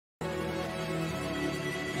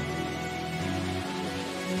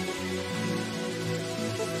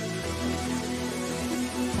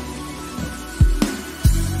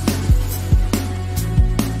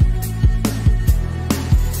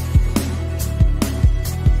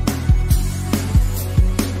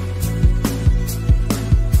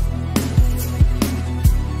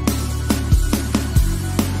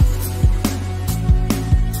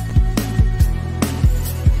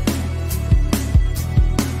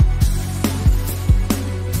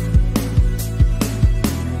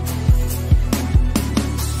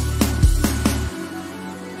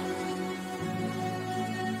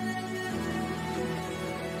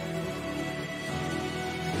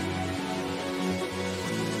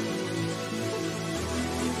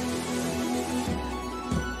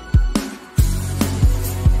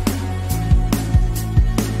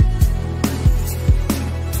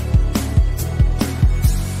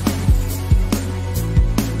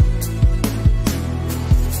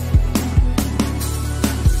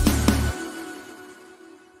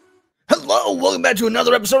Welcome back to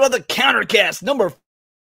another episode of the CounterCast, number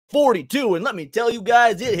 42. And let me tell you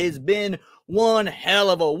guys, it has been one hell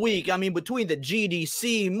of a week. I mean, between the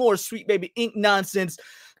GDC, more Sweet Baby Inc. nonsense,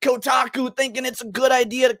 Kotaku thinking it's a good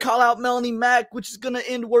idea to call out Melanie Mack, which is going to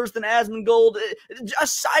end worse than Asmongold.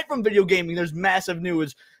 Aside from video gaming, there's massive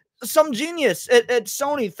news. Some genius at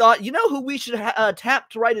Sony thought, you know who we should tap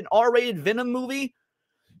to write an R-rated Venom movie?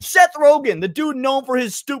 Seth Rogen, the dude known for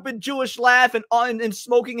his stupid Jewish laugh and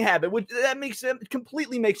smoking habit, which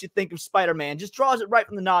completely makes you think of Spider-Man. Just draws it right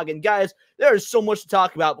from the noggin. Guys, there is so much to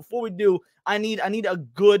talk about. Before we do, I need a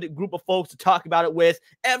good group of folks to talk about it with.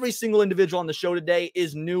 Every single individual on the show today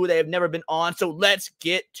is new. They have never been on, so let's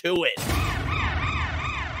get to it.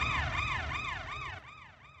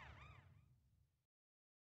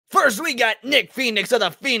 First, we got Nick Phoenix of the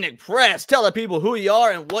Phoenix Press. Tell the people who you are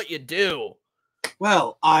and what you do.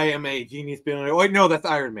 Well, I am a genius billionaire. Wait, no, that's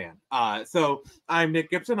Iron Man. So I'm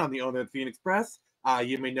Nick Gibson. I'm the owner of the Phoenix Press.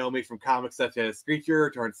 You may know me from comics such as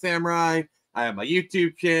Screecher, Turned Samurai. I have my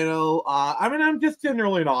YouTube channel. I'm just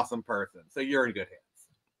generally an awesome person. So you're in good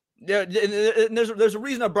hands. Yeah, and there's a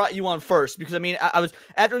reason I brought you on first, because I mean I was,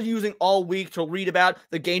 after using all week to read about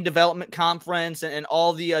the game development conference and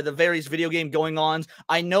all the various video game going-ons,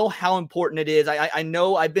 I know how important it is. I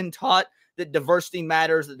know I've been taught that diversity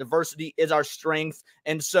matters, that diversity is our strength.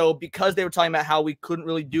 And so because they were talking about how we couldn't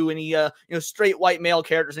really do any straight white male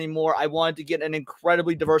characters anymore, I wanted to get an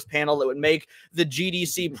incredibly diverse panel that would make the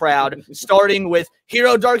GDC proud, starting with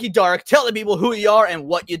Hero Darky Dark. Tell the people who you are and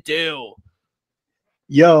what you do.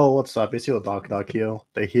 Yo, what's up? It's Hero Dark here.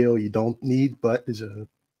 The hero you don't need but deserve.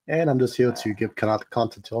 And I'm just here to give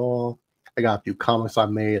content to all. I got a few comics I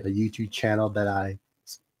made, a YouTube channel that I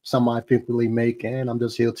semi-frequently make, and I'm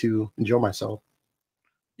just here to enjoy myself.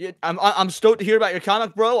 Yeah, I'm stoked to hear about your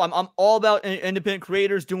comic, bro. I'm all about independent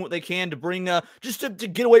creators doing what they can to bring just to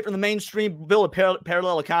get away from the mainstream, build a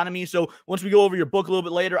parallel economy. So once we go over your book a little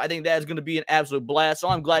bit later, I think that is going to be an absolute blast. So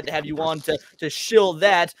I'm glad to have you on to shill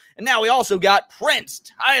that. And now we also got Prince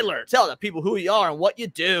Tyler. Tell the people who you are and what you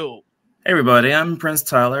do. Hey everybody, I'm Prince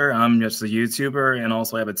Tyler. I'm just a YouTuber, and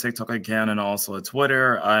also I have a TikTok account and also a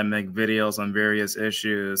Twitter. I make videos on various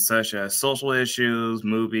issues such as social issues,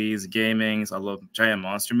 movies, gaming. I love giant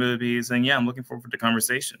monster movies, and yeah, I'm looking forward to the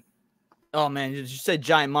conversation. Oh man, you said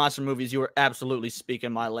giant monster movies. You were absolutely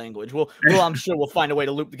speaking my language. Well, I'm sure we'll find a way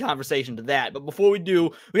to loop the conversation to that. But before we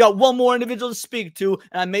do, we got one more individual to speak to,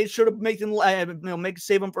 and I made sure to make them,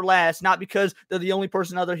 save them for last. Not because they're the only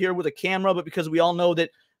person out there here with a camera, but because we all know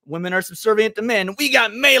that women are subservient to men. We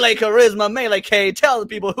got Melee Charisma. Melee K, tell the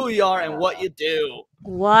people who you are and what you do.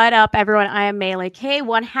 What up, everyone? I am Melee K,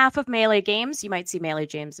 one half of Melee Games. You might see Melee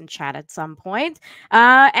James in chat at some point.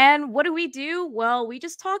 And what do? Well, we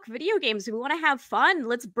just talk video games. We want to have fun.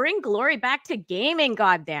 Let's bring glory back to gaming,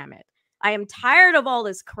 goddammit. I am tired of all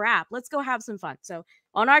this crap. Let's go have some fun. So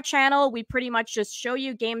on our channel, we pretty much just show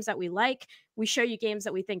you games that we like. We show you games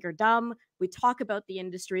that we think are dumb. We talk about the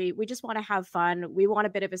industry. We just want to have fun. We want a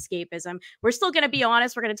bit of escapism. We're still going to be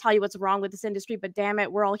honest. We're going to tell you what's wrong with this industry, but damn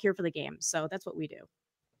it, we're all here for the games. So that's what we do.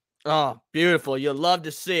 Oh, beautiful. You'll love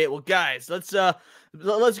to see it. Well, guys, let's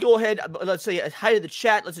go ahead. Let's say hi to the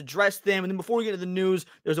chat. Let's address them. And then before we get to the news,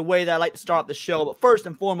 there's a way that I like to start off the show. But first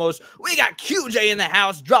and foremost, we got QJ in the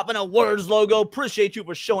house dropping a Words logo. Appreciate you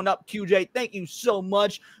for showing up, QJ. Thank you so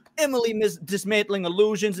much. Emily Dismantling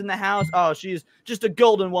Illusions in the house. Oh, she's just a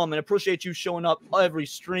golden woman. Appreciate you showing up every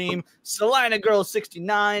stream. Salina Girl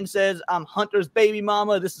 69 says, I'm Hunter's baby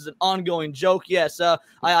mama. This is an ongoing joke. Yes,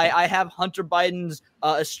 I have Hunter Biden's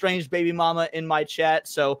estranged baby mama in my chat,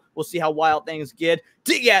 so we'll see how wild things get.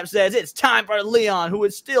 D-Gap says, it's time for Leon, who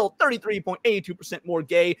is still 33.82% more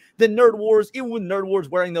gay than Nerd Wars, even with Nerd Wars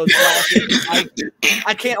wearing those glasses.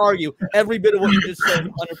 I can't argue. Every bit of what you just said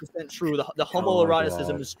is 100% true. The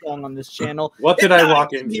homoeroticism is strong on this channel. What did I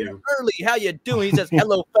walk into? Early, how you doing? He says,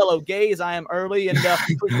 hello, fellow gays. I am early, and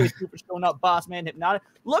appreciate you for showing up, Boss Man Hypnotic.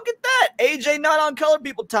 Look at that. AJ not on Color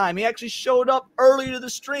People time. He actually showed up early to the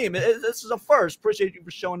stream. This is a first. Appreciate you for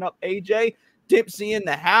showing up, AJ. Dipsy in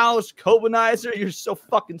the house, Kobanizer, you're so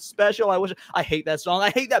fucking special. I hate that song. I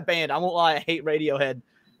hate that band. I won't lie, I hate Radiohead.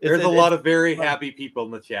 There's a lot of very happy people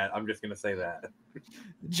in the chat. I'm just gonna say that.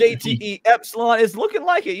 JTE Epsilon is looking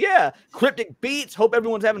like it, yeah. Cryptic Beats. Hope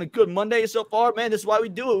everyone's having a good Monday so far, man. This is why we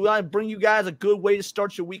do it. We want to bring you guys a good way to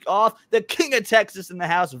start your week off. The King of Texas in the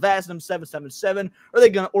house, Vasnum777. Are they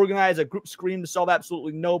going to organize a group scream to solve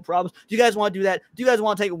absolutely no problems? Do you guys want to do that? Do you guys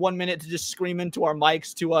want to take 1 minute to just scream into our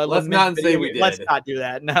mics to let's not say we did. Let's not do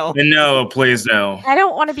that. No. No, please no. I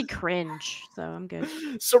don't want to be cringe, so I'm good.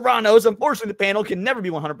 Serranos. Unfortunately, the panel can never be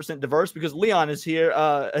 100% diverse because Leon is here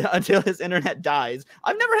until his internet dies. eyes.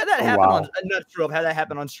 I've never had that Oh, happen wow. on. Not true. I've had that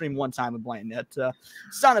happen on stream one time with playing that.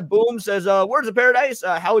 Sonic Boom says, "Words of Paradise.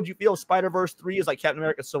 How would you feel if Spider-Verse 3 is like Captain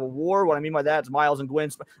America: Civil War? What I mean by that is Miles and Gwen.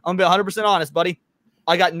 I'm gonna be 100% honest, buddy.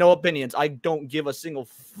 I got no opinions. I don't give a single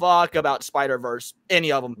fuck about Spider-Verse,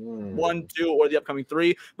 any of them, 1, 2, or the upcoming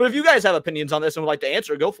 3. But if you guys have opinions on this and would like to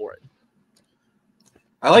answer, go for it.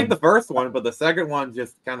 I like the first one, but the second one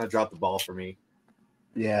just kind of dropped the ball for me.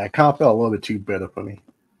 Yeah, it kind of felt a little bit too bitter for me.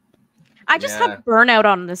 I just have burnout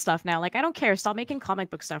on this stuff now. Like, I don't care. Stop making comic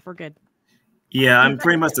book stuff. We're good. Yeah, I'm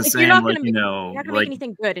pretty much the same. Like, you know, you're not gonna like make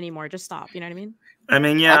anything good anymore. Just stop. You know what I mean? I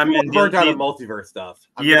mean, yeah, I mean, burnt out of multiverse stuff.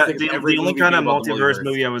 The only kind of multiverse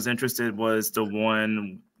movie I was interested was the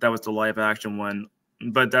one that was the live action one,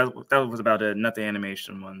 but that was about it, not the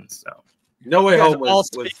animation one. So No Way Home was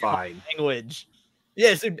fine. Language.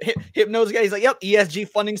 Yes, Hypno's guy. He's like, "Yep, ESG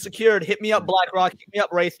funding secured. Hit me up, BlackRock. Hit me up,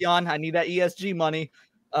 Raytheon. I need that ESG money."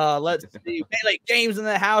 Let's see. Like games in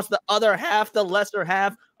the house. The other half, the lesser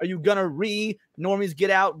half. Are you gonna normies get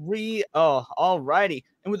out? Oh, alrighty.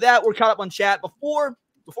 And with that, we're caught up on chat. Before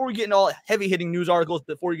we get into all heavy hitting news articles,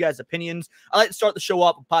 before you guys' opinions, I like to start the show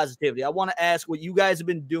off with positivity. I want to ask what you guys have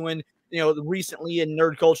been doing, you know, recently in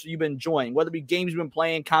nerd culture you've been enjoying, whether it be games you've been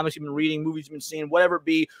playing, comics you've been reading, movies you've been seeing, whatever it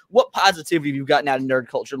be. What positivity have you gotten out of nerd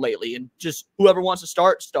culture lately? And just whoever wants to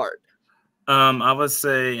start. I would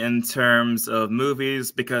say in terms of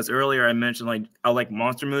movies, because earlier I mentioned like I like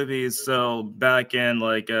monster movies. So back in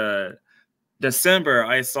like December,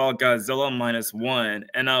 I saw Godzilla -1,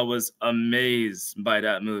 and I was amazed by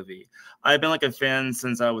that movie. I've been like a fan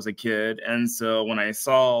since I was a kid, and so when I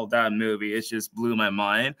saw that movie, it just blew my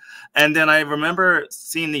mind. And then I remember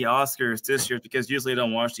seeing the Oscars this year, because usually I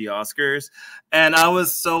don't watch the Oscars, and I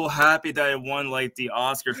was so happy that I won like the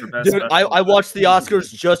Oscar for best. Dude, I watched the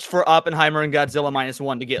Oscars just for Oppenheimer and Godzilla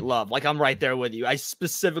 -1 to get love. Like, I'm right there with you. I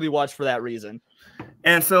specifically watched for that reason.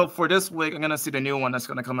 And so for this week, I'm gonna see the new one that's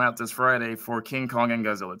gonna come out this Friday for King Kong and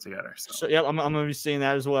Godzilla together. So yeah, I'm gonna be seeing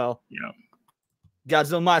that as well. Yeah.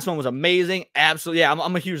 Godzilla -1 was amazing. Absolutely. Yeah,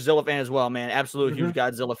 I'm a huge Zilla fan as well, man. Absolutely huge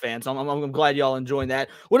Godzilla fan. So I'm glad y'all enjoying that.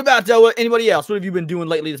 What about anybody else? What have you been doing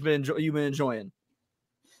lately that's you've been enjoying?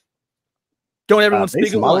 Don't everyone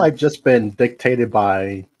speak of my one. life just been dictated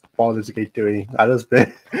by Baldur's Gate 3.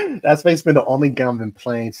 That's basically been the only game I've been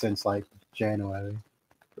playing since like January.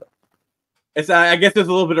 It's I guess it's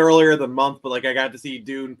a little bit earlier than month, but like I got to see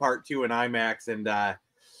Dune Part 2 in IMAX, and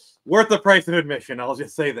worth the price of admission. I'll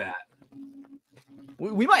just say that.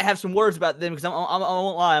 We might have some words about them, because I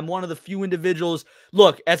won't lie. I'm one of the few individuals.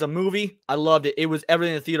 Look, as a movie, I loved it. It was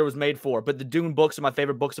everything the theater was made for. But the Dune books are my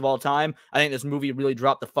favorite books of all time. I think this movie really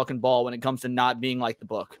dropped the fucking ball when it comes to not being like the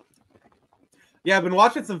book. Yeah, I've been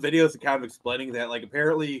watching some videos kind of explaining that. Like,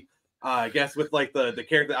 apparently, I guess with like the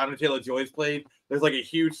character that Anya Taylor-Joy's played, there's like a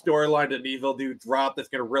huge storyline that Neville do drop that's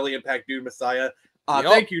going to really impact Dune Messiah.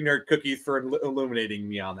 Thank you, Nerd Cookies, for illuminating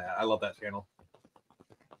me on that. I love that channel.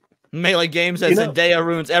 Melee Games says Zendaya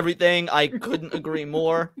ruins everything. I couldn't agree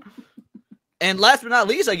more. And last but not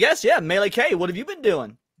least, I guess, yeah, Melee K, what have you been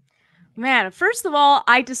doing? Man, first of all,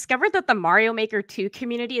 I discovered that the Mario Maker 2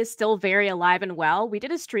 community is still very alive and well. We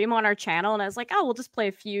did a stream on our channel, and I was like, oh, we'll just play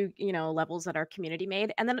a few, you know, levels that our community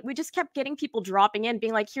made. And then we just kept getting people dropping in,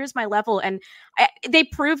 being like, here's my level. And they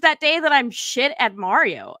proved that day that I'm shit at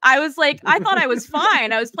Mario. I was like, I thought I was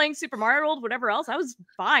fine. I was playing Super Mario World, whatever else. I was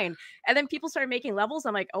fine. And then people started making levels.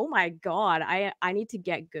 I'm like, oh my God, I need to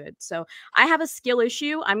get good. So I have a skill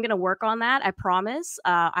issue. I'm going to work on that. I promise.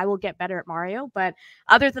 I will get better at Mario. But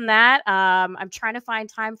other than that, I'm trying to find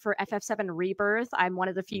time for FF7 Rebirth. I'm one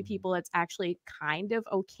of the few people that's actually kind of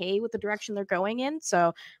okay with the direction they're going in.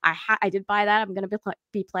 So I did buy that. I'm going to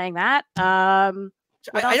be playing that. I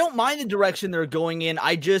don't mind the direction they're going in.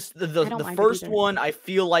 I just, the first one I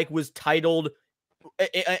feel like was titled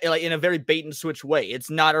like in a very bait and switch way. It's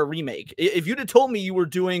not a remake. If you'd have told me you were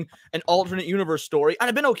doing an alternate universe story, I'd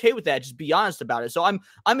have been okay with that. Just be honest about it. So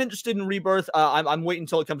I'm interested in Rebirth. I'm waiting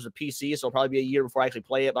until it comes to PC, so it'll probably be a year before I actually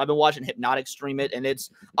play it. But I've been watching Hypnotic stream it, and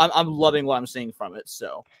I'm loving what I'm seeing from it.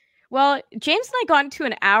 So. Well, James and I got into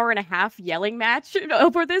an 1.5-hour yelling match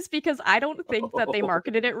over this, because I don't think that they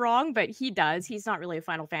marketed it wrong, but he does. He's not really a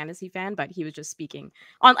Final Fantasy fan, but he was just speaking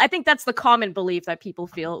on. I think that's the common belief, that people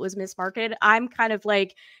feel it was mismarketed. I'm kind of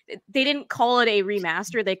like, they didn't call it a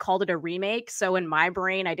remaster, they called it a remake. So in my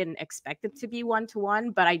brain, I didn't expect it to be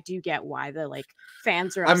 1-to-1, but I do get why the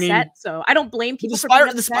fans are upset. So I don't blame people for being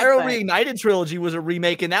upset. The Spyro Reignited trilogy was a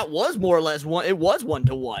remake, and that was more or less one. It was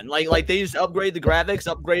 1-to-1. Like they just upgraded the graphics,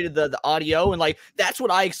 upgraded the audio, and like that's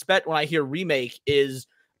what I expect when I hear remake is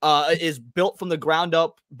built from the ground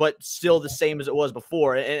up, but still the same as it was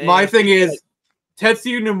before. My thing is,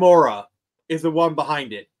 Tetsuya Nomura is the one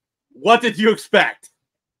behind it. What did you expect?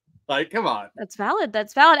 Like, come on. That's valid.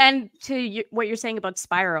 That's valid. And to what you're saying about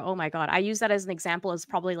Spyro, oh my god, I use that as an example as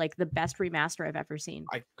probably like the best remaster I've ever seen.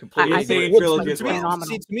 I completely agree. Trilogy as well.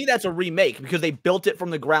 See, to me, that's a remake because they built it from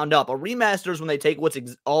the ground up. A remaster is when they take what's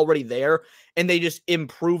already there and they just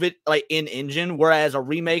improve it like in engine. Whereas a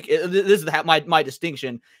remake, this is my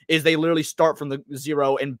distinction, is they literally start from the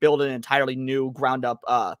zero and build an entirely new ground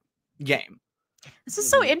up game. This is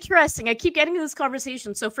so interesting. I keep getting to this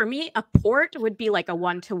conversation. So for me, a port would be like a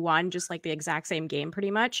 1-to-1, just like the exact same game,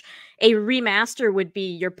 pretty much. A remaster would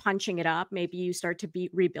be you're punching it up. Maybe you start to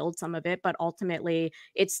rebuild some of it, but ultimately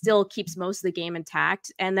it still keeps most of the game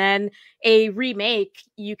intact. And then a remake,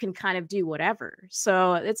 you can kind of do whatever.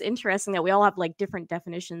 So it's interesting that we all have like different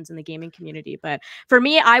definitions in the gaming community. But for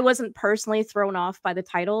me, I wasn't personally thrown off by the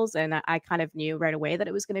titles, and I kind of knew right away that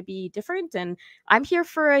it was going to be different. And I'm here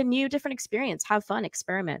for a new, different experience. Have fun,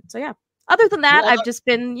 experiment. So yeah, other than that, I've just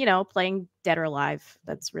been, playing Dead or Alive.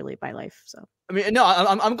 That's really my life. So I mean, no,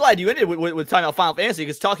 I'm glad you ended with talking about Final Fantasy,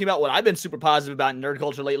 because talking about what I've been super positive about in nerd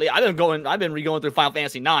culture lately, I've been re-going through Final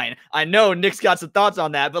Fantasy 9. I know Nick's got some thoughts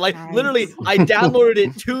on that, but like literally, I downloaded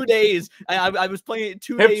it 2 days. I was playing it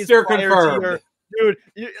 2 days prior to your,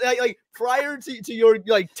 dude, like prior to your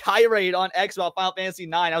like tirade on X about Final Fantasy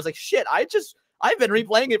 9. I was like, shit, I've been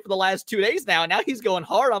replaying it for the last 2 days now, and now he's going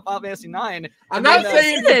hard on Final Fantasy 9. I'm not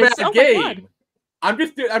saying it's a bad game. I'm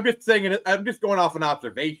just saying it. I'm just going off an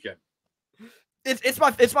observation. It's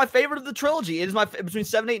my favorite of the trilogy. It is between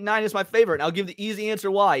 7, 8, and 9 is my favorite. And I'll give the easy answer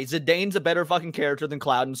why. Zidane's a better fucking character than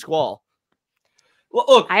Cloud and Squall. Well,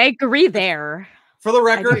 look, I agree there. For the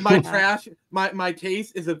record, my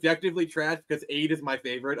taste is objectively trash because 8 is my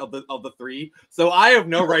favorite of the 3. So I have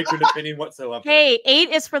no right to an opinion whatsoever. Hey, 8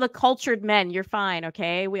 is for the cultured men. You're fine,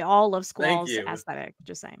 okay? We all love Squall's aesthetic.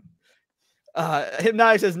 Just saying.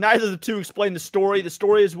 Hypnotic says neither of the two explain the story. The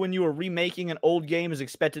story is when you are remaking an old game is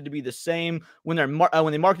expected to be the same. When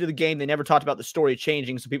they marketed the game, they never talked about the story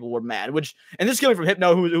changing, so people were mad. And this is coming from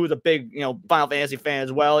Hypno, who was a big Final Fantasy fan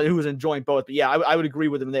as well, and who was enjoying both. But yeah, I would agree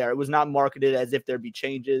with him there. It was not marketed as if there'd be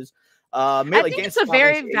changes. I think it's a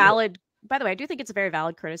very valid. By the way, I do think it's a very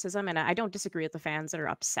valid criticism, and I don't disagree with the fans that are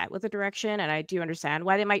upset with the direction, and I do understand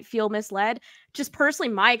why they might feel misled. Just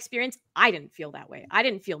personally, my experience, I didn't feel that way. I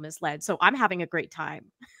didn't feel misled, so I'm having a great time.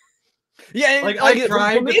 Yeah, like I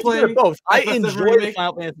tried to play both. I enjoyed the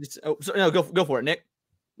Final Fantasy. Oh, so, no, go for it, Nick.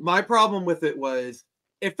 My problem with it was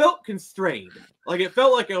it felt constrained. Like it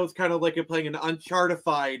felt like I was kind of like playing an Uncharted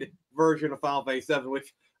version of Final Fantasy 7,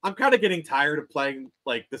 which I'm kind of getting tired of playing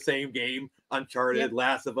like the same game. Uncharted,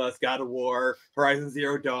 Last of Us, God of War, Horizon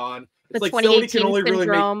Zero Dawn. It's the like Sony can only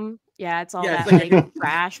syndrome. Really make... Yeah, it's all that like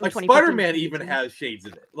crash. Like Spider-Man even has shades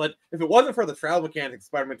of it. Like if it wasn't for the travel mechanics,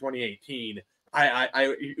 Spider-Man 2018,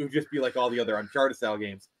 it would just be like all the other Uncharted style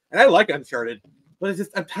games. And I like Uncharted, but it's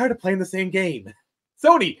just I'm tired of playing the same game.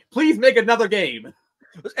 Sony, please make another game.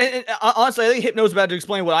 And honestly, I think Hypno's about to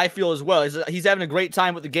explain what I feel as well. He's having a great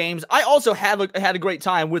time with the games. I also had a great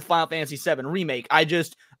time with Final Fantasy VII Remake. I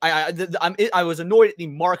was annoyed at the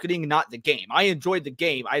marketing, not the game. I enjoyed the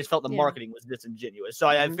game. I just felt the marketing was disingenuous. So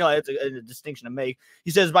I feel like it's a distinction to make.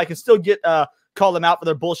 He says, but I can still call them out for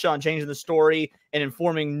their bullshit on changing the story and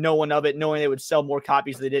informing no one of it, knowing they would sell more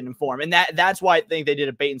copies if they didn't inform. And that's why I think they did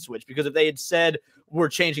a bait and switch, because if they had said we're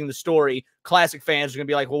changing the story, classic fans are going to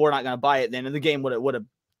be like, well, we're not going to buy it then. And the game would have,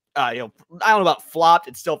 I don't know about flopped.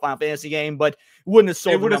 It's still a Final Fantasy game, but wouldn't have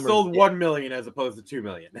sold. It would have sold 1 million as opposed to 2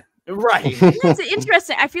 million. Right. That's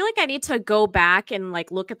interesting. I feel like I need to go back and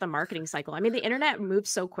like look at the marketing cycle. I mean, the internet moves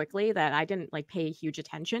so quickly that I didn't like pay huge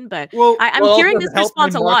attention, but I'm hearing this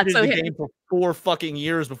response a lot. So the game for 4 fucking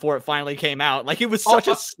years before it finally came out. Like it was such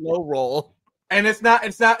a slow roll. And it's not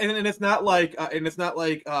like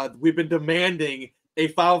we've been demanding a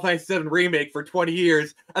Final Fantasy VII remake for 20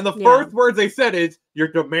 years, and the first words they said is, "Your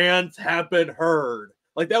demands have been heard."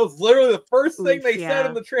 Like that was literally the first thing they said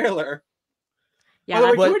in the trailer. Yeah,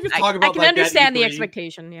 way, can we just talk about I can understand the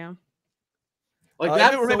expectation. Yeah, like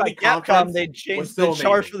that. By Capcom, they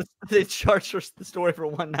charged for the story for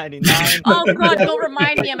 $199. Oh god, don't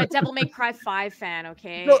remind me. I'm a Devil May Cry 5 fan.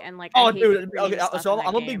 Okay, and like dude. Okay, so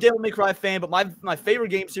I'm a big Devil May Cry fan, but my favorite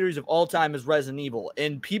game series of all time is Resident Evil,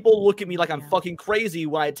 and people look at me like I'm fucking crazy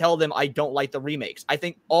when I tell them I don't like the remakes. I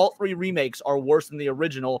think all 3 remakes are worse than the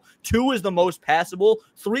original. 2 is the most passable.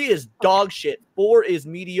 3 is dog shit. 4 is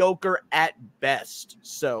mediocre at best.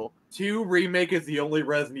 So 2 remake is the only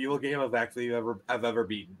Resident Evil game I've ever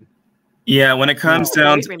beaten. Yeah, when it comes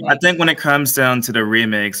down, Great I remake. think when it comes down to the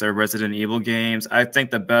remakes of Resident Evil games, I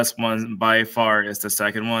think the best one by far is the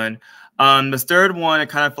second one. The third one, it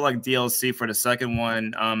kind of felt like DLC for the second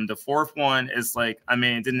one. The fourth one is like, I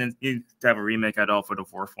mean, it didn't need to have a remake at all for the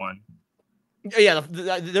fourth one. Yeah,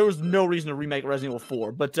 there was no reason to remake Resident Evil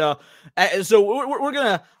 4, but so we're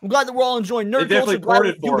gonna. I'm glad that we're all enjoying nerd culture. Glad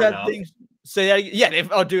we do have things. Say that again. Yeah.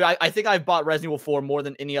 Oh, dude, I think I've bought Resident Evil 4 more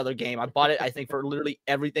than any other game. I bought it, I think, for literally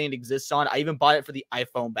everything it exists on. I even bought it for the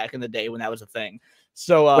iPhone back in the day when that was a thing.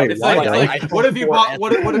 So, Wait, what have you bought?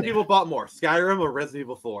 What have people bought more, Skyrim or Resident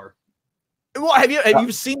Evil 4? Well, have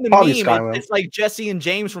you seen the meme? It's like Jesse and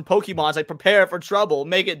James from Pokemon. It's like prepare for trouble,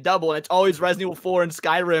 make it double, and it's always Resident Evil 4 and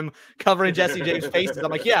Skyrim covering Jesse and James' faces.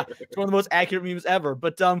 I'm like, yeah, it's one of the most accurate memes ever.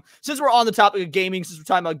 But since we're on the topic of gaming, since we're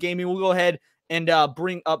talking about gaming, we'll go ahead and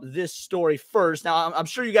bring up this story first. Now, I'm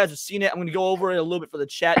sure you guys have seen it. I'm going to go over it a little bit for the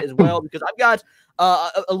chat as well because I've got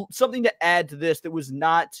something to add to this that was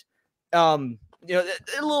not.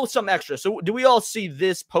 A little something extra. So do we all see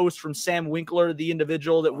this post from Sam Winkler, the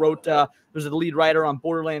individual that wrote, was the lead writer on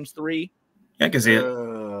Borderlands 3? Yeah, I can see it.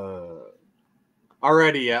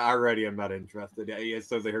 Already, I'm not interested. Yeah, it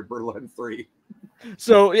says I heard Borderlands 3.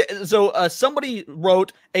 So somebody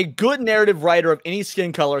wrote, a good narrative writer of any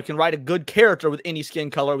skin color can write a good character with any skin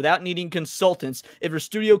color without needing consultants. If your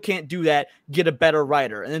studio can't do that, get a better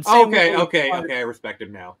writer. And then okay, I respect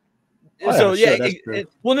him now. So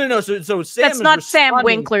well, no. So Sam. That's not Sam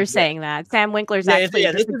Winkler saying that. Sam Winkler's actually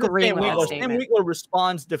agreeing with that statement. Sam Winkler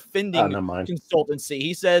responds defending consultancy.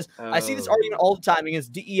 He says, "I see this argument all the time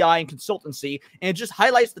against DEI and consultancy, and it just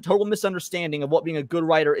highlights the total misunderstanding of what being a good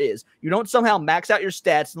writer is. You don't somehow max out your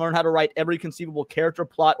stats and learn how to write every conceivable character,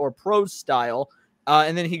 plot, or prose style."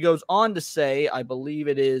 And then he goes on to say, I believe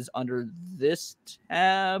it is under this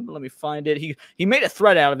tab. Let me find it. He made a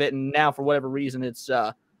thread out of it, and now for whatever reason, it's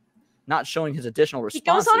not showing his additional responses.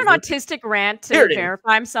 He goes on an autistic rant to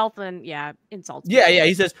verify himself and insults people. Yeah.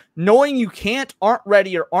 He says, knowing you can't, aren't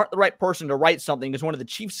ready, or aren't the right person to write something is one of the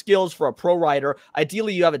chief skills for a pro writer.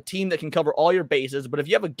 Ideally, you have a team that can cover all your bases, but if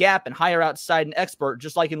you have a gap and hire outside an expert,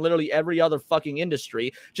 just like in literally every other fucking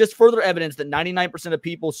industry, just further evidence that 99% of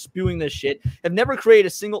people spewing this shit have never created a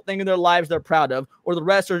single thing in their lives they're proud of, or the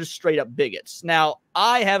rest are just straight up bigots. Now,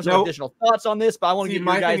 I have some additional thoughts on this, but I want to get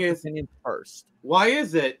your guys' opinion first. Why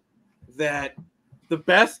is it that the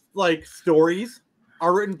best stories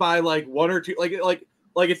are written by one or two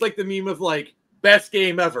it's like the meme of best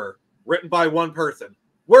game ever written by one person,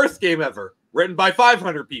 worst game ever written by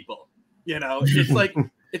 500 people? It's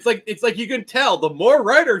like you can tell the more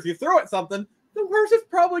writers you throw at something, the worse it's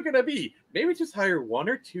probably going to be. Maybe just hire one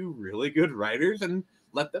or two really good writers and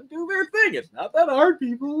let them do their thing. It's not that hard,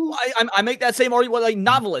 people. I make that same argument like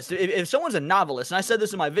novelists. If someone's a novelist, and I said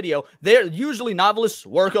this in my video, they're usually novelists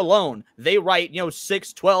work alone. They write,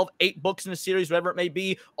 6, 12, 8 books in a series, whatever it may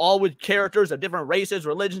be, all with characters of different races,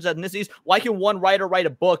 religions, ethnicities. Why can one writer write a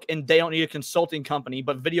book and they don't need a consulting company,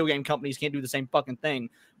 but video game companies can't do the same fucking thing?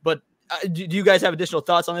 But do you guys have additional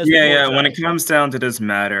thoughts on this? Yeah. When it comes down to this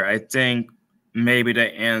matter, I think maybe the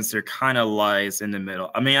answer kind of lies in the middle.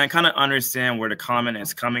 I mean, I kind of understand where the comment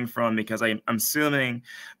is coming from, because I'm assuming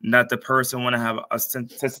that the person want to have a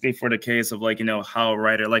authenticity for the case of how a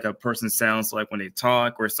writer, a person sounds like when they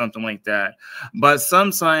talk or something like that. But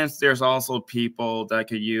sometimes there's also people that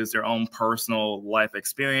could use their own personal life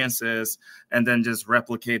experiences and then just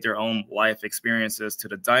replicate their own life experiences to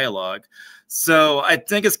the dialogue. So I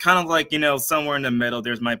think it's kind of somewhere in the middle,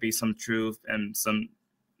 there might be some truth and some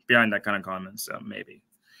behind that kind of comment. So maybe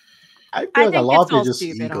I feel like a lot of it just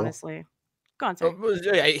stupid, ego. Honestly, go on,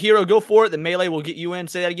 say. Hero, go for it. The Melee will get you in.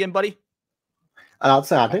 Say that again, buddy. I'll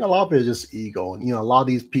say I think a lot of it is just ego. And, a lot of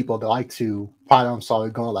these people, they like to pride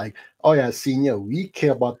themselves going oh yeah, we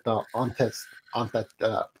care about the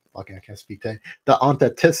I can't speak that. The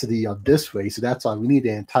authenticity of this way. So that's why we need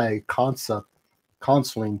the entire concept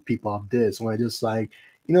counseling people of this. Where just an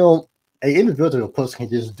individual person can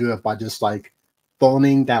just do it by just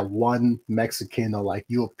phoning that one Mexican or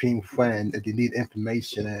European friend if you need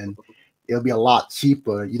information, and it'll be a lot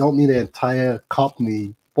cheaper. You don't need an entire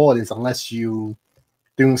company for this unless you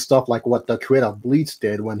doing stuff like what the creator of Bleach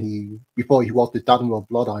did before he wrote the Thousand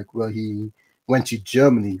Blood, where he went to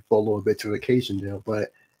Germany for a little bit to vacation there.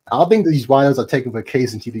 But I don't think these writers are taking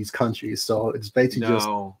vacation to these countries, so it's basically just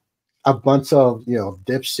a bunch of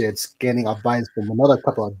dipshits getting advice from another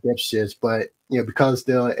couple of dipshits, but because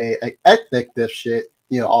they're a ethnic dipshit,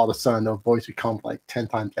 all of a sudden their voice becomes 10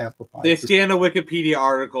 times amplified. They scan a Wikipedia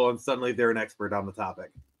article and suddenly they're an expert on the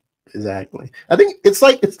topic. Exactly. I think it's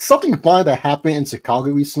something fun that happened in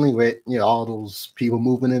Chicago recently with all those people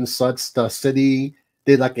moving in such. The city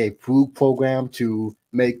did like a food program to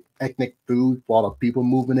make ethnic food for all the people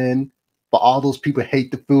moving in, but all those people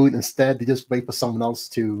hate the food. Instead, they just wait for someone else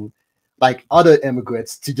to, like other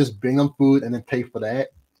immigrants, to just bring them food and then pay for that.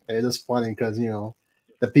 And it's just funny because, you know,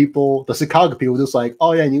 the Chicago people just like,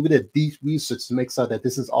 oh yeah, you did deep research to make sure that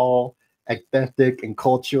this is all authentic and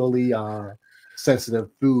culturally sensitive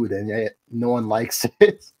food, and yet no one likes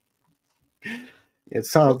it. It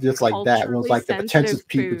sounds just like that. It was like the pretentious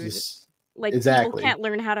people just like exactly. People can't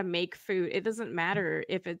learn how to make food. It doesn't matter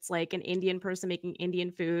if it's like an Indian person making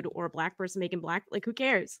Indian food or a black person making black. Like, who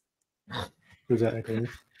cares? Exactly.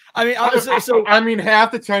 I mean, I mean,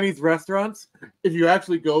 half the Chinese restaurants, if you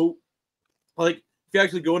actually go, like, if you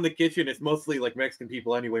actually go in the kitchen, it's mostly like Mexican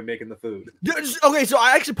people anyway making the food. Okay, so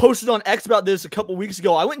I actually posted on X about this a couple weeks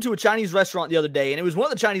ago. I went into a Chinese restaurant the other day, and it was one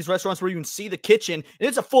of the Chinese restaurants where you can see the kitchen, and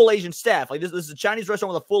it's a full Asian staff. Like, this is a Chinese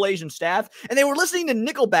restaurant with a full Asian staff, and they were listening to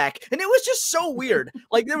Nickelback, and it was just so weird.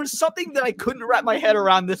 Like, there was something that I couldn't wrap my head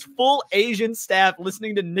around, this full Asian staff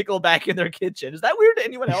listening to Nickelback in their kitchen. Is that weird to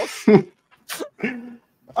anyone else?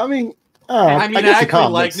 I mean, I guess actually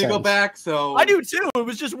like Nickelback, so I do too. It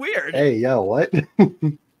was just weird. Hey, yo, what?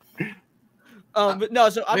 But no,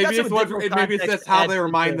 so maybe it's just how they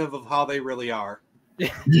remind them of how they really are.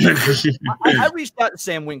 I reached out to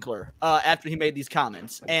Sam Winkler after he made these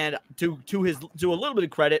comments, and to a little bit of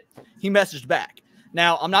credit, he messaged back.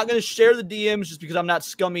 Now, I'm not going to share the DMs just because I'm not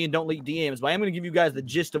scummy and don't leak DMs, but I am going to give you guys the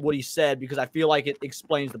gist of what he said because I feel like it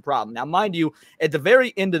explains the problem. Now, mind you, at the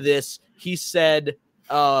very end of this, he said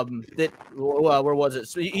that where was it?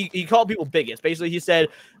 So he called people bigots. Basically, he said,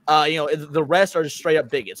 you know, the rest are just straight up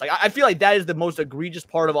bigots. Like, I feel like that is the most egregious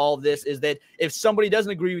part of all of this, is that if somebody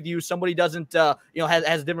doesn't agree with you, somebody doesn't, you know,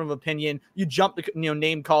 has a different opinion, you jump to, you know,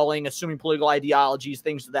 name calling, assuming political ideologies,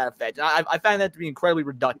 things to that effect. And I find that to be incredibly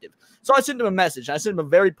reductive. So I sent him a message. I sent him a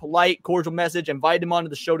very polite, cordial message, invited him onto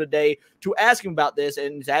the show today to ask him about this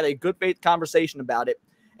and to have a good faith conversation about it.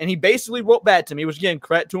 And he basically wrote back to me, which again,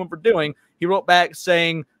 credit to him for doing. He wrote back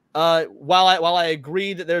saying, while I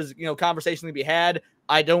agree that there's, you know, conversation to be had,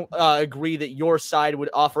 I don't agree that your side would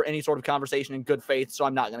offer any sort of conversation in good faith, so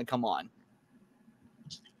I'm not going to come on.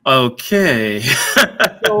 Okay.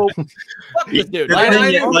 So, fuck this dude. I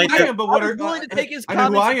know who I I am, but what are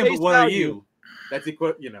you? That's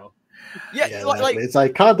you know. Yeah, like it's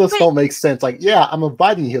like kind of just don't make sense. Like, yeah, I'm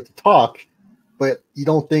inviting you here to talk, but you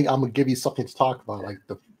don't think I'm gonna give you something to talk about, like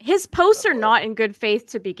the. His posts are not in good faith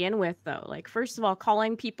to begin with, though. Like, first of all,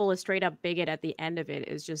 calling people a straight up bigot at the end of it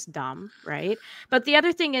is just dumb, right? But the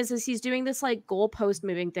other thing is he's doing this like goalpost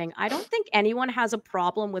moving thing. I don't think anyone has a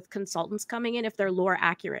problem with consultants coming in if they're lore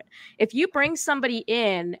accurate. If you bring somebody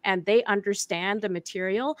in and they understand the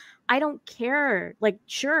material, I don't care. Like,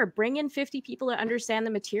 sure, bring in 50 people that understand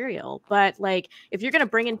the material. But like, if you're going to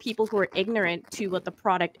bring in people who are ignorant to what the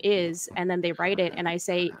product is, and then they write it and I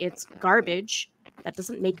say it's garbage, that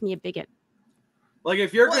doesn't make me a bigot. Like,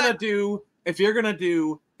 if you're gonna do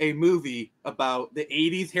a movie about the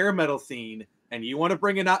 '80s hair metal scene, and you want to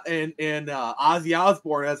bring in Ozzy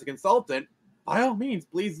Osbourne as a consultant, by all means,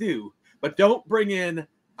 please do. But don't bring in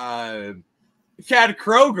Chad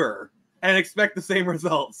Kroeger and expect the same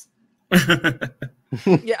results.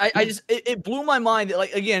 Yeah, I just it blew my mind that,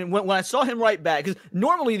 like, again, when I saw him write back, because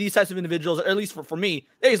normally these types of individuals, or at least for me,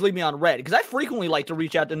 they just leave me on red, because I frequently like to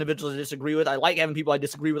reach out to individuals I disagree with. I like having people I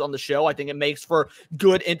disagree with on the show. I think it makes for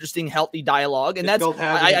good, interesting, healthy dialogue, and that's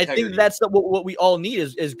I think that's what we all need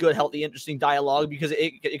is good, healthy, interesting dialogue, because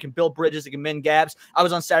it can build bridges, it can mend gaps. I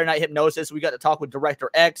was on Saturday Night Hypnosis. We got to talk with Director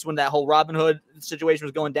X when that whole Robin Hood situation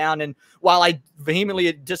was going down, and while I vehemently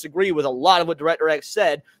disagree with a lot of what Director X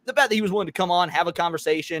said, the fact that he was willing to come on, have a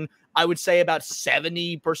conversation, I would say about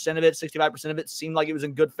 70% of it, 65% of it seemed like it was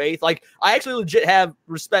in good faith. Like, I actually legit have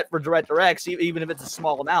respect for Director X, even if it's a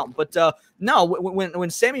small amount. But no, when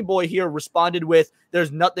Sammy Boy here responded with,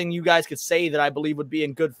 "There's nothing you guys could say that I believe would be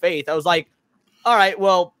in good faith," I was like, all right,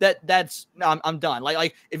 well, that's I'm done.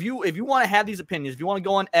 Like if you want to have these opinions, if you want to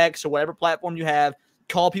go on X or whatever platform you have,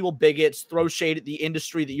 call people bigots, throw shade at the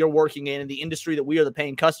industry that you're working in and the industry that we are the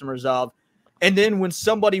paying customers of. And then when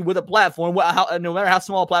somebody with a platform, no matter how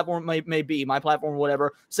small a platform may be, my platform or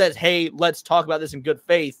whatever, says, "Hey, let's talk about this in good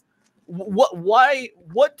faith,"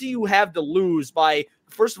 what do you have to lose by,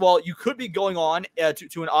 first of all, you could be going on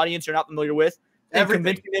to an audience you're not familiar with and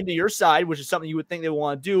convincing them to your side, which is something you would think they would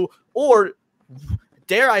want to do, or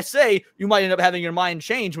dare I say, you might end up having your mind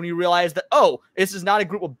change when you realize that, oh, this is not a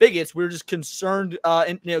group of bigots. We're just concerned,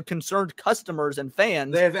 concerned customers and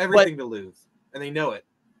fans. They have everything to lose, and they know it.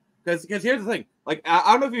 Because here's the thing. Like,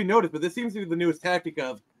 I don't know if you noticed, but this seems to be the newest tactic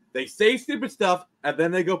of They say stupid stuff and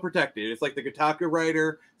then they go protect it. It's like the Kotaku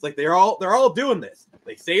writer. It's like they're all doing this.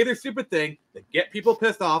 They say their stupid thing, they get people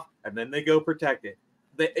pissed off, and then they go protect it.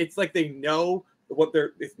 It's like they know what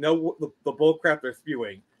the bull crap they're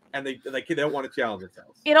spewing, and they don't want to challenge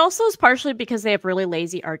themselves. It also is partially because they have really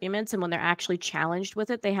lazy arguments, and when they're actually challenged with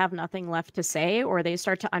it, they have nothing left to say, or they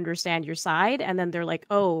start to understand your side, and then they're like,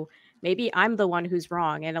 oh, maybe I'm the one who's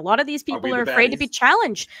wrong. And a lot of these people are afraid to be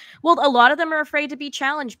challenged. Well, a lot of them are afraid to be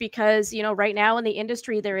challenged because, you know, right now in the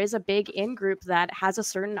industry, there is a big in-group that has a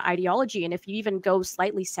certain ideology. And if you even go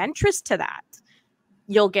slightly centrist to that,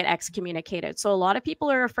 you'll get excommunicated. So a lot of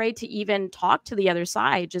people are afraid to even talk to the other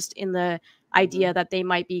side, just in the idea that they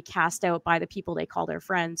might be cast out by the people they call their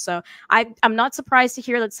friends. So I'm not surprised to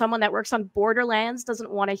hear that someone that works on Borderlands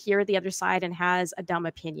doesn't want to hear the other side and has a dumb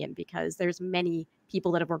opinion, because there's many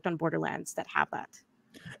people that have worked on Borderlands that have that.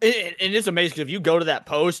 And it's amazing, because if you go to that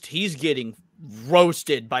post, he's getting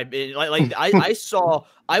roasted by I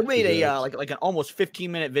made a like an almost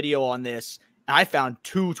 15-minute video on this, and I found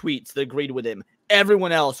 2 tweets that agreed with him.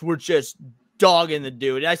 Everyone else were just dogging the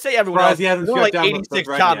dude. And I say everyone else, more like 86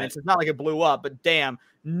 comments. It's not like it blew up, but damn,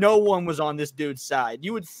 no one was on this dude's side.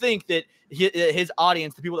 You would think that his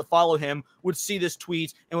audience, the people that follow him, would see this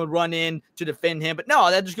tweet and would run in to defend him. But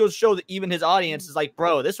no, that just goes to show that even his audience is like,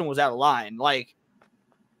 bro, this one was out of line. Like,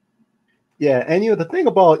 yeah, and the thing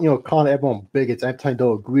about calling everyone bigots every time they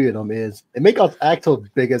don't agree with them is it makes us actual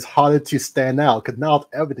bigots harder to stand out, because now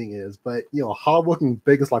everything is. But hardworking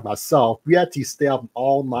bigots like myself, we had to stay up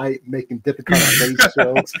all night making different kind of race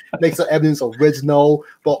jokes, make some evidence original.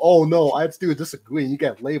 But oh no, I have to do disagree, and you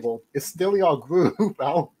get labeled. It's still in our group.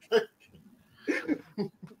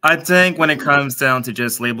 I think when it comes down to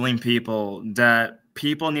just labeling people, that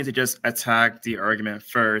people need to just attack the argument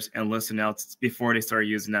first and listen out before they start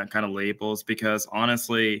using that kind of labels, because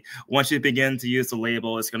honestly, once you begin to use the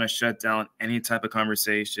label, it's going to shut down any type of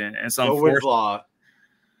conversation. And so law.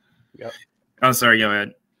 Yep. I'm sorry, go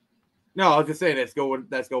ahead. No, I was just saying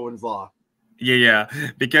that's Gowen's law. Yeah,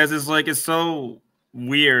 because it's so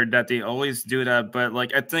weird that they always do that, but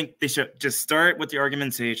like I think they should just start with the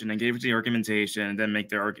argumentation and give the argumentation and then make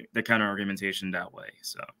the counter argumentation that way.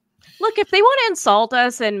 So look, if they want to insult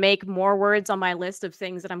us and make more words on my list of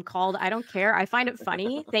things that I'm called, I don't care. I find it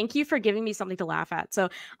funny. Thank you for giving me something to laugh at. So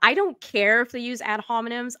I don't care if they use ad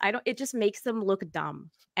hominems. It just makes them look dumb.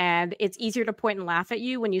 And it's easier to point and laugh at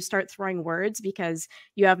you when you start throwing words because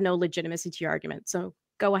you have no legitimacy to your argument. So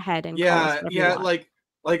go ahead and call us whatever you want.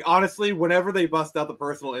 Like honestly, whenever they bust out the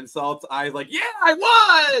personal insults, I was like, yeah, I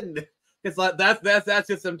won. It's like that's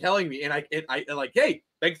just them telling me, and I like, hey,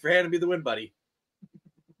 thanks for handing me the win, buddy.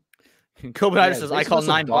 Copenhagen says, I call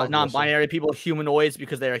non-binary people humanoids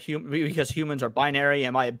because they are because humans are binary.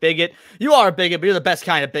 Am I a bigot? You are a bigot, but you're the best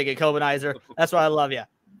kind of bigot, Copenhagen. That's why I love you.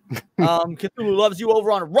 Cthulhu loves you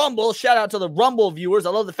over on Rumble. Shout out to the Rumble viewers. I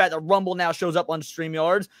love the fact that Rumble now shows up on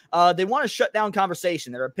StreamYards. They want to shut down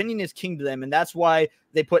conversation. Their opinion is king to them, and that's why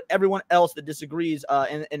they put everyone else that disagrees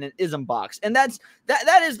in an ism box. And that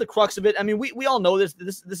is the crux of it. I mean, we all know this.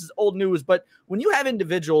 This is old news, but when you have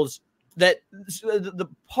individuals that the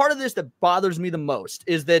part of this that bothers me the most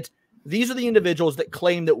is that these are the individuals that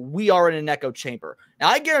claim that we are in an echo chamber. Now,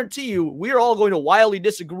 I guarantee you, we are all going to wildly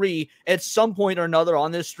disagree at some point or another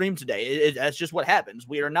on this stream today. That's just what happens.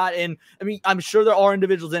 We are not in. I mean, I'm sure there are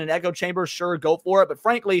individuals in an echo chamber. Sure, go for it. But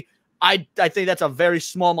frankly, I think that's a very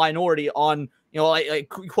small minority on, like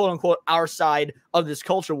quote unquote, our side of this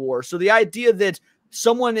culture war. So the idea that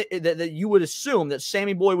someone that you would assume, that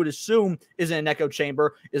Sammy Boy would assume is in an echo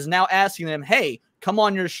chamber, is now asking them, hey, come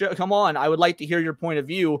on your show. Come on. I would like to hear your point of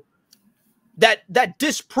view. That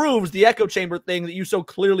disproves the echo chamber thing that you so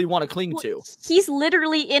clearly want to cling to. He's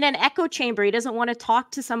literally in an echo chamber. He doesn't want to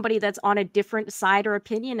talk to somebody that's on a different side or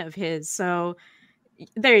opinion of his. So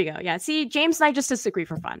there you go. Yeah. See, James and I just disagree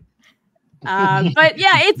for fun. But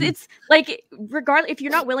yeah, it's like, regardless, if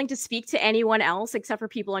you're not willing to speak to anyone else except for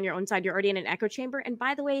people on your own side, you're already in an echo chamber. And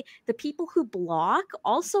by the way, the people who block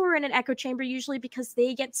also are in an echo chamber, usually because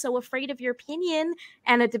they get so afraid of your opinion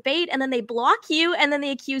and a debate, and then they block you, and then they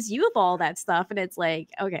accuse you of all that stuff. And it's like,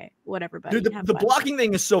 okay, whatever, buddy. Dude, the blocking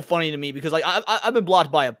thing is so funny to me because like I've been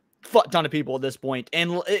blocked by a ton of people at this point,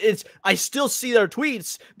 and I still see their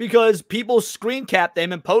tweets because people screen cap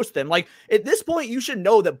them and post them. Like, at this point, you should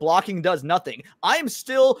know that blocking does nothing.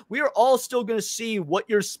 We are all still going to see what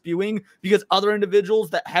you're spewing because other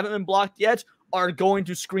individuals that haven't been blocked yet are going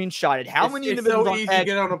to screenshot it. How many individuals so easy to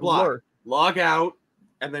get on a block? Log out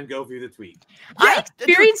and then go view the tweet. I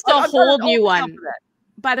experienced a whole new one.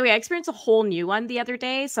 By the way, I experienced a whole new one the other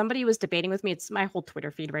day. Somebody was debating with me. It's my whole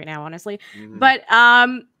Twitter feed right now, honestly. Mm-hmm. But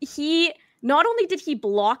Not only did he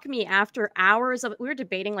block me after hours of we were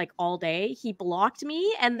debating like all day, he blocked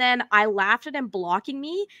me, and then I laughed at him blocking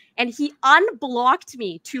me, and he unblocked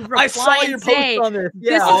me to reply I saw your and say, post on this.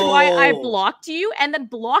 "This Yeah. is why I Oh. blocked you," and then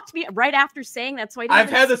blocked me right after saying that. So I didn't I've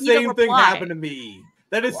even had the see same thing reply. happen to me.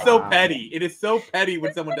 That is so Wow. petty. It is so petty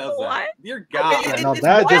when someone does that. What? Dear God. Yeah, no, It's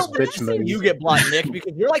that wild just that bitch move. you get blocked, Nick,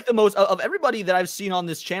 because you're like the most of everybody that I've seen on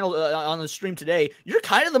this channel on the stream today. You're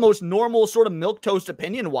kind of the most normal, sort of milquetoast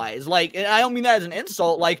opinion wise. Like, and I don't mean that as an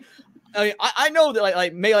insult. Like, I know that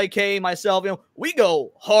like Melee K, myself, we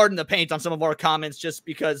go hard in the paint on some of our comments just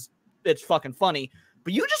because it's fucking funny.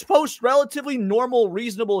 But you just post relatively normal,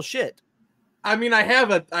 reasonable shit. I mean, I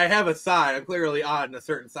have a side. I'm clearly on a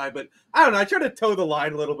certain side, but I don't know. I try to toe the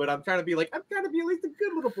line a little bit. I'm trying to be at least a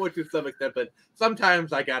good little boy to some extent, but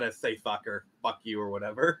sometimes I gotta say fuck you or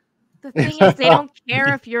whatever. The thing is, they don't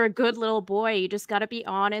care if you're a good little boy. You just got to be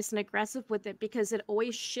honest and aggressive with it because it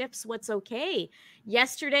always shifts what's okay.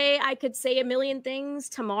 Yesterday, I could say a million things.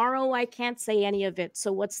 Tomorrow, I can't say any of it.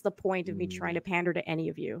 So what's the point of me trying to pander to any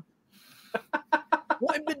of you?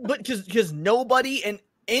 Well, but because nobody and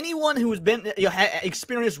anyone who's been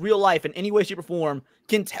experienced real life in any way, shape, or form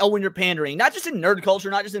can tell when you're pandering. Not just in nerd culture,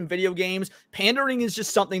 not just in video games. Pandering is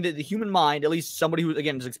just something that the human mind, at least somebody who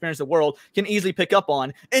again has experienced the world, can easily pick up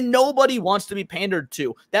on. And nobody wants to be pandered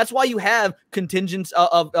to. That's why you have contingents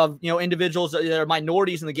of individuals that are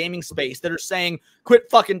minorities in the gaming space that are saying, "Quit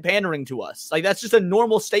fucking pandering to us." Like that's just a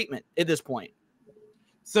normal statement at this point.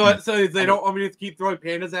 So they don't want me to keep throwing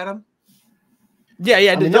pandas at them.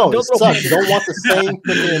 Yeah. I mean, no, it sucks. You don't want the same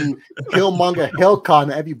fucking Killmonger haircut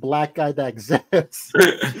on every black guy that exists.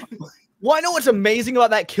 Well, I know what's amazing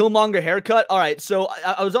about that Killmonger haircut. All right, so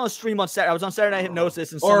I was on a stream on Saturday. I was on Saturday Night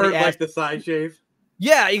Hypnosis, and somebody asked, the side shave.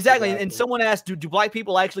 Yeah, exactly. And someone asked, do black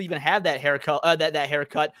people actually even have that haircut? That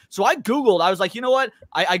haircut. So I Googled. I was like, you know what?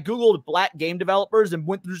 I Googled black game developers and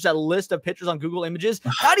went through just a list of pictures on Google Images.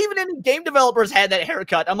 Not even any game developers had that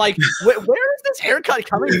haircut. I'm like, where is this haircut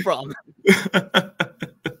coming from?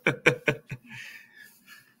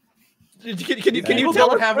 Can you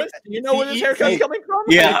tell us? You know where this haircut's coming from?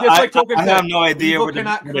 Yeah, like I have no idea where the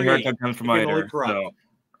haircut comes from either.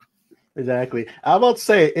 Exactly. I'm about to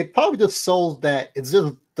say it probably just shows that it's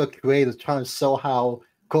just the creators trying to show how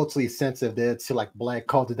culturally sensitive they're to like black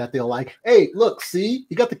culture, that they're like, hey, look, see,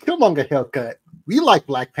 you got the Killmonger haircut. We like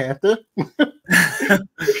Black Panther.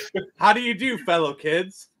 How do you do, fellow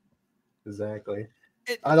kids? Exactly.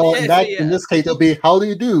 I don't. In this case, it'll be how do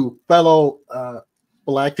you do, fellow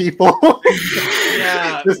black people?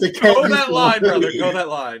 Yeah. Go that line, brother. Go that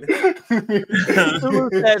line. Sulu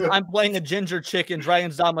says, I'm playing a ginger chick in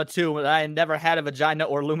Dragon's Dogma 2, and I never had a vagina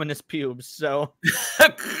or luminous pubes, so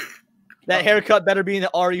that haircut better be in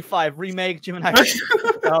the RE5 remake. Jim and I.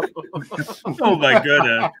 Oh my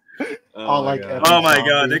goodness. Oh my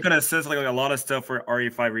god, they're gonna censor like a lot of stuff for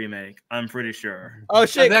RE5 remake. I'm pretty sure. Oh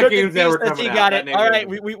shit, that Cryptic game's Beats says he got it. All right,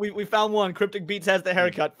 we found one. Cryptic Beats has the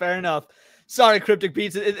haircut. Fair enough. Sorry, Cryptic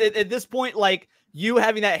Beats. At this point, like you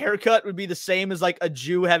having that haircut would be the same as like a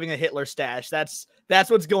Jew having a Hitler stash. That's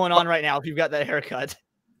what's going on right now. If you've got that haircut.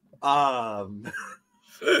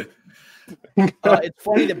 It's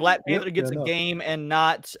funny that Black Panther gets a game and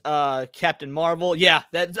not Captain Marvel. Yeah,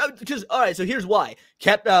 that's because all right. So here's why: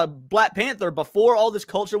 Black Panther, before all this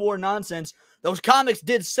culture war nonsense, those comics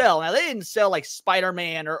did sell. Now they didn't sell like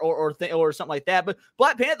Spider-Man or something like that, but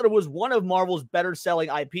Black Panther was one of Marvel's better selling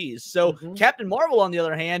IPs. So Captain Marvel, on the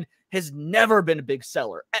other hand, has never been a big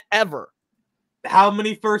seller ever. How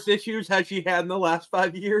many first issues has she had in the last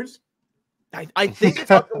 5 years? I think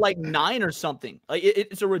it's up to like 9 or something. Like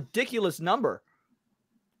it's a ridiculous number.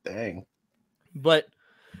 Dang. But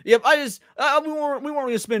yep, we weren't going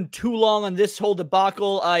to spend too long on this whole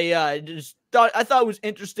debacle. I thought it was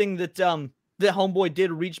interesting that that homeboy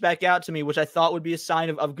did reach back out to me, which I thought would be a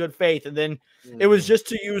sign of good faith, and then it was just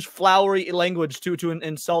to use flowery language to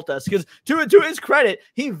insult us. Because to his credit,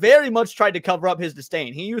 he very much tried to cover up his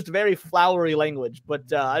disdain. He used very flowery language, but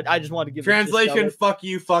I just wanted to give translation: "Fuck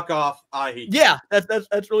you, fuck off, I hate." Yeah,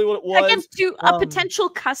 that's really what it was. Against a potential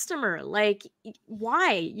customer, like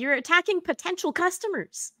why you're attacking potential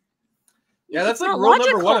customers? Yeah, that's like rule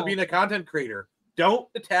number 1 of being a content creator: don't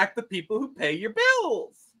attack the people who pay your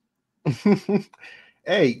bills.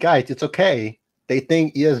 Hey guys, it's okay. They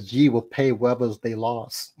think ESG will pay whoever they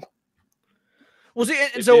lost. Well, see,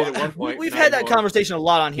 and so we've had that conversation a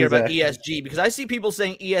lot on here about ESG, because I see people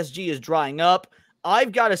saying ESG is drying up.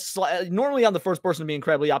 I've got normally I'm the first person to be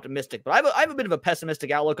incredibly optimistic, but I have a bit of a pessimistic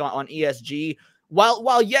outlook on ESG.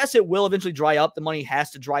 While yes, it will eventually dry up. The money has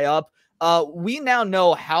to dry up. We now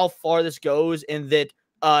know how far this goes, and that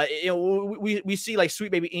We see like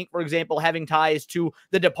Sweet Baby Inc., for example, having ties to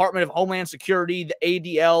the Department of Homeland Security, the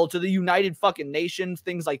ADL, to the United fucking Nations,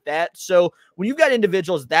 things like that. So when you've got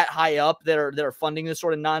individuals that high up that are funding this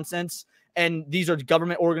sort of nonsense, and these are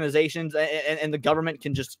government organizations, and the government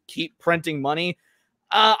can just keep printing money,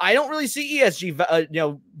 I don't really see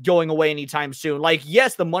ESG, going away anytime soon. Like,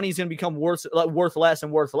 yes, the money's going to become worth less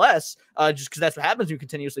and worth less, just because that's what happens when you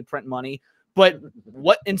continuously print money. But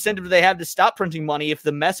what incentive do they have to stop printing money if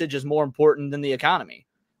the message is more important than the economy?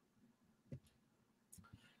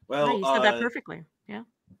 Well, you said that perfectly. Yeah.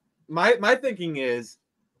 My thinking is,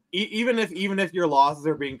 even if your losses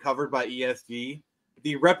are being covered by ESG,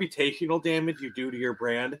 the reputational damage you do to your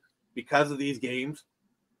brand because of these games,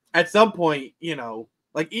 at some point,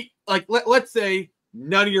 let's say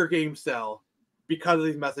none of your games sell because of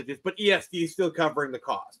these messages, but ESG is still covering the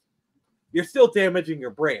cost. You're still damaging your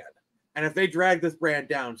brand. And if they drag this brand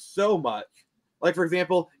down so much, like, for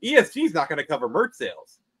example, ESG is not going to cover merch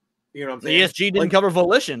sales. You know what I'm saying? ESG didn't cover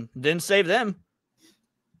Volition. Didn't save them.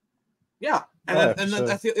 Yeah. And then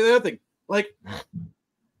that's the other thing. Like,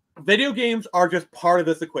 video games are just part of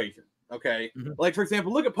this equation, okay? Mm-hmm. Like, for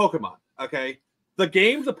example, look at Pokemon, okay? The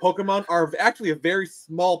games of Pokemon are actually a very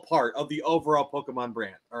small part of the overall Pokemon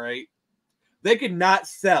brand, all right? They could not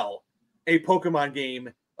sell a Pokemon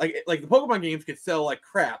game. Like the Pokemon games could sell like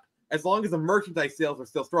crap. As long as the merchandise sales are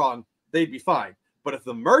still strong, they'd be fine. But if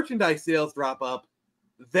the merchandise sales drop up,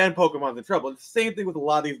 then Pokemon's in trouble. It's the same thing with a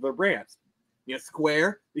lot of these other brands.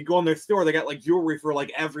 Square, you go in their store, they got like jewelry for like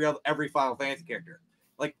every Final Fantasy character.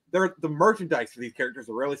 Like, the merchandise for these characters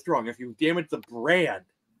are really strong. If you damage the brand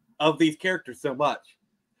of these characters so much,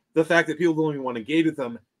 the fact that people don't even want to engage with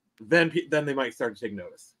them, then they might start to take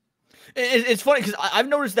notice. It's funny because I've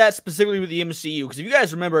noticed that specifically with the MCU. Because if you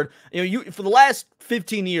guys remembered, for the last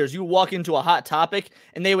 15 years, you walk into a Hot Topic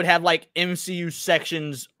and they would have like MCU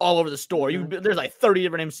sections all over the store. There's like 30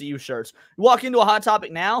 different MCU shirts. You walk into a Hot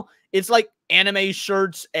Topic now, it's like anime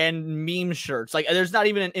shirts and meme shirts. Like, there's not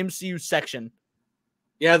even an MCU section.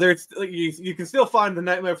 Yeah, there's you can still find the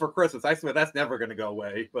Nightmare Before Christmas. I swear that's never going to go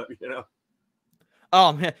away. But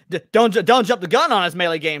Oh man, don't jump the gun on us,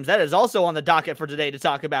 Melee Games. That is also on the docket for today to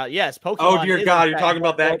talk about. Yes, Pokemon. Oh dear God, you're talking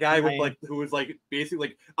about that guy with who was basically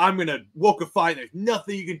like, I'm gonna woke a fight. There's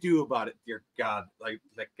nothing you can do about it. Dear God, like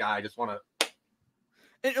that guy. I just want to.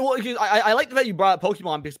 I like the fact you brought up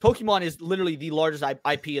Pokemon, because Pokemon is literally the largest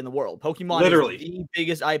IP in the world. Pokemon is the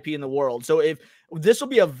biggest IP in the world. So if this will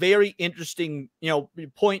be a very interesting,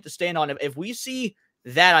 point to stand on. If we see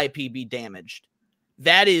that IP be damaged,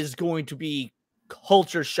 that is going to be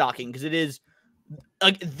culture shocking, because it is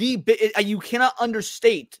like you cannot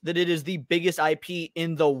understate that it is the biggest IP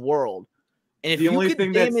in the world. And if the only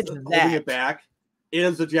thing that's holding it back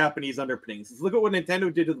is the Japanese underpinnings. Look at what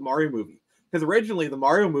Nintendo did to the Mario movie. Because originally the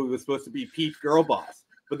Mario movie was supposed to be Peach Girl Boss,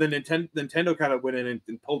 but then Nintendo kind of went in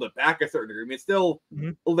and pulled it back a certain degree. I mean, it's still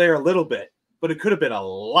there a little bit, but it could have been a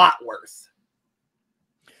lot worse.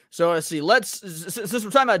 So let's see. Since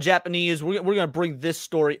we're talking about Japanese, we're going to bring this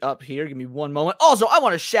story up here. Give me one moment. Also, I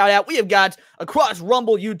want to shout out, we have got across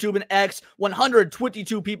Rumble, YouTube, and X,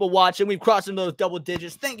 122 people watching. We've crossed into those double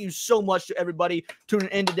digits. Thank you so much to everybody tuning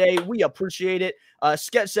in today. We appreciate it.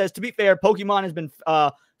 Sketch says, to be fair, Pokemon has been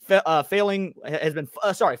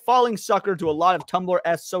falling sucker to a lot of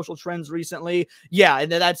Tumblr-esque social trends recently. Yeah,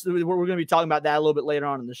 and we're going to be talking about that a little bit later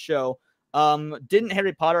on in the show. Didn't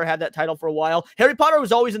Harry Potter have that title for a while? Harry Potter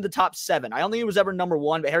was always in the top 7. I don't think it was ever number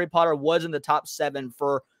 1, but Harry Potter was in the top 7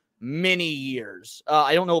 for many years.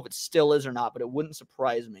 I don't know if it still is or not, but it wouldn't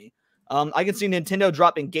surprise me. I can see Nintendo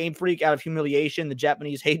dropping Game Freak out of humiliation. The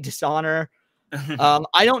Japanese hate dishonor.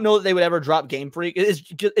 I don't know that they would ever drop Game Freak. Is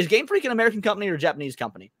Game Freak an American company or a Japanese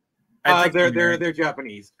company? They're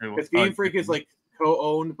Japanese. Because Game Freak is like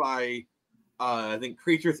co-owned by I think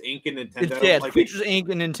Creatures Inc. and Nintendo. Yeah, Creatures Inc.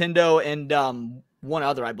 and Nintendo and one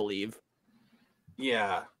other, I believe.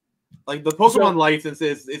 Yeah. Like the Pokemon license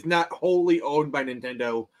is not wholly owned by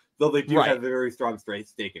Nintendo, though they do have a very strong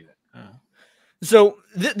stake in it. So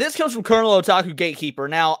this comes from Colonel Otaku Gatekeeper.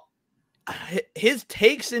 Now, his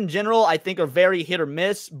takes in general, I think, are very hit or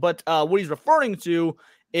miss, but what he's referring to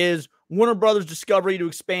is Warner Brothers' discovery to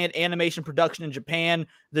expand animation production in Japan.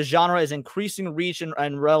 The genre is increasing reach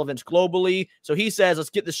and relevance globally. So he says, let's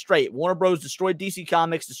get this straight. Warner Bros. Destroyed DC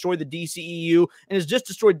Comics, destroyed the DCEU, and has just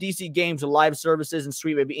destroyed DC Games with live services and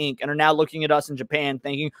Sweet Baby Inc. and are now looking at us in Japan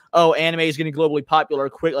thinking, oh, anime is getting globally popular.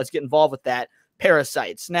 Quick, let's get involved with that.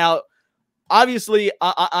 Parasites. Now, obviously,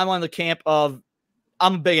 I'm on the camp of,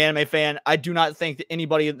 I'm a big anime fan. I do not think that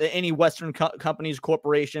any Western companies,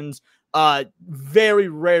 corporations very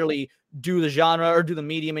rarely do the genre or do the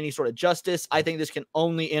medium any sort of justice. I think this can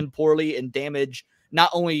only end poorly and damage not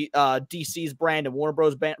only DC's brand and Warner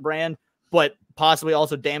Bros. Brand, but possibly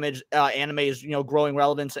also damage anime's growing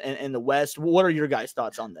relevance in the West. What are your guys'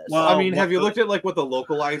 thoughts on this? Well, I mean, have you looked at like what the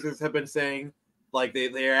localizers have been saying? Like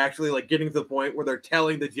they're actually like getting to the point where they're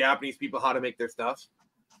telling the Japanese people how to make their stuff.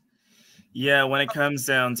 Yeah, when it comes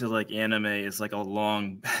down to like anime, it's like a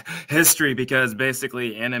long history because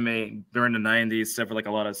basically anime during the 90s suffered like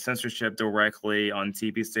a lot of censorship directly on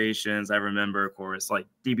TV stations. I remember, of course, like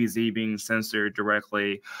DBZ being censored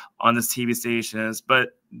directly on the TV stations.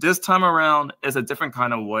 But this time around is a different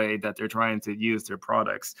kind of way that they're trying to use their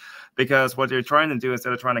products, because what they're trying to do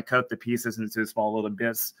instead of trying to cut the pieces into small little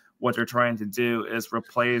bits, what they're trying to do is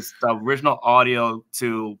replace the original audio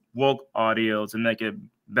to woke audio to make it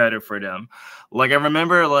better for them. Like I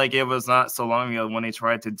remember, like it was not so long ago when they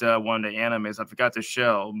tried to dub one of the animes. I forgot the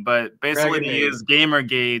show, but basically they used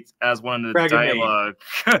Gamergate as one of the dialogue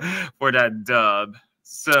for that dub.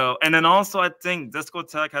 So, and then also I think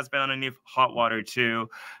Discotech has been underneath hot water too,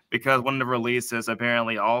 because one of the releases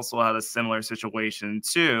apparently also had a similar situation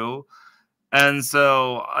too. And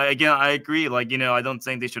so I agree. Like, I don't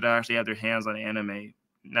think they should actually have their hands on anime.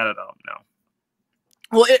 Not at all. No.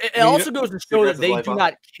 Well, it also goes to show that they do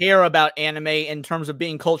not care about anime in terms of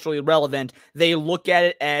being culturally relevant. They look at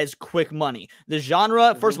it as quick money. The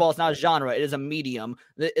genre, first of all, it's not a genre. It is a medium.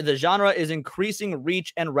 The genre is increasing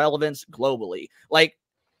reach and relevance globally. Like,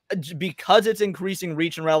 because it's increasing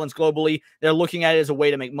reach and relevance globally, they're looking at it as a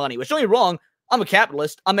way to make money. Which, don't get me wrong, I'm a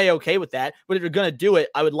capitalist. I'm A-okay with that. But if you're going to do it,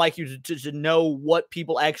 I would like you to know what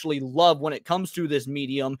people actually love when it comes to this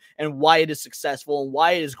medium and why it is successful and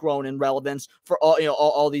why it has grown in relevance for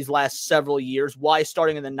all these last several years. Why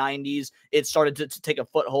starting in the 90s, it started to take a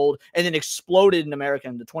foothold and then exploded in America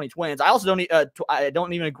in the 2020s. I also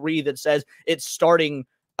don't even agree that says it's starting,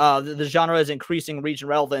 the genre is increasing reach and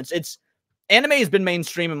relevance. Anime has been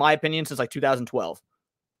mainstream, in my opinion, since like 2012.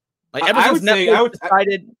 Like ever since Netflix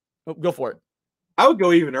decided, go for it. I would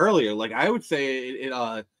go even earlier. Like I would say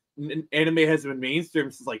anime has been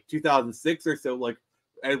mainstream since like 2006 or so. Like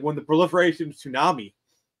when the proliferation of Toonami,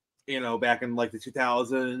 back in like the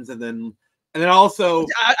 2000s, and then also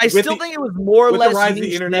I still think it was more or less the rise of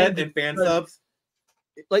the internet and fan subs.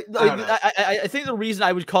 I think the reason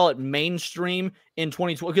I would call it mainstream in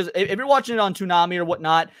 2012, because if you're watching it on Toonami or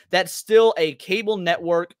whatnot, that's still a cable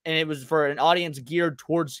network, and it was for an audience geared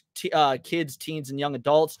towards kids, teens, and young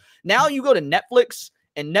adults. Now you go to Netflix,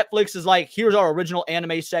 and Netflix is like, here's our original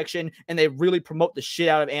anime section, and they really promote the shit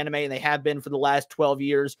out of anime, and they have been for the last 12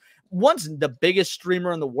 years. Once the biggest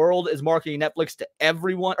streamer in the world is marketing Netflix to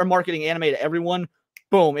everyone, or marketing anime to everyone,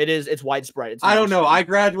 boom, it's widespread. I don't know. I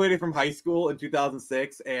graduated from high school in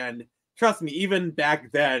 2006, and trust me, even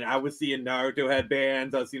back then, I was seeing Naruto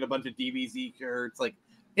headbands. I was seeing a bunch of DBZ shirts. Like,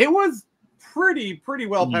 it was pretty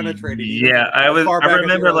well penetrated. Yeah, I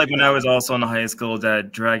remember like when I was also in high school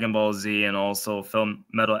that Dragon Ball Z and also Full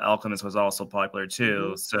Metal Alchemist was also popular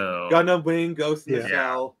too. So Gundam Wing, Ghost in the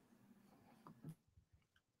Shell.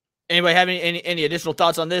 Anybody have any additional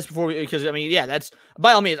thoughts on this before because I mean, yeah, that's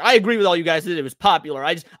by all means, I agree with all you guys that it was popular.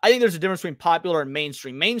 I think there's a difference between popular and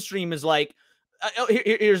mainstream. Mainstream is like,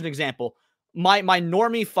 here's an example. My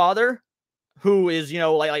normie father, who is,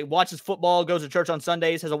 like watches football, goes to church on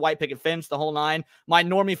Sundays, has a white picket fence, the whole nine. My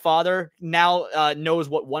normie father now knows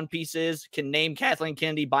what One Piece is, can name Kathleen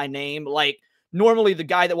Kennedy by name. Like, normally, the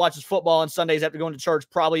guy that watches football on Sundays after going to church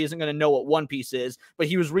probably isn't going to know what One Piece is, but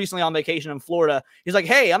he was recently on vacation in Florida. He's like,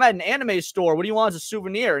 hey, I'm at an anime store. What do you want as a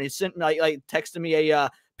souvenir? And he sent me, like texted me a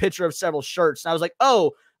picture of several shirts. And I was like,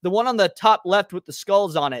 oh, the one on the top left with the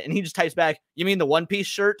skulls on it. And he just types back, you mean the One Piece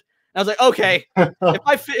shirt? And I was like, okay,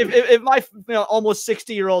 if my almost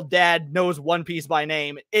 60-year-old dad knows One Piece by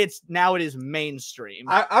name, it is mainstream.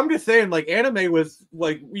 I'm just saying, like, anime was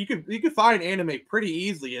like you could find anime pretty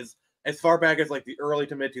easily as far back as like the early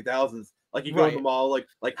to mid 2000s. Like you go to the mall,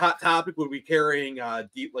 like Hot Topic would be carrying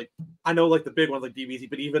like I know like the big ones like DBZ,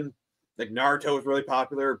 but even like Naruto was really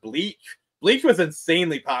popular. Bleach was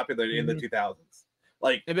insanely popular in the 2000s.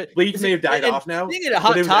 Like Bleach may have died off now. Seeing it at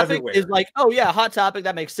Hot Topic is like, oh yeah, Hot Topic,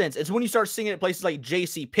 that makes sense. It's when you start seeing it at places like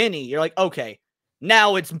JCPenney, you're like, okay,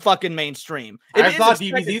 now it's fucking mainstream. I thought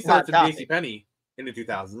DBZ starts at JCPenney in the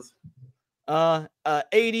 2000s.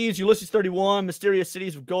 80s, Ulysses 31, Mysterious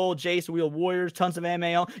Cities of Gold, Jace, Wheel Warriors, tons of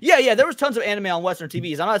anime on. Yeah, there was tons of anime on Western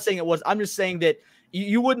TVs. I'm not saying it was. I'm just saying that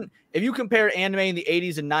you wouldn't, if you compare anime in the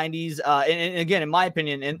 80s and 90s, and again, in my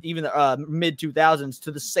opinion, and even the mid 2000s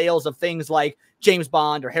to the sales of things like James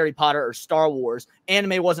Bond or Harry Potter or Star Wars,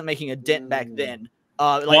 anime wasn't making a dent back then.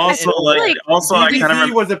 Also, I kind of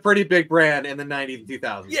DBZ was a pretty big brand in the 90s and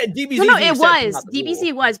 2000s. Yeah, DBZ. No, it was.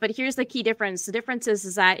 DBZ was, but here's the key difference. The difference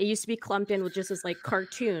is that it used to be clumped in with just as like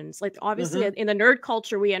cartoons. Like obviously in the nerd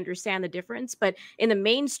culture, we understand the difference, but in the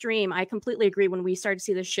mainstream, I completely agree. When we started to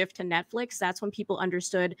see the shift to Netflix, that's when people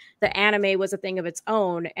understood that anime was a thing of its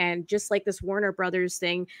own. And just like this Warner Brothers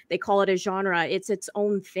thing, they call it a genre. It's its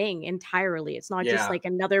own thing entirely. It's not just like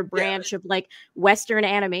another branch of like Western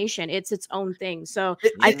animation. It's its own thing. So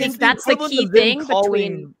I think that's the key thing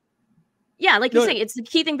between, like you're saying, it's the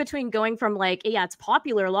key thing between going from like, it's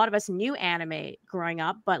popular. A lot of us knew anime growing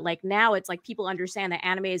up, but like now it's like people understand that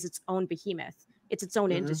anime is its own behemoth. It's its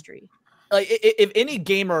own industry. Like if any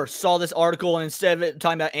gamer saw this article and instead of it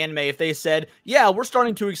talking about anime, if they said, yeah, we're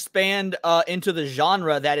starting to expand into the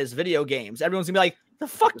genre that is video games, everyone's gonna be like, the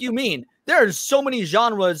fuck you mean? There are so many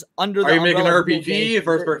genres under the Are you making an RPG, a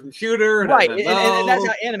first-person shooter? Right, and that's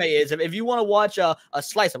how anime is. If you want to watch a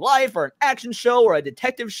slice of life or an action show or a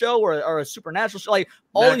detective show or a supernatural show, like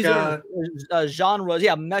all these genres,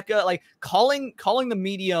 mecha, like calling the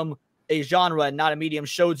medium a genre and not a medium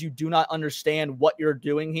shows you do not understand what you're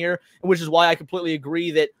doing here, which is why I completely agree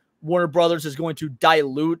that Warner Brothers is going to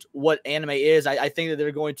dilute what anime is. I think that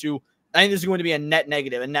I think this is going to be a net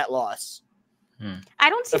negative, a net loss. I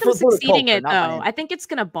don't see them succeeding it though. I think it's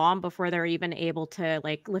gonna bomb before they're even able to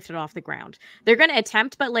like lift it off the ground. They're gonna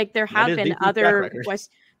attempt, but like there have been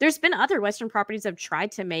there's been other Western properties that have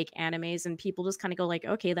tried to make animes, and people just kind of go like,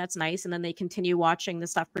 okay, that's nice, and then they continue watching the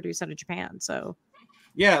stuff produced out of Japan. So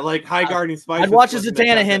yeah, like High Guardian Spice. I'd watch the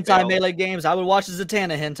Zatanna hentai Melee games. I would watch the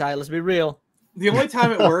Zatanna hentai. Let's be real. The only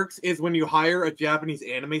time it works is when you hire a Japanese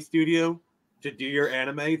anime studio to do your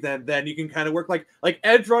anime, then you can kind of work like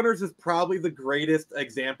Edge Runners is probably the greatest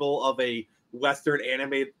example of a Western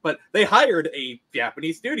anime, but they hired a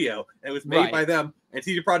Japanese studio and it was made by them, and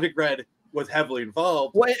CD Projekt Red was heavily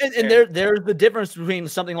involved. Well, and there's the difference between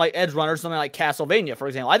something like Edge Runners, something like Castlevania, for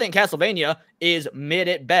example. I think Castlevania is mid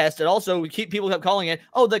at best, and also people kept calling it,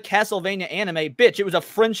 the Castlevania anime. Bitch, it was a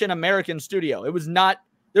French and American studio. It was not.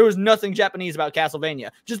 There was nothing Japanese about Castlevania.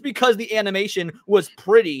 Just because the animation was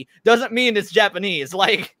pretty doesn't mean it's Japanese.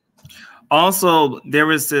 Like, also, there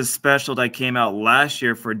was this special that came out last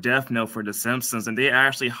year for Death Note for The Simpsons, and they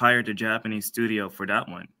actually hired a Japanese studio for that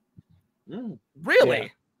one.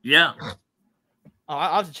 Really? Yeah. Oh,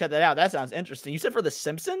 I'll have to check that out. That sounds interesting. You said for The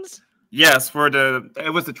Simpsons? Yes,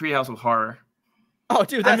 it was the Treehouse of Horror. Oh,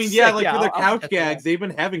 dude, that's sick. For their couch gags, they've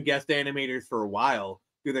been having guest animators for a while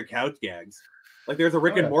through their couch gags. Like there's a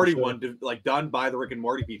Rick and Morty one done by the Rick and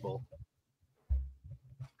Morty people.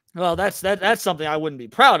 Well, that's something I wouldn't be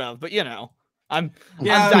proud of, but I'm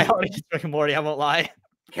diehard against Rick and Morty. I won't lie.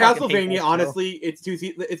 Castlevania, honestly, it's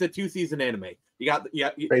a 2-season anime. You got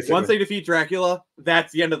once they defeat Dracula,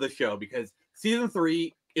 that's the end of the show because season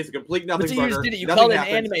 3 is a complete nothing. But you just did it. You call it an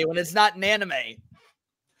anime when it's not an anime.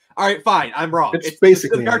 All right, fine. I'm wrong. It's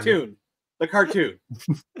basically the cartoon. The cartoon.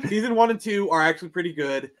 Season 1 and 2 are actually pretty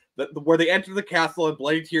good. Where they enter the castle and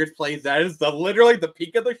Bloody Tears plays, that is literally the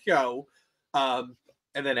peak of the show. And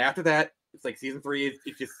then after that, it's like season 3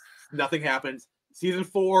 it's just nothing happens. Season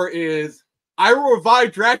 4 is I will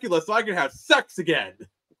revive Dracula so I can have sex again.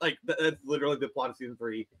 Like that's literally the plot of season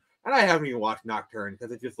 3. And I haven't even watched Nocturne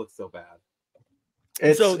because it just looks so bad.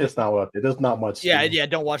 It's not worth it. There's not much.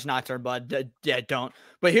 Don't watch Nocturne, bud. Don't.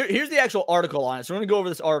 But here's the actual article on it. So we're gonna go over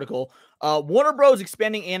this article. Warner Bros.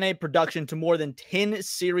 Expanding anime production to more than 10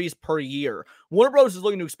 series per year. Warner Bros. Is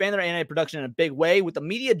looking to expand their anime production in a big way, with the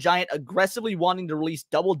media giant aggressively wanting to release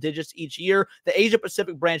double digits each year. The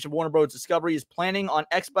Asia-Pacific branch of Warner Bros. Discovery is planning on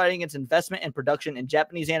expediting its investment and production in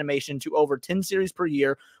Japanese animation to over 10 series per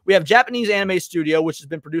year. We have Japanese Anime Studio, which has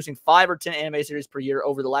been producing 5 or 10 anime series per year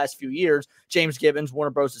over the last few years. James Gibbons,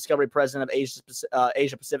 Warner Bros. Discovery president of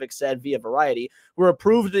Asia-Pacific, said via Variety. We're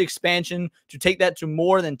approved the expansion to take that to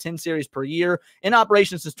more than 10 series per year. In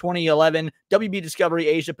operation since 2011, WB Discovery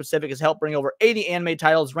Asia Pacific has helped bring over 80 anime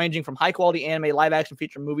titles ranging from high-quality anime live-action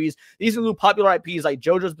feature movies. These include popular IPs like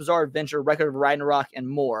JoJo's Bizarre Adventure, Record of Ragnarok, and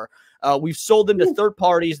more. We've sold them to third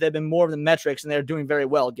parties that have been more of the metrics, and they're doing very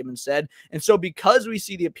well, Gibbons said. And so because we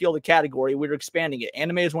see the appeal of the category, we're expanding it.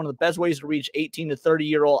 Anime is one of the best ways to reach 18 to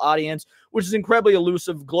 30-year-old audience, which is incredibly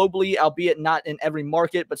elusive globally, albeit not in every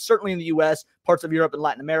market, but certainly in the U.S., parts of Europe, and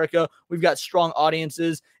Latin America. We've got strong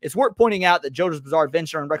audiences. It's worth pointing out that JoJo's Bizarre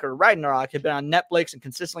Adventure and Record of Ragnarok have been on Netflix and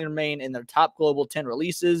consistently remain in their top global 10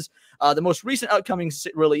 releases. The most recent upcoming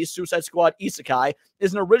release, Suicide Squad Isekai,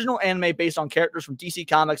 is an original anime based on characters from DC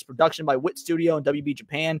Comics, production by Wit Studio and WB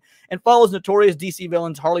Japan, and follows notorious DC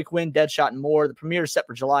villains Harley Quinn, Deadshot, and more. The premiere is set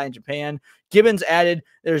for July in Japan. Gibbons added,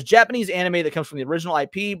 there's Japanese anime that comes from the original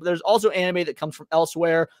IP, but there's also anime that comes from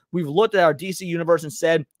elsewhere. We've looked at our DC universe and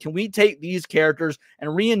said, can we take these characters and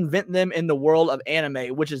reinvent them in the world of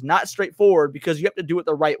anime, which is not straightforward because you have to do it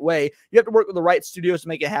the right way. You have to work with the right studios to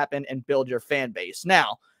make it happen and build your fan base.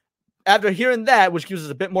 Now, after hearing that, which gives us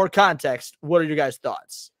a bit more context, what are your guys'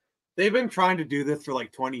 thoughts? They've been trying to do this for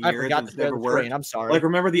like 20 years. I forgot and it's never worked. I'm sorry. Like,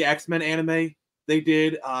 remember the X-Men anime they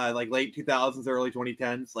did like late 2000s, early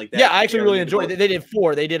 2010s? Like that. Yeah, I actually really enjoyed it. They did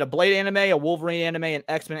 4. They did a Blade anime, a Wolverine anime, an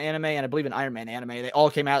X-Men anime, and I believe an Iron Man anime. They all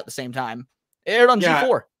came out at the same time. It aired on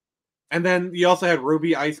G4. And then you also had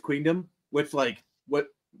Ruby Ice Queendom, which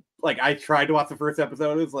I tried to watch the first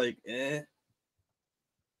episode. It was like, eh.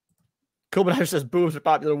 Kobayashi says boobs are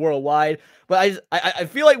popular worldwide, but I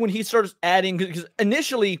feel like when he starts adding, because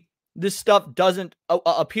initially this stuff doesn't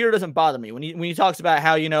bother me when he talks about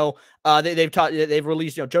how they've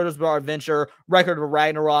released JoJo's Bizarre Adventure, Record of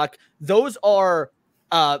Ragnarok. Those are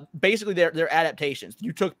basically their adaptations.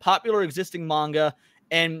 You took popular existing manga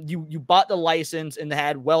and you bought the license and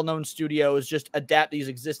had well-known studios just adapt these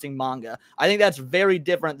existing manga. I think that's very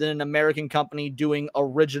different than an American company doing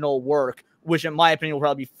original work, which in my opinion will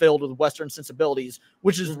probably be filled with Western sensibilities,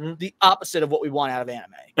 which is the opposite of what we want out of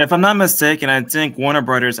anime. If I'm not mistaken, I think Warner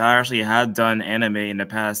Brothers actually had done anime in the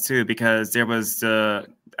past too, because there was I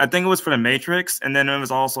think it was for the Matrix, and then there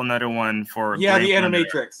was also another one for the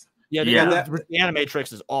Animatrix. The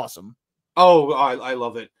Animatrix is awesome. Oh, I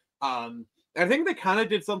love it. I think they kind of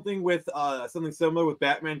did something with something similar with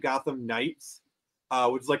Batman Gotham Knights,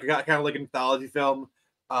 which is like kind of like an anthology film.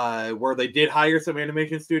 Where they did hire some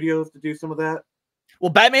animation studios to do some of that.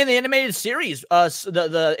 Well, Batman the Animated Series,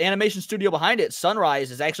 the animation studio behind it,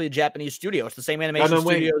 Sunrise, is actually a Japanese studio. It's the same animation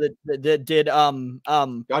studio that did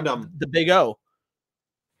Gundam, the Big O.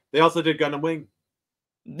 They also did Gundam Wing.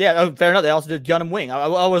 Yeah, fair enough. They also did Gundam Wing. I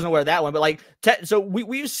wasn't aware of that one, but like, so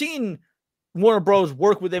we've seen Warner Bros.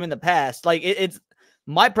 Work with them in the past. Like, it's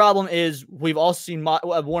my problem is we've also seen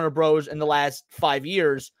Warner Bros. In the last 5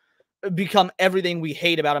 years become everything we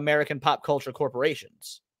hate about American pop culture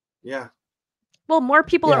corporations. Yeah. Well, more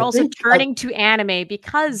people are also turning to anime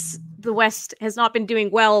because the West has not been doing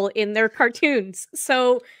well in their cartoons.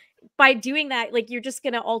 So by doing that, like, you're just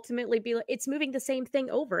going to ultimately be like, it's moving the same thing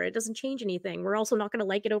over. It doesn't change anything. We're also not going to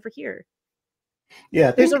like it over here. Yeah.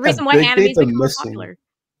 There's a reason why anime is more popular.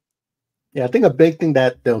 Yeah, I think a big thing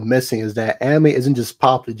that they're missing is that anime isn't just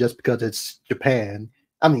popular just because it's Japan.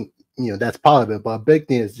 I mean, that's part of it, but a big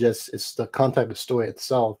thing is it's the content of the story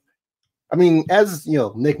itself. I mean, as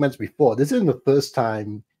Nick mentioned before, this isn't the first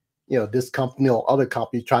time this company or other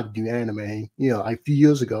companies tried to do anime. A few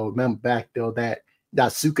years ago, remember back though that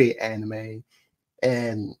Suke anime,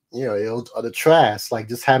 and it was the trash. Like,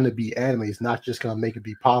 just having to be anime is not just gonna make it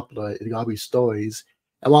be popular. It's gotta be stories.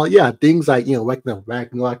 And while things like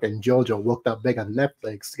Ragnarok and JoJo worked out big on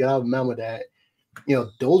Netflix, you gotta remember that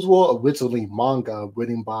those were originally manga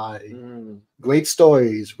written by great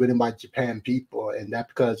stories written by Japan people, and that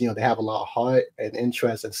because they have a lot of heart and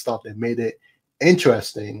interest and stuff that made it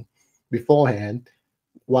interesting beforehand.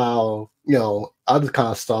 While other kind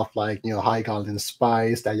of stuff like High Garden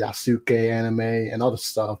Spice, that Yasuke anime, and other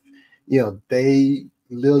stuff, they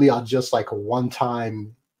literally are just like a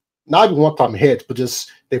one-time. Not even one-time hits, but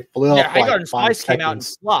just they flew up. High Garden Spice came out and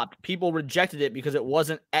flopped. People rejected it because it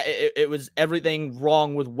wasn't. It was everything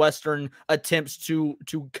wrong with Western attempts to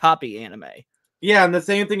copy anime. Yeah, and the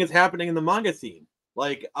same thing is happening in the manga scene.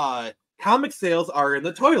 Like, comic sales are in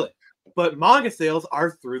the toilet, but manga sales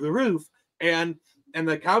are through the roof. And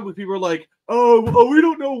the comic people are like, oh, we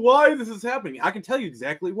don't know why this is happening. I can tell you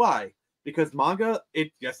exactly why. Because manga,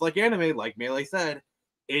 it just like anime, like Melee said.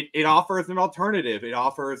 It offers an alternative. It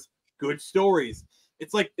offers good stories.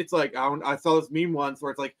 It's like I saw this meme once where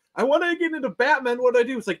it's like, I want to get into Batman. What do I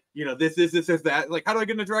do? It's like, this, that. Like, how do I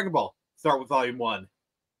get into Dragon Ball? Start with Volume 1.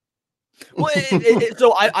 Well,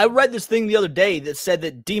 so I read this thing the other day that said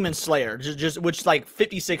that Demon Slayer, which is like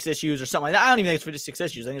 56 issues or something like that. I don't even think it's 56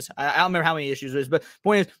 issues. I don't remember how many issues it is. But the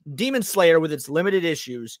point is, Demon Slayer with its limited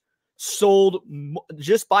issues sold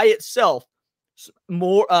just by itself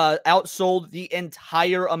more outsold the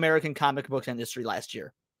entire American comic book industry last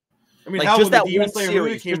year. I mean, like, just that one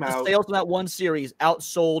series, just the sales from that one series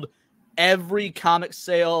outsold every comic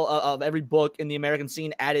sale of every book in the American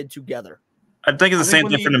scene added together. I think it's the same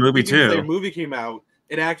thing for the movie too. When the movie came out,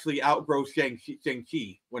 it actually outgrows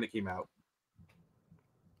Shang-Chi when it came out.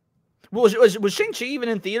 Well, was Shang-Chi even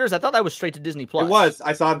in theaters? I thought that was straight to Disney Plus. It was.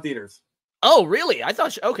 I saw it in theaters. Oh, really? I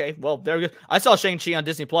thought. Okay, well, there we go. I saw Shang-Chi on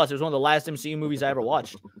Disney Plus. It was one of the last MCU movies I ever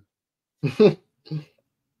watched.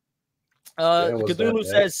 Cthulhu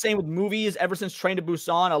says, same with movies. Ever since Train to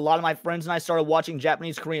Busan, a lot of my friends and I started watching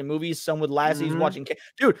Japanese, Korean movies. Some with lassies watching.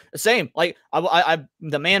 Dude, the same. Like, I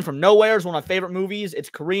The Man from Nowhere is one of my favorite movies. It's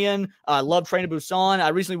Korean. I love Train to Busan. I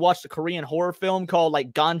recently watched a Korean horror film called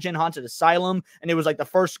like Ganjin Haunted Asylum, and it was like the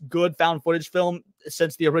first good found footage film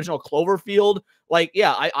since the original Cloverfield. Like,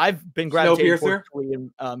 yeah, I've been gravitating towards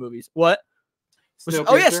Korean movies. What?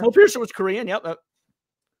 Oh yeah, Snowpiercer was Korean. Yep.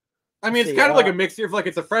 I mean, it's kind of like a mixture of like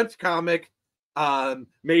it's a French comic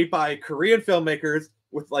made by Korean filmmakers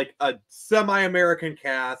with like a semi-American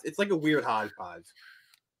cast. It's like a weird hodgepodge.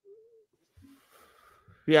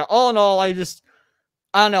 Yeah, all in all, I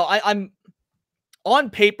don't know. I'm on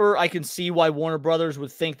paper, I can see why Warner Brothers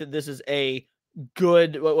would think that this is a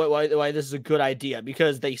good why this is a good idea,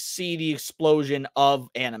 because they see the explosion of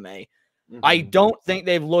anime. I don't think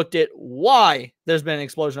they've looked at why there's been an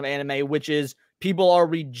explosion of anime, which is people are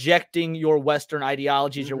rejecting your Western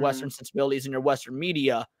ideologies, your Western sensibilities, and your Western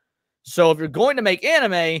media. So if you're going to make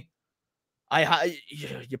anime,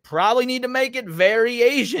 you probably need to make it very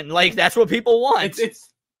Asian. Like, that's what people want.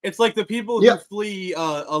 It's like the people who flee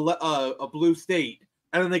a blue state,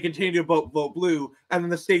 and then they continue to vote blue, and then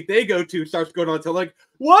the state they go to starts going on to like,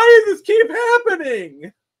 why does this keep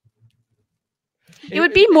happening? It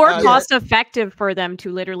would be more cost effective for them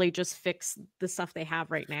to literally just fix the stuff they have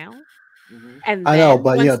right now. And I know,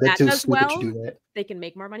 but once they're that too does stupid well, to do that. they can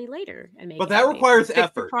make more money later and make. But that requires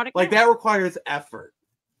effort. Like that requires effort.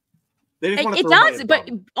 They just want to throw money at but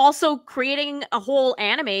them. also creating a whole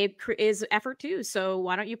anime is effort too. So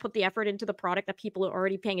why don't you put the effort into the product that people are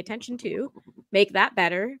already paying attention to, make that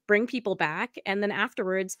better, bring people back, and then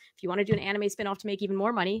afterwards, if you want to do an anime spinoff to make even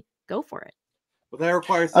more money, go for it. But that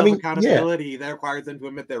requires accountability. Yeah. That requires them to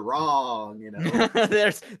admit they're wrong. You know, hey,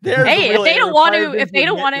 if they don't want to, if they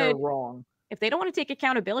don't want to take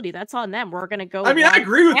accountability, that's on them. We're gonna go. I mean, I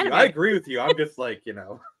agree with you. I agree with you. I'm just like, you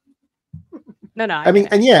know. No. I mean,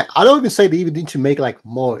 and yeah, I don't even say they even need to make like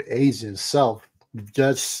more Asian stuff.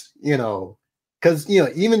 Just, you know, because, you know,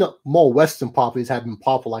 even more Western properties have been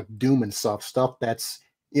popular, like Doom and stuff that's,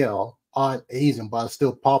 you know, aren't Asian, but are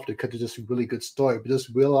still popular because it's just a really good story. But just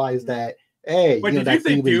realize that, hey, wait, you know, did you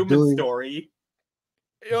say Doom and story?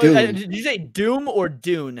 Did you say Doom or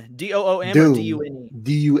Dune? DOOM or DUNE?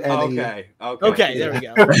 DUNE. Okay, there we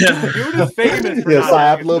go. Dune is famous for yes, I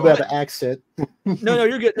have a little bit of an accent. No,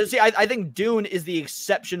 you're good. See, I think Dune is the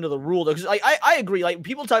exception to the rule, though, because I agree. Like,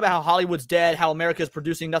 people talk about how Hollywood's dead, how America is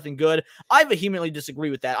producing nothing good. I vehemently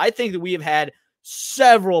disagree with that. I think that we have had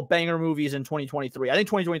several banger movies in 2023. I think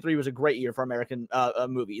 2023 was a great year for American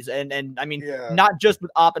movies, and I mean, not just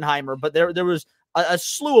with Oppenheimer, but there was a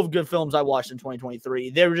slew of good films I watched in 2023.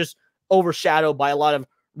 They were just overshadowed by a lot of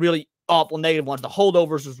really awful negative ones. The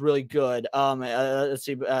Holdovers was really good. Let's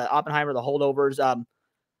see, Oppenheimer, The Holdovers.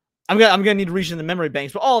 I'm gonna need to reach in the memory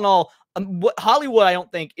banks, but all in all, Hollywood I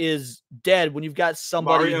don't think is dead when you've got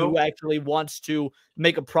somebody who actually wants to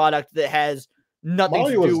make a product that has nothing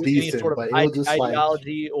to do with any sort of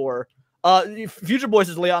ideology or. Future Boy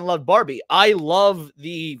says Leon loved Barbie. I love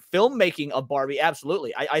the filmmaking of Barbie.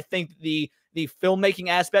 Absolutely, I think the filmmaking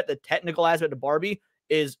aspect, the technical aspect of Barbie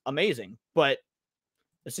is amazing. But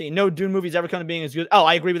let's see, no Dune movies ever come to being as good. Oh,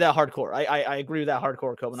 I agree with that hardcore. I agree with that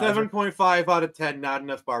hardcore. 7.5 out of 10. Not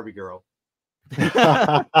enough Barbie girl.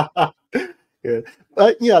 Yeah.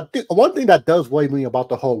 Yeah, one thing that does worry me about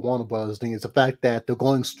the whole Warner Brothers thing is the fact that they're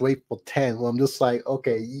going straight for 10. Well, I'm just like,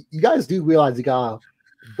 okay, you guys do realize you gotta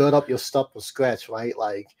build up your stuff from scratch, right?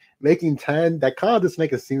 Like making 10, that kind of just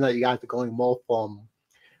makes it seem like you guys are going more from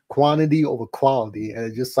quantity over quality, and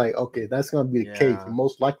it's just like, okay, that's gonna be the case. You're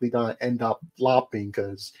most likely gonna end up flopping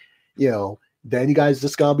because, you know, then you guys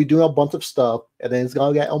just gonna be doing a bunch of stuff, and then it's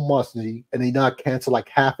gonna get unmusty, and then you're not cancel like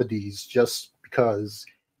half of these just because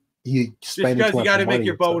you spend because you got to make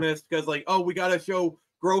your bonus because like, oh, we got to show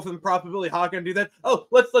growth and profitability. How can I do that? Oh,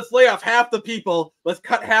 let's lay off half the people. Let's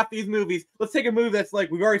cut half these movies. Let's take a movie that's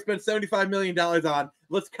like we've already spent $75 million on.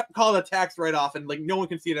 Let's call it a tax write-off, and like no one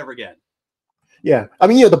can see it ever again. Yeah, I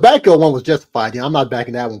mean, the Batgirl one was justified. Yeah, I'm not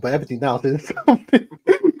backing that one, but everything else is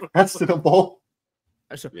questionable.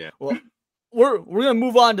 Yeah. Well, we're gonna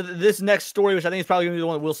move on to this next story, which I think is probably gonna be the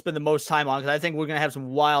one that we'll spend the most time on, because I think we're gonna have some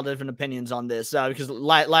wild different opinions on this. Because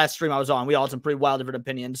last stream I was on, we all had some pretty wild different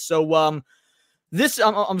opinions. So this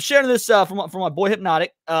I'm sharing this from my boy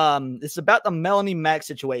Hypnotic. It's about the Melanie Mac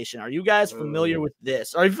situation. Are you guys familiar with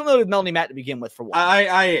this? Are you familiar with Melanie Mac to begin with? For one, I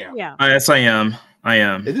am. Yeah. Yes, I am.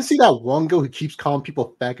 Did you see that one girl who keeps calling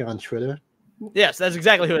people faggot on Twitter? Yes, that's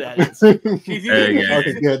exactly who that is. She's There using, you go.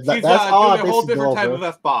 Okay, good. she's That's all doing a I whole basically different go type over. of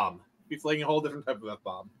F-bomb. She's flinging a whole different type of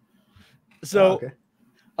F-bomb. So, okay.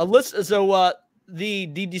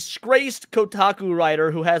 the disgraced Kotaku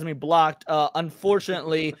writer who has me blocked,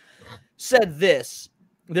 unfortunately, said this.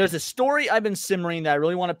 There's a story I've been simmering that I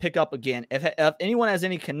really want to pick up again. If anyone has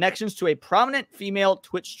any connections to a prominent female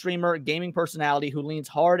Twitch streamer, gaming personality who leans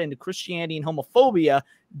hard into Christianity and homophobia,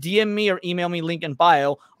 DM me or email me, link in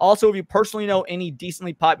bio. Also, if you personally know any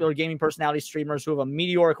decently popular gaming personality streamers who have a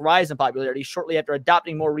meteoric rise in popularity shortly after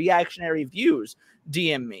adopting more reactionary views,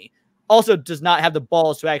 DM me. Also does not have the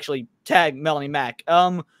balls to actually tag Melanie Mac.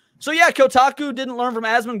 So yeah, Kotaku didn't learn from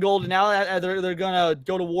Asmongold, and now they're gonna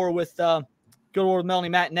go to war with Melanie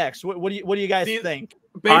Mac next. What do you guys think?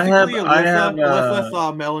 Basically, I have, Alyssa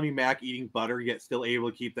saw Melanie Mac eating butter, yet still able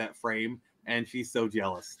to keep that frame, and she's so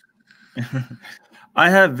jealous. I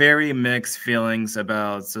have very mixed feelings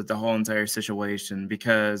about the whole entire situation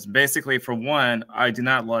because basically, for one, I do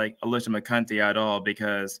not like Alicia McCunty at all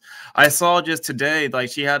because I saw just today, like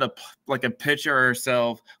she had a picture of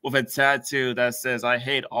herself with a tattoo that says "I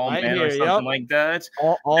hate all Right men" here, or something yep. like that.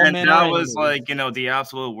 All And men that are was enemies. like, you know, the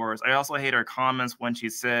absolute worst. I also hate her comments when she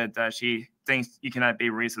said that she thinks you cannot be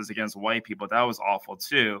racist against white people. That was awful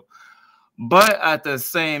too. But at the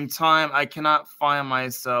same time, I cannot find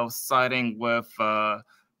myself siding with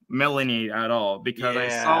Melanie at all because I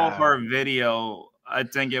saw her video, I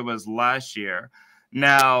think it was last year.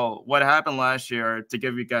 Now, what happened last year, to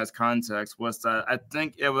give you guys context, was that I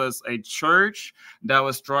think it was a church that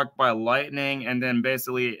was struck by lightning, and then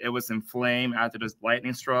basically it was in flame after this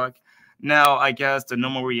lightning struck. Now, I guess the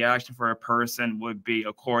normal reaction for a person would be,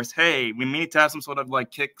 of course, hey, we need to have some sort of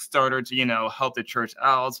like Kickstarter to, you know, help the church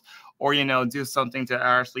out, or, you know, do something to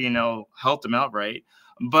actually, you know, help them out, right?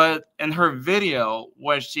 But in her video,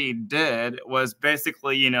 what she did was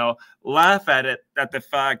basically, you know, laugh at the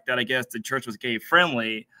fact that I guess the church was gay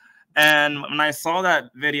friendly. And when I saw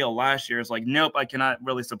that video last year, it's like, nope, I cannot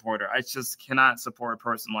really support her. I just cannot support a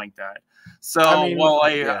person like that. So while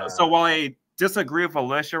I disagree with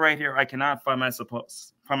Alicia right here, I cannot find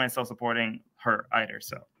myself supporting her either.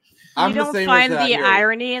 So You don't find the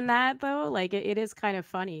irony in that though? Like it is kind of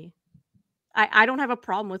funny. I don't have a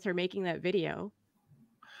problem with her making that video.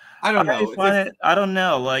 I don't know. I don't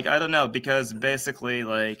know. Like, I don't know, because basically,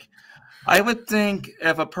 like, I would think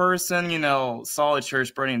if a person, you know, saw a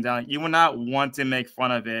church burning down, you would not want to make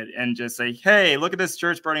fun of it and just say, hey, look at this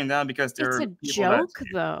church burning down because there are people. It's a joke,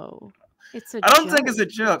 though. It's a I don't think it's a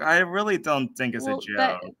joke. I really don't think it's a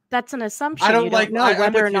joke. That's an assumption. I don't you like don't know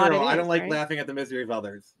whether or not it is. I don't like right? laughing at the misery of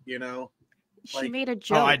others, you know? She made a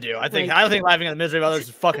joke. Oh, I do. I think laughing at the misery of others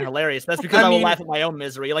is fucking hilarious. That's because I will laugh at my own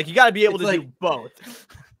misery. Like, you got to be able to do both.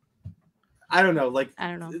 I don't know. Like,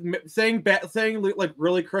 I don't know. Saying like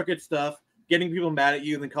really crooked stuff, getting people mad at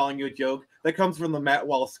you, and then calling you a joke. That comes from the Matt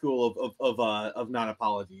Walsh school of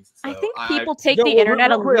non-apologies. So I think people take the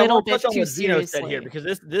internet a little bit too seriously here,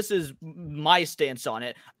 because this is my stance on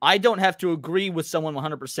it. I don't have to agree with someone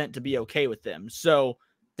 100% to be okay with them. So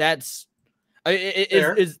that's.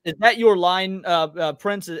 Is that your line,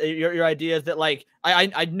 Prince? Your idea is that, like,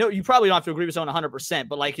 I know you probably don't have to agree with someone 100%,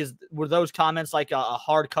 but like, were those comments like a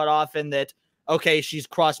hard cutoff in that? Okay, she's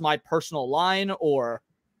crossed my personal line, or?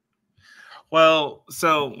 Well,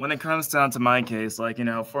 so when it comes down to my case, like, you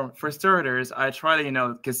know, for starters, I try to, you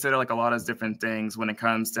know, consider like a lot of different things when it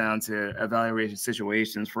comes down to evaluation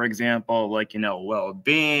situations. For example, like, you know,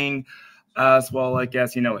 well-being, as well, I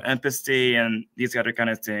guess, you know, empathy and these other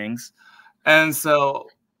kind of things. And so,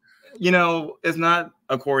 you know, it's not,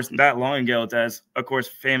 of course, that long ago that's, of course,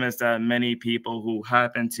 famous that many people who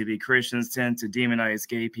happen to be Christians tend to demonize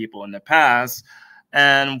gay people in the past.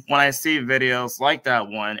 And when I see videos like that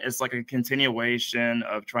one, it's like a continuation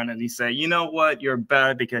of trying to say, you know what, you're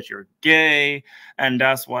bad because you're gay, and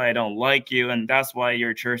that's why I don't like you, and that's why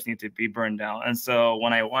your church needs to be burned down. And so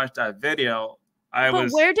when I watched that video, But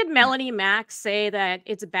where did Melanie Mac say that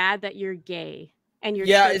it's bad that you're gay? And you're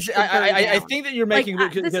I think that you're making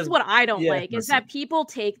this is what I don't like is that people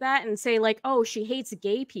take that and say like, oh, she hates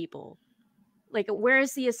gay people. Like, where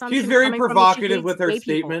is the assumption? She's very provocative with her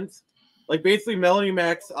statements. Like, basically, Melanie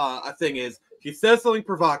Mac's thing is she says something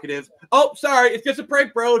provocative. Oh, sorry, it's just a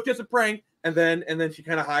prank, bro. It's just a prank. And then she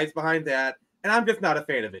kind of hides behind that. And I'm just not a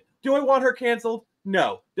fan of it. Do I want her canceled?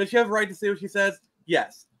 No. Does she have a right to say what she says?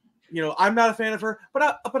 Yes. You know, I'm not a fan of her,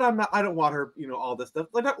 but I'm not. I don't want her. You know, all this stuff.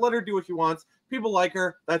 Let her do what she wants. People like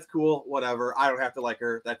her. That's cool. Whatever. I don't have to like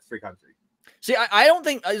her. That's free country. See, I don't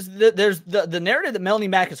think there's the narrative that Melanie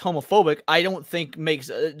Mac is homophobic. I don't think makes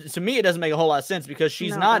to me it doesn't make a whole lot of sense because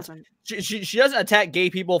she's not. She doesn't attack gay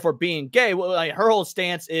people for being gay. Well, like, her whole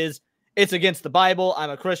stance is it's against the Bible. I'm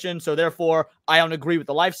a Christian, so therefore I don't agree with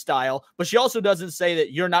the lifestyle. But she also doesn't say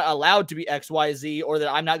that you're not allowed to be XYZ or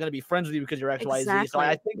that I'm not going to be friends with you because you're XYZ. Exactly. So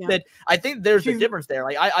I think there's a difference there.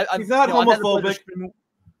 Like she's not homophobic,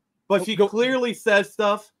 but she Go- clearly says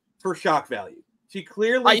stuff for shock value. She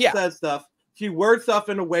clearly says stuff. She words stuff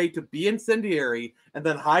in a way to be incendiary and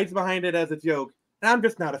then hides behind it as a joke. And I'm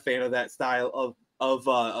just not a fan of that style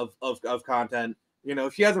of content. You know,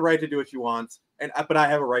 she has a right to do what she wants, but I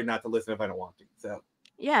have a right not to listen if I don't want to. So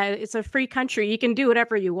yeah, it's a free country. You can do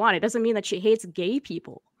whatever you want. It doesn't mean that she hates gay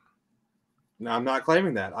people. No, I'm not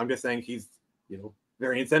claiming that. I'm just saying she's, you know,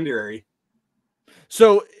 very incendiary.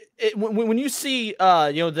 So when you see, you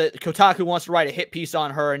know, that Kotaku wants to write a hit piece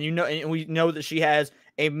on her, and and we know that she has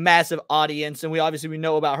a massive audience, and we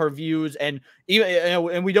know about her views, and even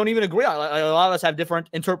and we don't even agree on it. A lot of us have different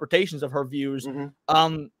interpretations of her views.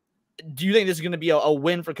 Mm-hmm. Do you think this is going to be a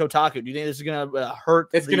win for Kotaku? Do you think this is going to hurt?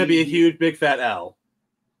 It's going to be a huge, big fat L.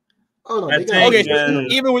 Oh no! Okay, so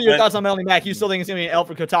even with your thoughts on Melanie Mac, you still think it's going to be an L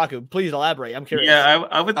for Kotaku? Please elaborate. I'm curious. Yeah,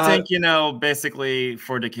 I would think, you know, basically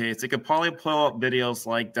for the case, they could probably pull up videos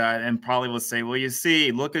like that and probably would say, well, you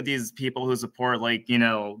see, look at these people who support, like, you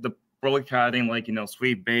know, the boycotting, like, you know,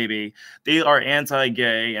 Sweet Baby. They are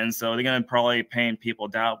anti-gay, and so they're going to probably paint people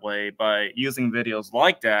that way by using videos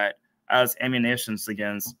like that as ammunitions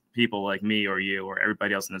against people like me or you or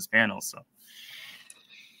everybody else in this panel. So,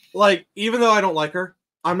 like, even though I don't like her,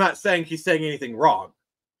 I'm not saying she's saying anything wrong.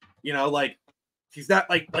 You know, like, she's not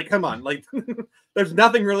like come on, like there's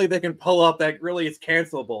nothing really they can pull up that really is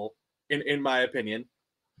cancelable in my opinion.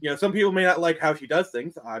 You know, some people may not like how she does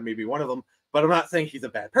things. I may be one of them, but I'm not saying she's a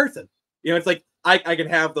bad person. You know, it's like I can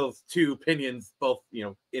have those two opinions both, you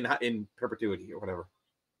know, in perpetuity or whatever.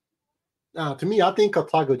 To me, I think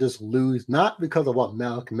Kotaku just lose not because of what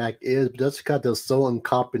Malcolm Mac is, but just because they're so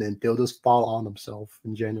incompetent, they'll just fall on themselves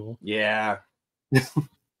in general. Yeah.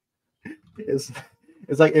 It's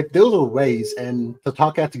like if there was a race and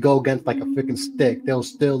Kotaku had to go against like a freaking stick, they'll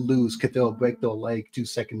still lose because they'll break their leg 2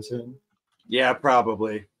 seconds in. Yeah,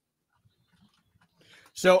 probably.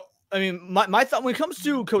 So, I mean, my thought when it comes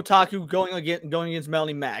to Kotaku going against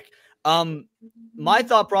Melanie Mac, my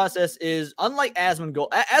thought process is unlike Asmongold.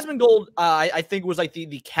 Asmongold, I think was like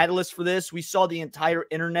the catalyst for this. We saw the entire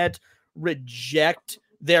internet reject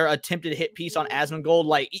their attempted hit piece on Asmongold.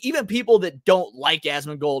 Like even people that don't like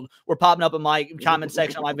Asmongold were popping up in my comment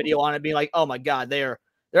section on my video on it, being like, "Oh my god, they're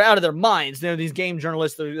out of their minds." They're these game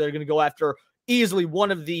journalists. They're going to go after easily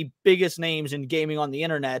one of the biggest names in gaming on the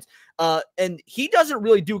internet. And he doesn't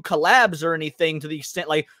really do collabs or anything to the extent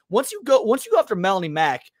like once you go after Melanie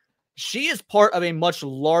Mac, she is part of a much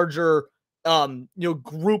larger you know,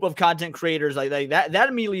 group of content creators like that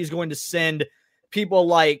immediately is going to send people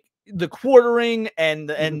like the Quartering and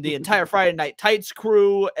the entire Friday Night Tights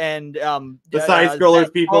crew and the side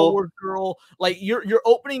scrollers people girl, like you're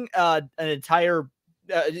opening an entire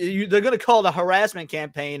they're going to call it a harassment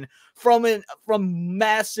campaign from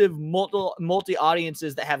massive multi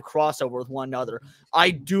audiences that have crossover with one another.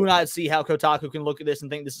 I do not see how Kotaku can look at this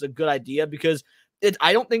and think this is a good idea because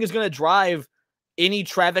I don't think it's going to drive any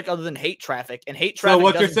traffic other than hate traffic, and hate traffic. So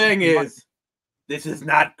what you're saying is this is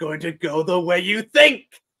not going to go the way you think.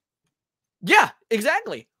 Yeah,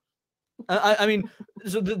 exactly. I mean,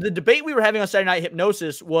 so the debate we were having on Saturday Night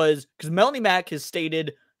Hypnosis was because Melanie Mac has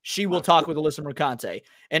stated she will talk with Alyssa Mercante,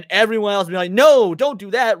 and everyone else be like, no, don't do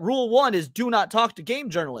that. Rule 1 is do not talk to game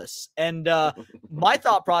journalists. And my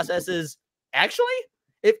thought process is actually,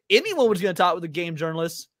 if anyone was going to talk with a game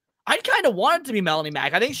journalist, I'd kind of want it to be Melanie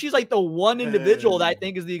Mac. I think she's like the one individual that I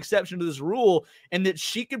think is the exception to this rule, and that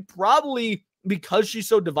she could probably, because she's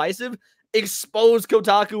so divisive, expose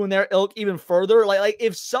Kotaku and their ilk even further. Like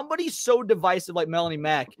if somebody's so divisive like Melanie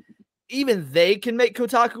Mac, even they can make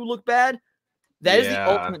Kotaku look bad. That is the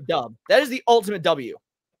ultimate dub. That is the ultimate W.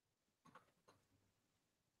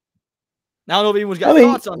 Now, I don't know if anyone's got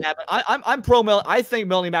thoughts on that, but I'm pro Mel. I think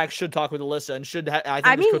Melanie Mac should talk with Alyssa and should. I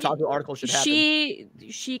think this Kotaku article should happen.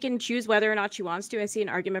 She can choose whether or not she wants to. I see an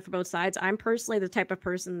argument for both sides. I'm personally the type of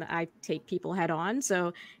person that I take people head on.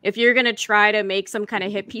 So if you're gonna try to make some kind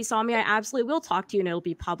of hit piece on me, I absolutely will talk to you and it'll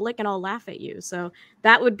be public and I'll laugh at you. So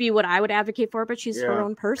that would be what I would advocate for. But she's her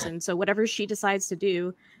own person, so whatever she decides to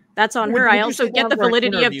do, that's on her. I also get the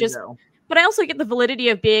validity of just. But I also get the validity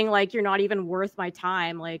of being like, you're not even worth my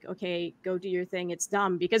time. Like, okay, go do your thing. It's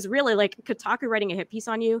dumb. Because really, like, Kotaku writing a hit piece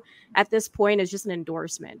on you at this point is just an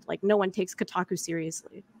endorsement. Like, no one takes Kotaku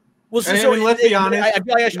seriously. Well, so let's be honest. I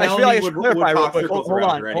feel like I should clarify real quick.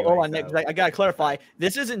 Hold on, Nick. I got to clarify.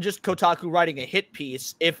 This isn't just Kotaku writing a hit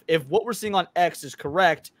piece. If what we're seeing on X is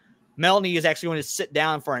correct, Melanie is actually going to sit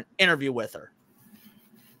down for an interview with her.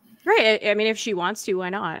 Right. I mean, if she wants to, why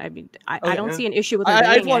not? I mean, I don't yeah. see an issue with her I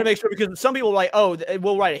doing just want to it. make sure, because some people are like, oh,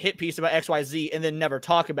 we'll write a hit piece about XYZ and then never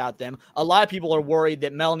talk about them. A lot of people are worried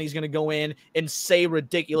that Melanie's going to go in and say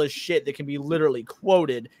ridiculous shit that can be literally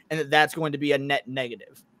quoted, and that's going to be a net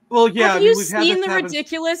negative. Well, yeah. Have you we've had seen this the happen.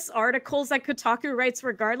 ridiculous articles that Kotaku writes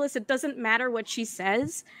regardless? It doesn't matter what she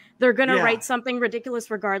says. They're going to Yeah. write something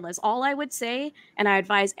ridiculous regardless. All I would say, and I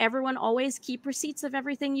advise everyone, always keep receipts of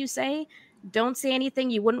everything you say. Don't say anything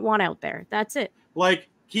you wouldn't want out there. That's it. Like,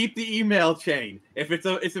 keep the email chain. If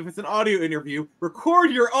it's an audio interview,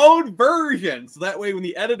 record your own version, so that way when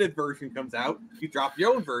the edited version comes out, you drop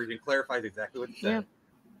your own version, clarifies exactly what you said. Yeah.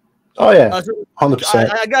 Oh yeah, So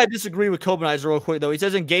 100%. I gotta disagree with Kobanizer real quick though. He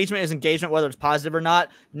says engagement is engagement, whether it's positive or not.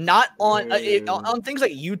 Not on on things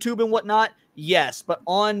like YouTube and whatnot, yes, but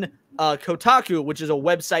on Kotaku, which is a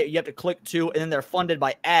website you have to click to, and then they're funded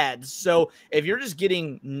by ads. So if you're just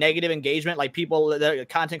getting negative engagement, like people that are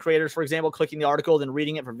content creators, for example, clicking the article then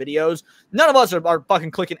reading it for videos, none of us are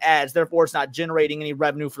fucking clicking ads. Therefore, it's not generating any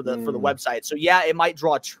revenue for the website. So yeah, it might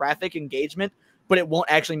draw traffic engagement, but it won't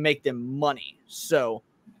actually make them money. So,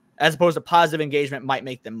 as opposed to positive engagement might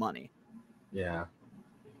make them money. Yeah.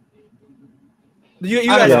 You I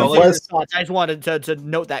guys don't have know, your let's- thoughts. I just wanted to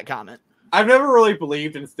note that comment. I've never really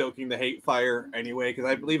believed in stoking the hate fire anyway, because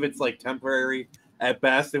I believe it's like temporary at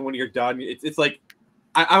best, and when you're done, it's like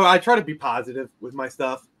I try to be positive with my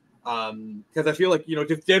stuff, because I feel like, you know,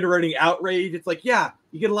 just generating outrage. It's like, yeah,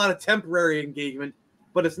 you get a lot of temporary engagement,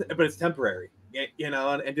 but it's temporary, you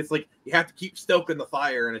know, and just like you have to keep stoking the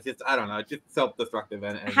fire, and it's just, I don't know, it's just self-destructive.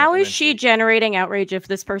 And How is she generating outrage if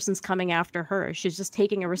this person's coming after her? She's just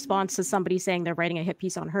taking a response to somebody saying they're writing a hit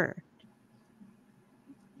piece on her.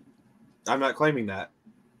 I'm not claiming that.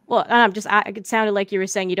 Well, it sounded like you were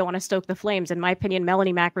saying you don't want to stoke the flames. In my opinion,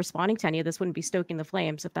 Melanie Mac responding to any of this wouldn't be stoking the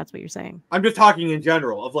flames, if that's what you're saying. I'm just talking in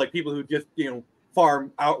general of like people who just, you know,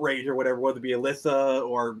 farm outrage or whatever, whether it be Alyssa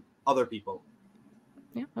or other people.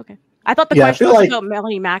 Yeah, okay. I thought the Yeah, I question feel was like- about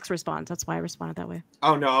Melanie Mac's response. That's why I responded that way.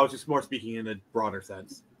 Oh no, I was just more speaking in a broader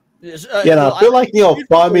sense. I feel like, you know,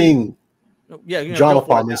 farming, drama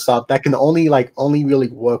farming stuff, that can only really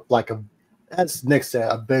work like as Nick said,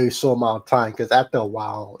 a very short amount of time, because after a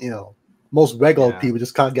while, you know, most regular people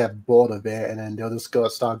just kind of get bored of it, and then they'll just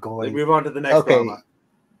start going. They move on to the next drama.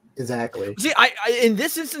 Exactly. See, I in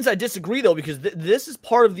this instance, I disagree though, because this is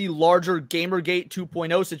part of the larger Gamergate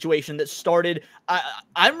 2.0 situation that started.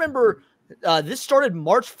 I remember this started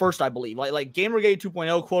March 1st, I believe. Like Gamergate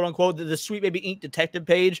 2.0, quote unquote, the Sweet Baby Inc. detective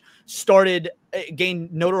page started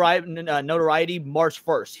gained notoriety March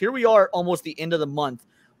 1st. Here we are, almost the end of the month.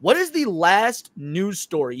 What is the last news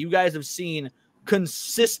story you guys have seen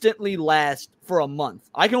consistently last for a month?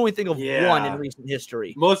 I can only think of one in recent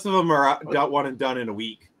history. Most of them are one and done in a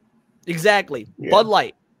week. Exactly. Yeah. Bud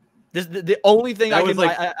Light. This the only thing that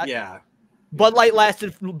I can yeah. Bud Light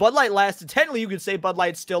lasted. Technically, you could say Bud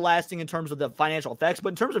Light's still lasting in terms of the financial effects, but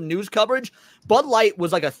in terms of news coverage, Bud Light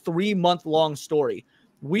was like a 3-month-long story.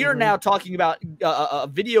 We are now talking about a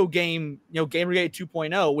video game, you know, Gamergate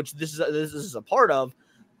 2.0, which this is a part of.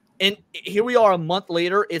 And here we are a month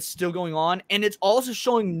later, it's still going on, and it's also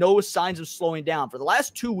showing no signs of slowing down. For the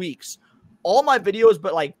last 2 weeks, all my videos,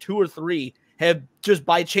 but like 2 or 3, have just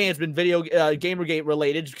by chance been Gamergate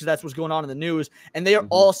related, because that's what's going on in the news, and they are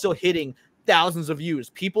all still hitting thousands of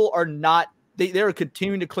views. People are not, they're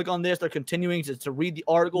continuing to click on this, they're continuing to read the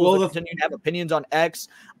articles, they're continuing to have opinions on X.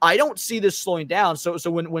 I don't see this slowing down. So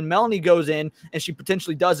when Melanie goes in and she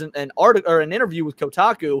potentially does an article or an interview with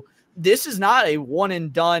Kotaku, this is not a one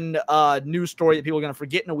and done news story that people are going to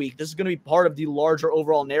forget in a week. This is going to be part of the larger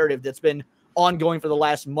overall narrative that's been ongoing for the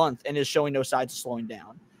last month and is showing no signs of slowing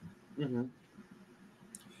down.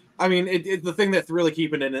 I mean, it's the thing that's really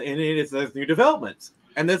keeping it in it is those new developments.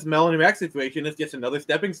 And this Melanie Mac situation is just another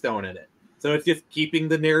stepping stone in it. So it's just keeping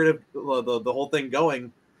the narrative, the whole thing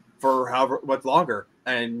going for however much longer.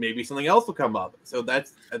 And maybe something else will come up. So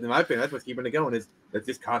that's, in my opinion, that's what's keeping it going, is there's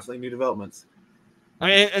just constantly new developments. I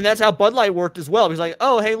mean, and that's how Bud Light worked as well. He's like,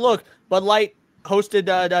 oh, hey, look, Bud Light hosted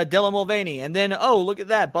Dylan Mulvaney. And then, oh, look at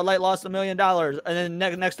that. Bud Light lost $1 million. And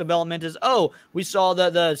then next development is, oh, we saw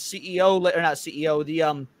the CEO, or not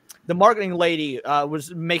CEO, the marketing lady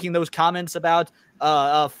was making those comments about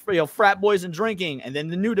frat boys and drinking. And then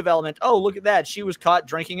the new development, oh, look at that. She was caught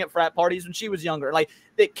drinking at frat parties when she was younger. Like,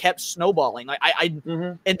 it kept snowballing. Like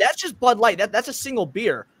and that's just Bud Light. That's a single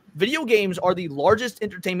beer. Video games are the largest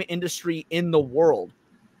entertainment industry in the world.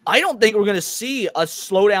 I don't think we're going to see a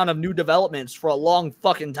slowdown of new developments for a long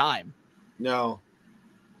fucking time. No.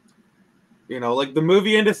 You know, like the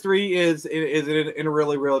movie industry is in a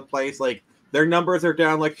really real place. Like, their numbers are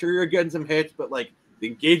down. Like, sure, you're getting some hits, but like the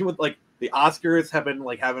engagement with like the Oscars have been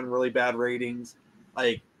like having really bad ratings.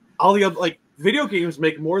 Like all the other like video games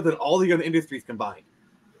make more than all the other industries combined.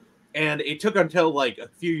 And it took until like a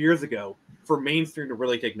few years ago for mainstream to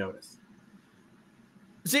really take notice.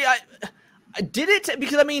 See, I did it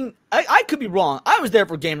because I mean I could be wrong. I was there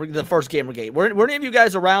for the first Gamergate. Were any of you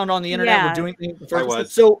guys around on the internet? Yeah. Were doing things? I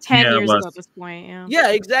was. So 10 Yeah, it years was. ago at this point, yeah.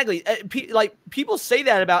 yeah, exactly. Like people say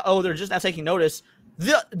that about they're just not taking notice.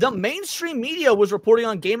 The mainstream media was reporting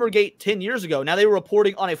on Gamergate 10 years ago. Now they were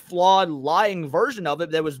reporting on a flawed, lying version of it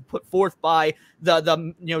that was put forth by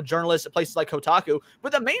the journalists at places like Kotaku.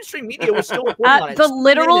 But the mainstream media was still reporting on it. The CNN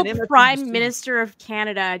literal and MSNBC. Prime Minister of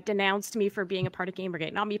Canada denounced me for being a part of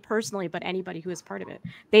Gamergate. Not me personally, but anybody who was part of it.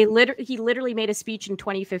 He literally made a speech in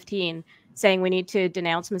 2015 saying we need to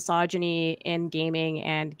denounce misogyny in gaming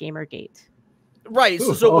and Gamergate. Right.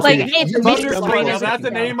 Ooh, So like, okay. it's You mainstream must media. have- Now, that's a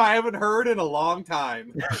name I haven't heard in a long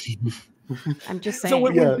time. I'm just saying. So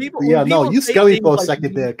when Yeah, people, yeah, when no, people you say scared me things for a like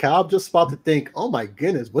second there, Kyle. I'm just about to think, oh my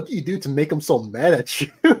goodness, what do you do to make them so mad at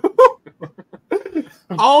you?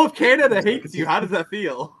 All of Canada hates you. How does that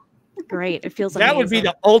feel? Great. It feels that amazing. would be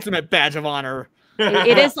the ultimate badge of honor.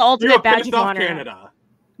 It is the ultimate You're badge pissed of off honor. Canada.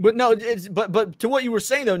 But no, but to what you were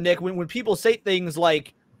saying though, Nick, when people say things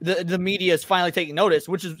like the media is finally taking notice,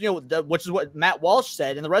 which is which is what Matt Walsh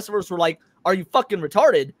said, and the rest of us were like, "Are you fucking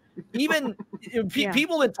retarded?" Even Yeah.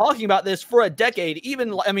 people have been talking about this for a decade.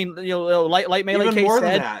 Even I mean, like Melee Even Case more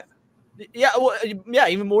said, than that. yeah, well, yeah,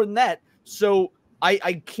 even more than that. So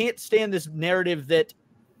I can't stand this narrative that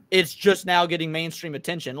it's just now getting mainstream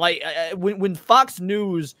attention. Like when Fox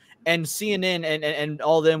News and CNN and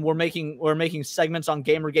all them were making segments on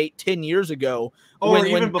Gamergate 10 years ago. Or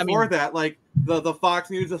even before that, like the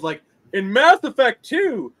Fox News is like, in Mass Effect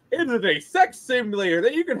 2, it is a sex simulator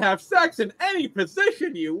that you can have sex in any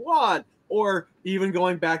position you want. Or even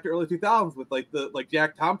going back to early 2000s with like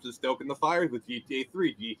Jack Thompson stoking the fires with GTA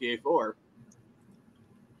 3, GTA 4.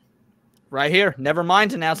 Right here, never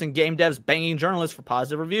mind announcing game devs banging journalists for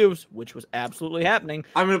positive reviews, which was absolutely happening.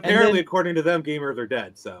 I mean, apparently, according to them, gamers are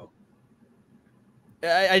dead. So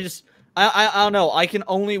I don't know. I can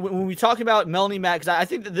only when we talk about Melanie Matt, because I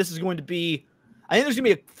think that this is going to be, I think there's going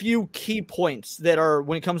to be a few key points that are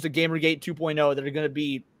when it comes to Gamergate 2.0 that are going to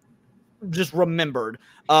be just remembered.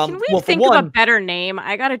 Can we well, think one, of a better name?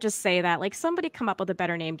 I gotta just say that, like, somebody come up with a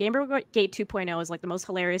better name. Gamergate 2.0 is like the most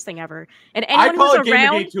hilarious thing ever. And I anyone call who's it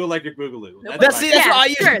around, Gamergate 2 Electric Boogaloo. That's what I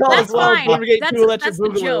used to call it as well. fine. Gamergate 2 That's Electric the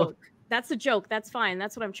Boogaloo. joke. That's the joke. That's fine.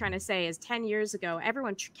 That's what I'm trying to say. Is 10 years ago,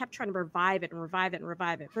 everyone kept trying to revive it and revive it and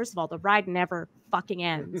revive it. First of all, the ride never fucking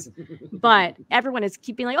ends. But everyone is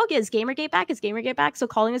keeping like, okay, is Gamergate back? Is Gamergate back? So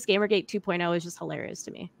calling this Gamergate 2.0 is just hilarious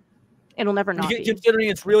to me. It'll never not be. Considering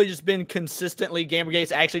it's really just been consistently,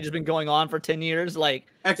 Gamergate's actually just been going on for 10 years. Like,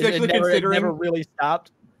 Especially it never really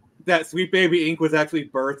stopped. That Sweet Baby Inc. was actually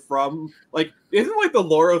birthed from, like, isn't like the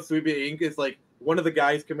lore of Sweet Baby Inc. is like one of the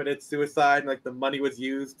guys committed suicide and like the money was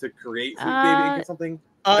used to create Sweet Baby Inc. or something?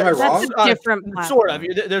 Am I wrong? That's a different Sort of.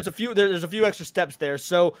 platform. There's a few extra steps there.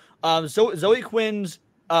 So, Zoe Quinn's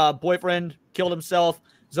boyfriend killed himself.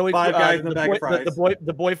 Zoe, Five guys in a bag of fries.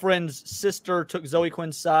 the boyfriend's sister took Zoe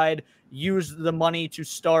Quinn's side, used the money to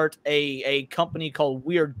start a company called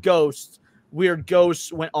Weird Ghosts. Weird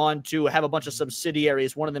Ghosts went on to have a bunch of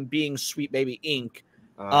subsidiaries, one of them being Sweet Baby Inc.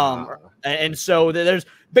 And so there's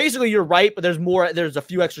basically, you're right, but there's a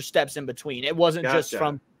few extra steps in between. It wasn't just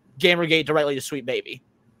from Gamergate directly to Sweet Baby.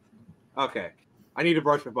 Okay. I need to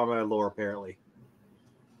brush up on my lore, apparently.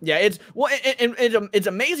 Yeah, it's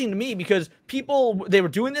amazing to me because they were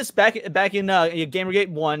doing this back in Gamergate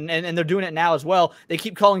 1, and they're doing it now as well. They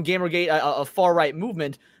keep calling Gamergate a far right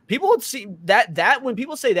movement. People would see that when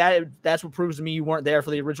people say that, that's what proves to me you weren't there for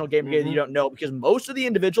the original Gamergate that you don't know, because most of the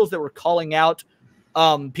individuals that were calling out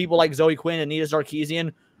people like Zoe Quinn and Anita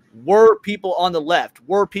Sarkeesian were people on the left,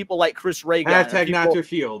 were people like Chris Reagan. Hashtag not your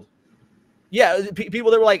shield. Yeah, people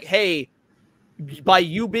that were like, hey, by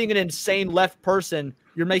you being an insane left person,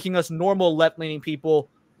 you're making us normal left-leaning people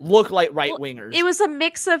look like right-wingers. It was a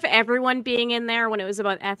mix of everyone being in there when it was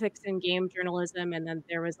about ethics and game journalism, and then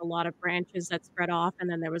there was a lot of branches that spread off, and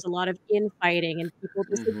then there was a lot of infighting and people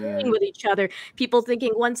disagreeing with each other, people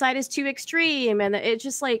thinking one side is too extreme, and it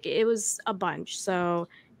just like, it was a bunch. So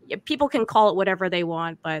yeah, people can call it whatever they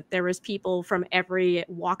want, but there was people from every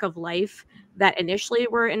walk of life that initially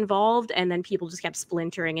were involved, and then people just kept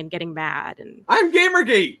splintering and getting mad. And I'm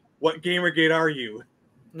Gamergate. What Gamergate are you?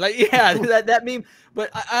 Like, yeah, that meme. But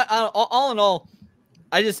I, all in all,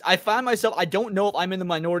 I find myself, I don't know if I'm in the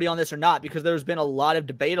minority on this or not, because there's been a lot of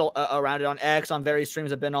debate around it on X, on various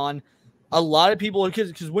streams I've been on. A lot of people,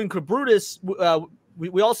 because when Cabrutus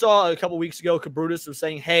we all saw a couple weeks ago, Kabrutus was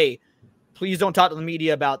saying, hey, please don't talk to the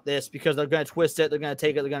media about this because they're going to twist it. They're going to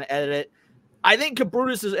take it. They're going to edit it. I think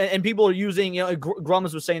Kabrutus is, and people are using,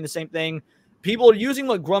 Grums was saying the same thing. People are using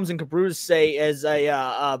what Grums and Kabrutus say as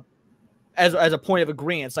a point of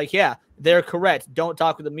agreement. It's like, yeah, they're correct. Don't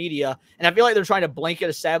talk with the media. And I feel like they're trying to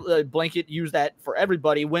blanket use that for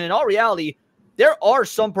everybody, when in all reality, there are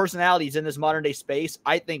some personalities in this modern day space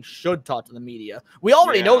I think should talk to the media. We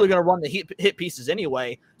already know they're going to run the hit pieces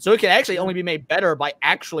anyway, so it can actually only be made better by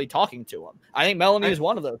actually talking to them. I think Melanie is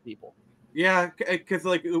one of those people. Yeah, because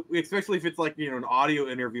like, especially if it's like, an audio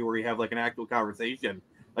interview where you have like an actual conversation,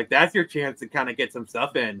 like that's your chance to kind of get some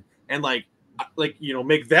stuff in and like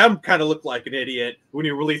make them kind of look like an idiot when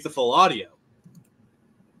you release the full audio.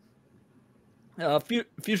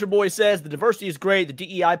 Future Boy says the diversity is great. The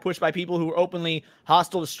DEI push by people who are openly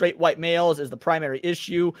hostile to straight white males is the primary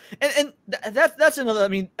issue, and that's another. I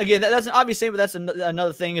mean, again, that's an obvious thing, but that's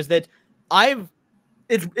another thing is that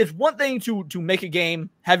it's one thing to make a game,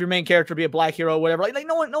 have your main character be a black hero, or whatever. Like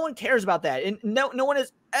no one cares about that, and no one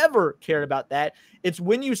has ever cared about that. It's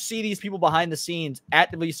when you see these people behind the scenes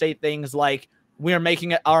actively say things like, "We are making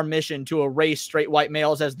it our mission to erase straight white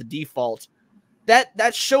males as the default."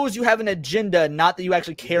 That shows you have an agenda, not that you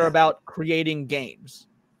actually care about creating games.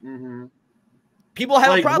 Mm-hmm. People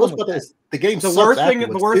have a problem with this. The game.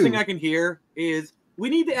 The worst thing I can hear is we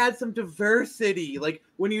need to add some diversity. Like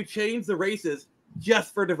when you change the races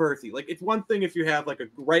just for diversity. Like it's one thing if you have like a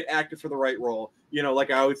right actor for the right role. Like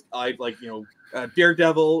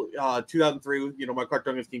Daredevil, 2003. My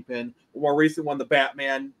cartoon is Kingpin. A more recent one, the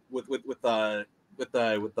Batman with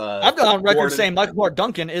I've gone on record saying Michael Clark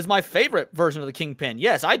Duncan is my favorite version of the Kingpin.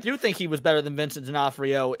 Yes, I do think he was better than Vincent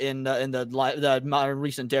D'Onofrio in the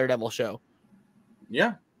recent Daredevil show.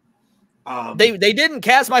 Yeah. They didn't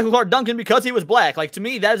cast Michael Clark Duncan because he was black. Like, to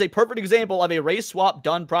me, that is a perfect example of a race swap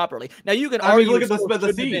done properly. Now you can argue look at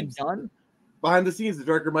the scenes. Behind the scenes, the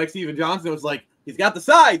director Mike Steven Johnson was like, he's got the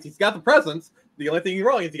size, he's got the presence. The only thing he's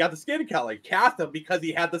wrong is he got the skin color. Cast him because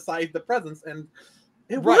he had the size, the presence, and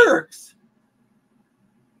it works.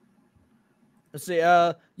 Let's see.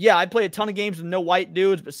 Yeah, I play a ton of games with no white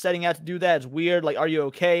dudes, but setting out to do that is weird. Like, are you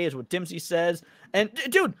okay? Is what Dempsey says. And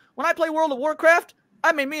dude, when I play World of Warcraft,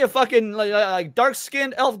 I made me a fucking like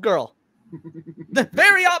dark-skinned elf girl. The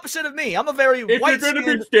very opposite of me. I'm a very if white. If you're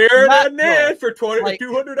gonna be staring at Ned for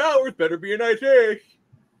 200 hours, better be a nice egg.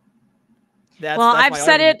 I've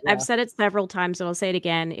said it. Yeah. I've said it several times, and I'll say it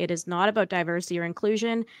again. It is not about diversity or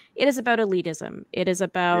inclusion. It is about elitism. It is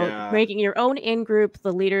about making your own in-group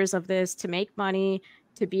the leaders of this to make money,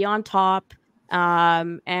 to be on top.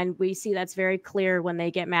 And we see that's very clear when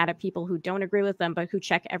they get mad at people who don't agree with them, but who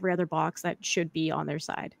check every other box that should be on their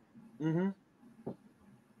side. Mm-hmm.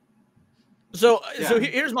 So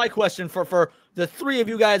here's my question for the three of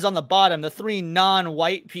you guys on the bottom, the three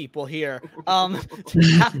non-white people here. How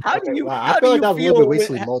do you? I feel like I'm a little bit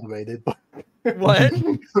wastefully motivated. What?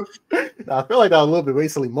 I feel like I'm a little bit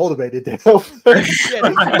wastefully motivated. Look,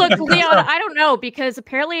 Leon, I don't know, because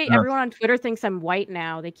apparently everyone on Twitter thinks I'm white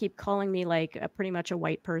now. They keep calling me like pretty much a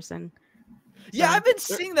white person. Yeah, I've been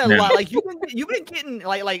seeing that a lot. Like you've been getting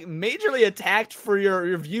like majorly attacked for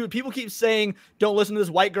your view. People keep saying, "Don't listen to this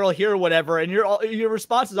white girl here" or whatever, and your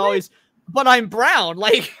response is always, "But I'm brown."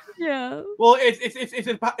 Like, yeah. Well,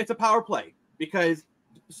 it's a power play because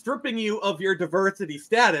stripping you of your diversity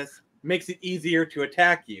status makes it easier to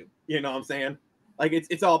attack you. You know what I'm saying? Like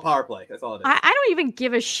it's all power play. That's all it is. I don't even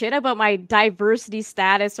give a shit about my diversity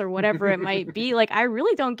status or whatever it might be. Like, I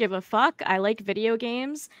really don't give a fuck. I like video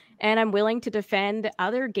games, and I'm willing to defend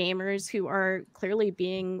other gamers who are clearly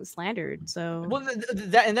being slandered. So, well,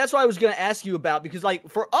 and that's what I was going to ask you about, because like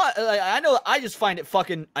for us, I know I just find it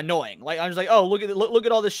fucking annoying. Like, I'm just like, oh, look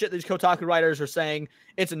at all this shit these Kotaku writers are saying.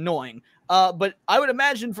 It's annoying. But I would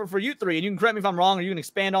imagine for you three, and you can correct me if I'm wrong, or you can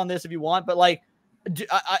expand on this if you want. But like,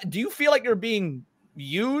 do you feel like you're being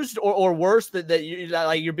used or worse, that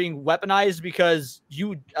you're being weaponized because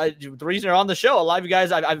the reason you're on the show, a lot of you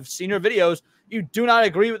guys, I've seen your videos, you do not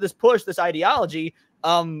agree with this push, this ideology.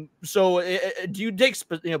 So do you take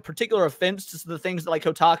particular offense to the things that like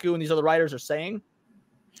Kotaku and these other writers are saying?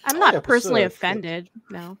 I'm not personally offended.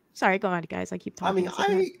 No, sorry, go on, guys. I keep talking. I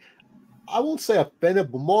mean, I won't say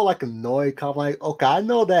offended, but more like annoyed. Kind of like, okay, I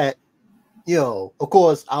know that, of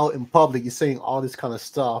course, out in public, you're saying all this kind of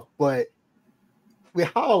stuff, but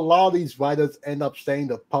how a lot of these writers end up saying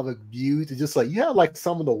the public views, it's just like you have like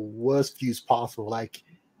some of the worst views possible. Like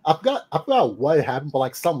I forgot what happened, but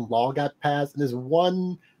like some law got passed, and there's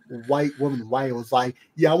one white woman writer was like,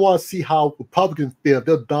 yeah, I want to see how Republicans feel if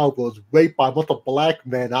their dog was raped by a bunch of black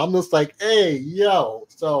men. I'm just like, hey, yo.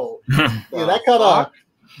 So yeah, that kind of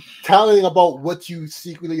telling about what you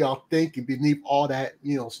secretly are thinking beneath all that,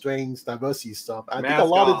 strange diversity stuff. I think a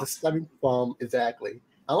lot of it is stemming from a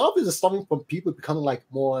lot of it is stemming from people becoming like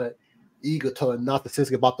more eager to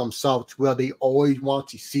narcissistic about themselves, where they always want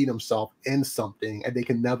to see themselves in something and they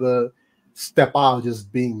can never step out of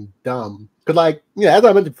just being dumb. Because, like, as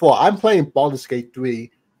I mentioned before, I'm playing Baldur's Gate 3.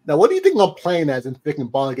 Now, what do you think I'm playing as in freaking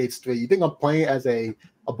Baldur's Gate 3? You think I'm playing as a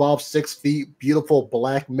above 6 feet beautiful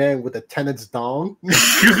black man with a 10-inch dong?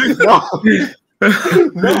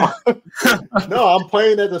 No, I'm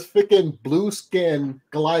playing as this freaking blue skin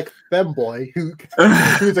Goliath femboy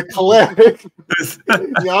who's a cleric.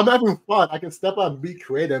 I'm having fun. I can step out and be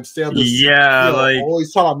creative instead of just,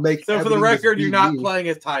 always trying to make. So for the record, you're not playing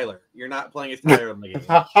as Tyler. You're not playing as Tyler in the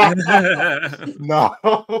game.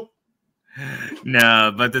 No.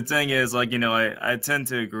 No, but the thing is, like, I tend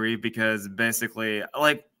to agree because basically,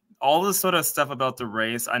 like, all this sort of stuff about the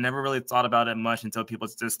race, I never really thought about it much until people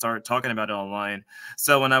just start talking about it online.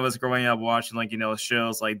 So when I was growing up watching, like,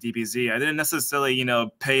 shows like DBZ, I didn't necessarily,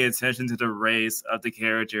 pay attention to the race of the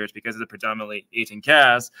characters because of the predominantly Asian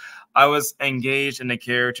cast. I was engaged in the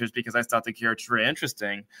characters because I thought the characters were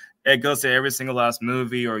interesting. It goes to every single last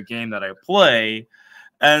movie or game that I play.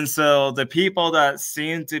 And so the people that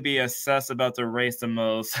seem to be obsessed about the race the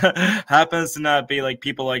most happens to not be like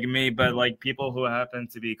people like me, but like people who happen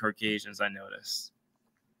to be Caucasians, I notice.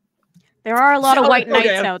 There are a lot of white knights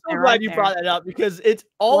out there. I'm glad you brought that up because it's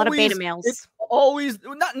always a lot of beta males. It's always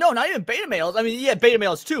not even beta males. I mean, yeah, beta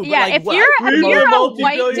males too. Yeah, but like, if you're a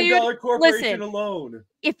white dude, corporation alone.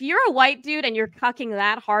 If you're a white dude and you're cucking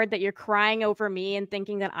that hard that you're crying over me and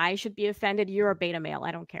thinking that I should be offended, you're a beta male.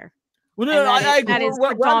 I don't care. Well, no, I agree.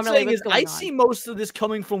 What I'm saying is I see most of this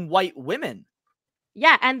coming from white women.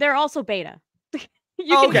 Yeah, and they're also beta.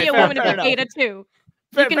 You can be a woman and be beta too.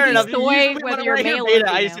 You can be soy whether you're male or female.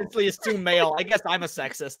 I simply assume male. I guess I'm a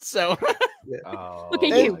sexist, so. Look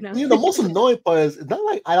at you. The most annoying part is it's not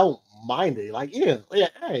like I don't mind it. Like,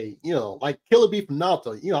 hey, like Killer Bee from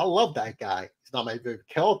Naruto. I love that guy. He's not my favorite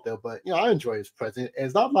character, but I enjoy his presence.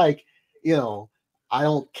 It's not like, I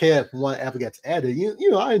don't care if one ever gets added.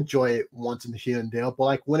 I enjoy it once in here and there, but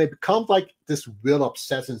like when it becomes like this real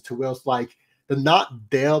obsession to where it's like they're not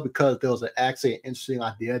there because there was actually an interesting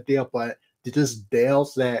idea there, but they're just there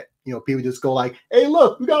so that people just go like, "Hey,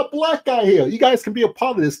 look, we got a black guy here. You guys can be a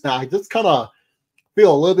part of this now." I just kind of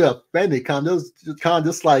feel a little bit offended, kind of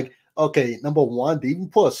just like, okay, number one, they even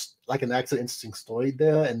put like an actually interesting story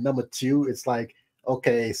there, and number two, it's like,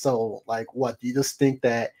 okay, so like, what? Do you just think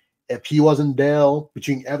that if he wasn't there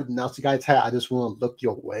between everything else you guys had, I just want to look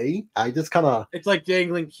your way? I just kind of... It's like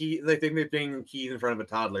dangling keys. They think they're dangling keys in front of a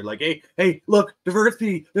toddler. Like, hey, look,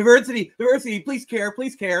 diversity, please care.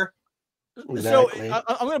 Exactly. So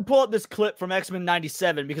I'm going to pull up this clip from X-Men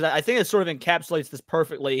 97 because I think it sort of encapsulates this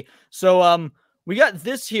perfectly. So we got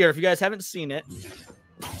this here, if you guys haven't seen it.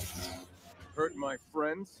 Hurt my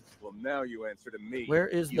friends? Well, now you answer to me. Where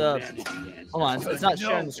is the... Hold on, it's not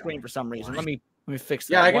sharing the screen for some reason. Let me fix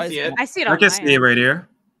that. Yeah, I can see it. I see it. I can see it right here.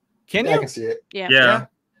 Can you? I can see it. Yeah.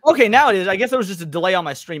 Okay, now it is. I guess there was just a delay on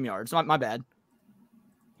my StreamYard. It's my bad.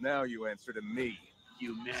 Now you answer to me.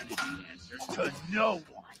 Humanity answers to no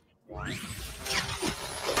one.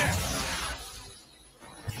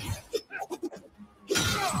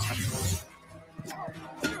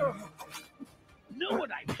 Know what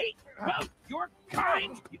I hate about your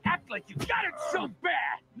kind? You act like you got it so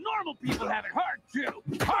bad. Normal people have it hard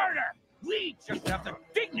too. Harder. We just have the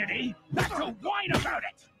dignity not to whine about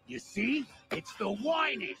it. You see? It's the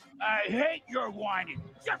whining. I hate your whining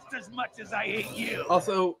just as much as I hate you.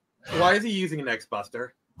 Also, why is he using an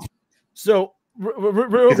X-Buster? So,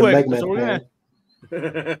 real quick. So we're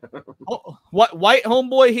gonna... White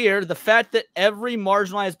homeboy here. The fact that every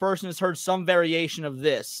marginalized person has heard some variation of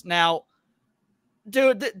this. Now,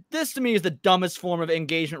 dude, this to me is the dumbest form of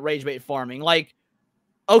engagement rage bait farming. Like,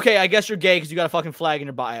 okay, I guess you're gay because you got a fucking flag in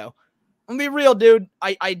your bio. I'm gonna be real, dude.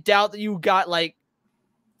 I doubt that you got like,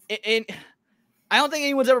 I don't think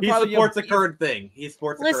anyone's ever. He supports the current thing. He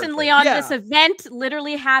supports. Listen, Leon, this event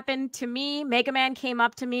literally happened to me. Mega Man came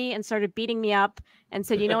up to me and started beating me up and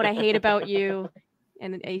said, "You know what I hate about you,"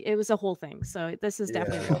 and it was a whole thing. So this is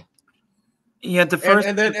definitely real. Yeah, the first,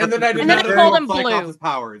 and then I did not absorb Psychos'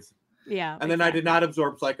 powers. Yeah, and then I did not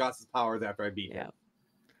absorb Psychos' powers after I beat him.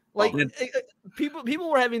 Like people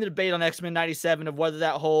were having the debate on X-Men 97 of whether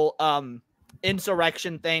that whole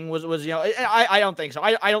insurrection thing was I don't think so.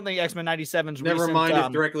 I don't think X-Men 97's Never recent, mind, it's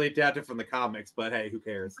directly adapted from the comics, but hey, who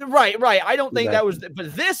cares? Right. I don't think that was.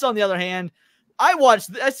 But this, on the other hand, I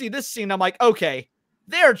see this scene. I'm like, okay,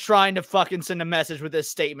 they're trying to fucking send a message with this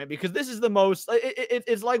statement because this is the most.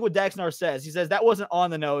 It's like what Daxnar says. He says that wasn't on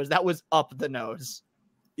the nose, that was up the nose.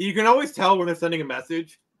 You can always tell when they're sending a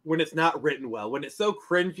message when it's not written well, when it's so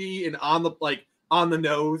cringy and on the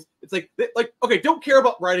nose. It's like okay, don't care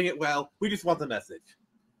about writing it well. We just want the message.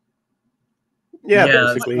 Yeah,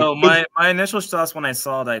 basically. So my initial thoughts when I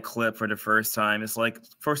saw that clip for the first time is like,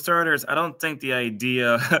 for starters, I don't think the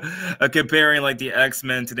idea of comparing like the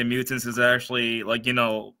X-Men to the mutants is actually like,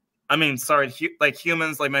 I mean, sorry, like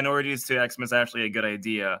humans, like minorities to X-Men is actually a good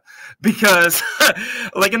idea because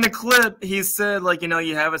like in the clip, he said like,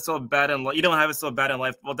 you have it so bad in life, you don't have it so bad in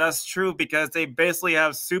life. Well, that's true because they basically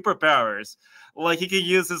have superpowers. Like he could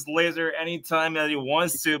use his laser anytime that he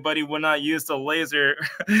wants to, but he would not use the laser.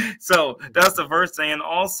 So that's the first thing. And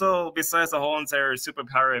also, besides the whole entire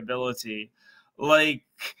superpower ability, like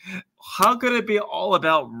how could it be all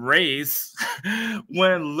about race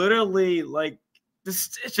when literally like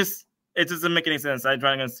this? It doesn't make any sense. I'm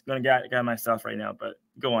trying to get myself right now, but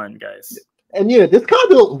go on, guys. And yeah, this kind of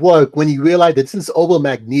don't work when you realize that since over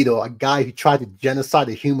Magneto, a guy who tried to genocide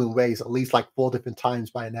the human race at least like 4 different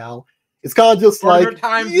times by now. It's kind of just 4 like, different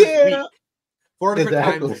times this week. 4 different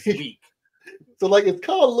times this Exactly. week. So like it's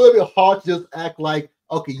kind of a little bit hard to just act like,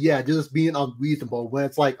 okay, yeah, just being unreasonable when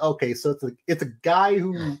it's like, okay, so it's a guy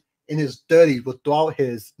who in his 30s will throw out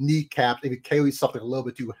his kneecaps if he carries something a little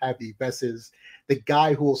bit too heavy versus the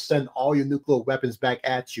guy who will send all your nuclear weapons back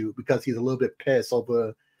at you because he's a little bit pissed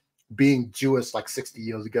over being Jewish like 60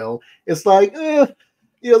 years ago. It's like, it's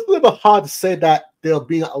a little bit hard to say that they're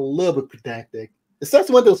being a little bit pedantic.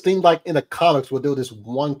 Especially when those things like in the comics where there was this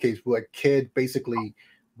one case where a kid basically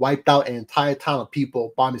wiped out an entire town of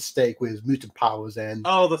people by mistake with his mutant powers, and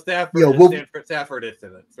the Stafford, Stafford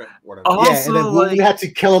incident, whatever. Yeah, and then we had to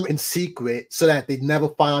kill him in secret so that they never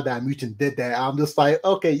find out that a mutant did that. I'm just like,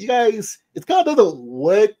 okay, you guys, it kind of doesn't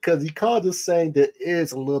work because you kind of just saying there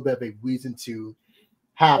is a little bit of a reason to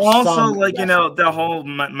have also some like the whole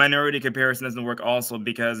minority comparison doesn't work also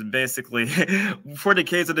because basically for the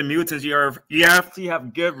case of the mutants you have to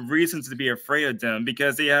have good reasons to be afraid of them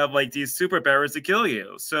because they have like these superpowers to kill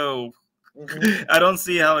you. So I don't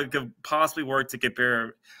see how it could possibly work to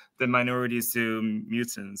compare the minorities to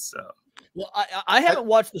mutants. So well, I haven't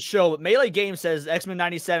watched the show, but Melee Game says X-Men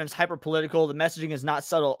 97 is hyper political. The messaging is not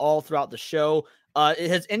subtle all throughout the show.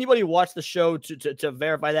 Has anybody watched the show to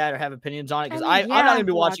verify that or have opinions on it? Because I'm not going to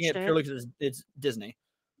be watching it purely because it's Disney.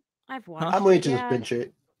 I've watched. I'm waiting to just binge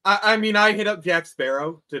it. I mean, I hit up Jack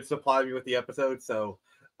Sparrow to supply me with the episode, so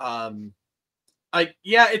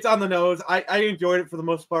it's on the nose. I enjoyed it for the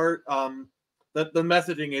most part. The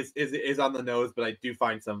messaging is on the nose, but I do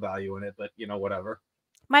find some value in it. But whatever.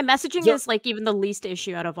 My messaging is like even the least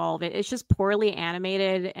issue out of all of it. It's just poorly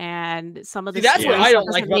animated, and some of the that's what I don't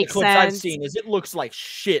like about the clips I've sense. seen. Is it looks like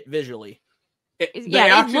shit visually. The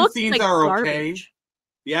action scenes like are garbage. okay.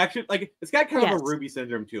 The action, like it's got kind of a Ruby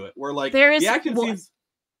syndrome to it, where like there is the action scenes.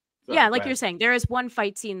 Sorry, yeah, like you're saying, there is one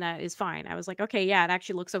fight scene that is fine. I was like, okay, yeah, it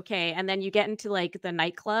actually looks okay. And then you get into like the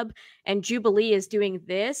nightclub, and Jubilee is doing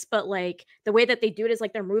this, but like the way that they do it is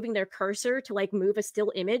like they're moving their cursor to like move a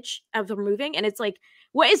still image of them moving, and it's like,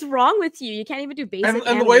 what is wrong with you? You can't even do basic.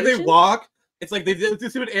 And the way they walk, it's like they did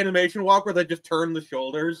this stupid animation walk where they just turn the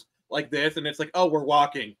shoulders like this, and it's like, oh, we're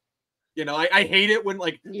walking. I hate it when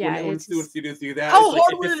when studios do that. How it's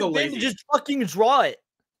hard like, would so it be lazy. to just fucking draw it?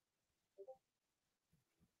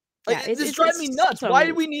 Like, Yeah, it's driving me nuts. Why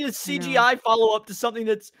did we need a CGI follow-up to something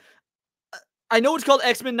that's... I know it's called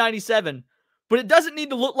X-Men 97, but it doesn't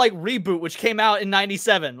need to look like Reboot, which came out in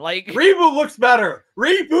 97. Like Reboot looks better.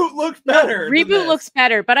 Reboot looks better. Reboot looks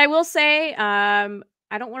better, but I will say,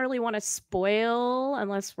 I don't really want to spoil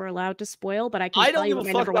unless we're allowed to spoil, but I can tell you what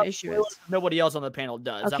my number one issue is. Nobody else on the panel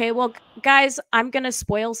does. Okay, well, guys, I'm going to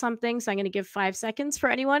spoil something, so I'm going to give 5 seconds for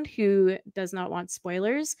anyone who does not want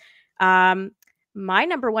spoilers. My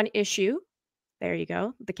number one issue, there you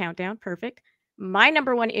go, the countdown, perfect. My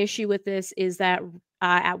number one issue with this is that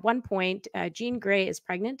at one point, Jean Grey is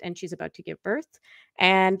pregnant and she's about to give birth.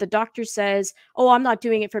 And the doctor says, oh, I'm not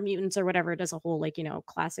doing it for mutants or whatever. It does a whole,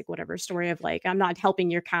 classic whatever story of, I'm not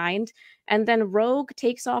helping your kind. And then Rogue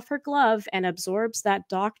takes off her glove and absorbs that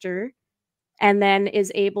doctor and then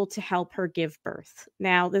is able to help her give birth.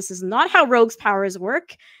 Now, this is not how Rogue's powers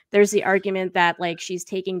work. There's the argument that, she's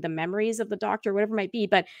taking the memories of the doctor, whatever it might be,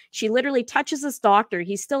 but she literally touches this doctor.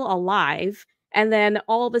 He's still alive. And then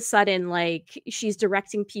all of a sudden, like, she's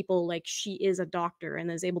directing people like she is a doctor and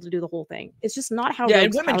is able to do the whole thing. It's just not how Yeah,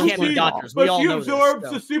 and Rogue's women powers can't be work at all. doctors. We But all she know this. absorbs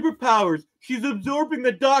So. the superpowers. She's absorbing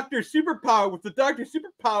the doctor's superpower. With the doctor's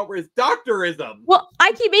superpower is doctorism. Well,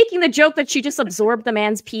 I keep making the joke that she just absorbed the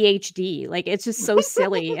man's PhD. Like, it's just so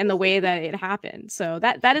silly in the way that it happened. So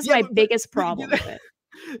that is my biggest problem with it.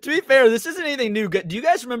 To be fair, this isn't anything new. Do you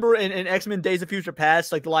guys remember in X-Men Days of Future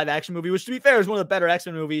Past, like the live action movie, which to be fair is one of the better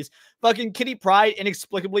X-Men movies, fucking Kitty Pryde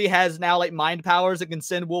inexplicably has now like mind powers that can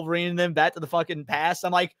send Wolverine and them back to the fucking past.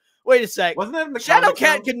 I'm like, wait a sec. Wasn't that in the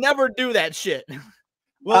Shadowcat could never do that shit.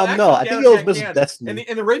 Well, no, I think it was Shadowcat Mrs. Destiny.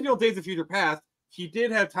 In the original Days of Future Past, she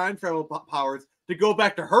did have time travel powers to go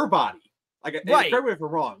back to her body. Like, right. correct me if I'm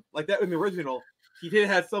wrong. Like that in the original, she did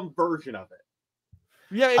have some version of it.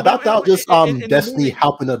 Yeah, I thought that was just Destiny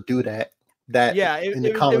helping her do that. Yeah, in the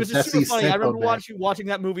it comics, was just super funny. I remember watching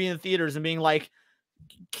that movie in theaters and being like,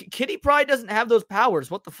 Kitty Pryde doesn't have those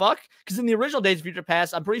powers. What the fuck? Because in the original Days of Future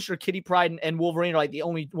Past, I'm pretty sure Kitty Pryde and Wolverine are like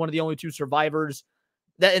one of the only two survivors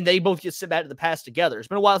that, and they both get sent back to the past together. It's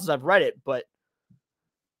been a while since I've read it, but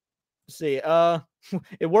let's see.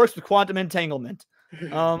 It works with quantum entanglement.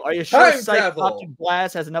 Are you sure Cyclops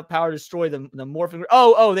Blast has enough power to destroy the morphing?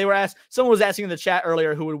 Oh, they were asked. Someone was asking in the chat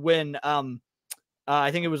earlier who would win.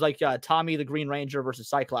 I think it was like Tommy the Green Ranger versus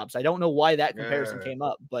Cyclops. I don't know why that comparison came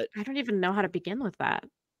up, but I don't even know how to begin with that.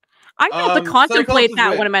 I'm gonna have to contemplate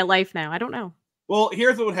that one in my life now. I don't know. Well,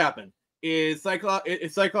 here's what would happen: is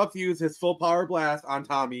Cyclops used his full power blast on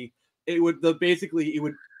Tommy, it would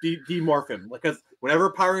demorph him. Because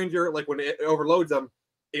whenever Power Ranger, like when it overloads them,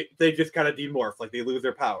 they just kind of demorph, like they lose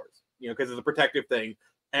their powers, because it's a protective thing.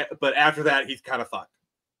 But after that, he's kind of fucked.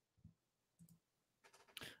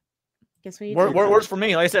 Works for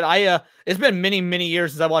me. Like I said, it's been many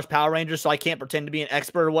years since I watched Power Rangers, so I can't pretend to be an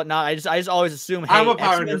expert or whatnot. I just always assume, hey, I'm a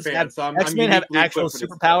Power Ranger fan, so X-Men have actual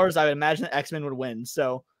superpowers. I would imagine that X-Men would win.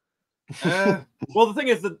 So, well, the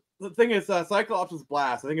thing is, Cyclops'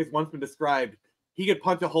 blast. I think it's once been described. He could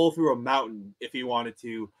punch a hole through a mountain if he wanted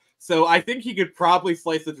to. So I think he could probably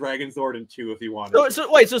slice the Dragon Sword in two if he wanted.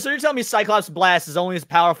 So wait, so you're telling me Cyclops' blast is only as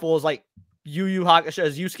powerful as like Yu Yu Hakusho,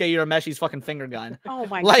 as Yusuke Urameshi's fucking finger gun? Oh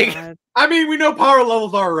my god! I mean, we know power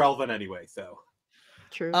levels are irrelevant anyway, so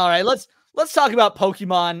true. All right, let's talk about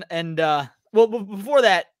Pokemon, and well, before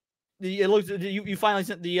that, it looks you finally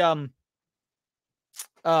sent the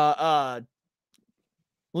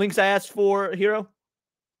links I asked for, Hero.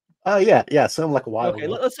 Yeah, something like a while Okay,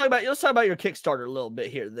 ago. let's talk about your Kickstarter a little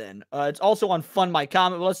bit here. Then it's also on Fund My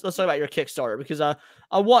Comic. But let's talk about your Kickstarter, because I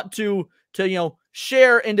want to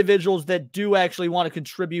share individuals that do actually want to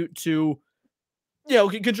contribute to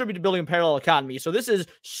building a parallel economy. So this is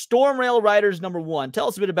Storm Rail Riders #1. Tell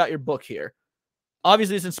us a bit about your book here.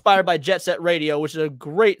 Obviously, it's inspired by Jet Set Radio, which is a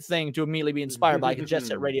great thing to immediately be inspired by, because Jet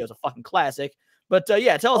Set Radio is a fucking classic. But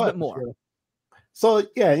yeah, tell us a bit more. Sure. So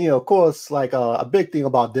yeah, of course, like a big thing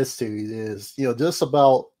about this series is just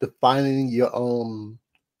about defining your own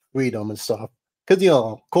freedom and stuff. Because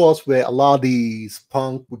of course, with a lot of these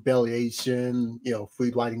punk rebellion,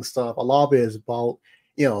 free writing stuff, a lot of it is about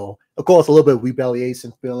of course, a little bit of rebellion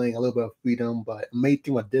feeling, a little bit of freedom. But the main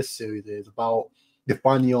thing with this series is about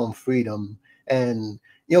defining your own freedom, and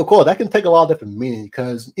of course, that can take a lot of different meanings.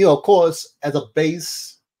 Because of course, as a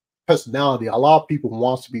base personality, a lot of people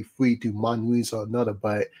wants to be free to one reason or another,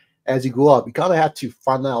 but as you grow up, you kind of have to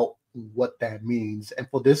find out what that means. And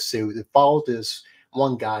for this series, it follows this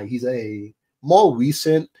one guy. He's a more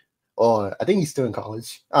recent, or I think he's still in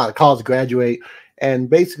college graduate, and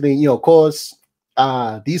basically, of course,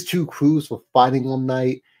 these two crews were fighting one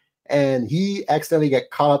night, and he accidentally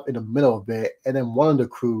got caught up in the middle of it, and then one of the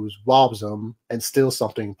crews robs him and steals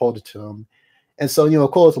something important to him. And so,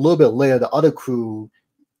 of course, a little bit later, the other crew,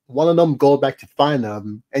 one of them goes back to find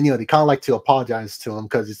them, and they kind of like to apologize to him,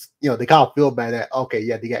 because it's they kind of feel bad that, okay,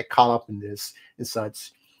 yeah, they got caught up in this and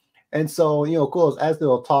such. And so of course, as they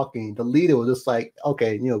were talking, the leader was just like,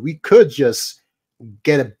 okay, we could just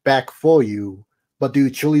get it back for you, but do you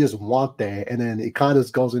truly just want that? And then it kind of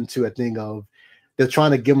just goes into a thing of they're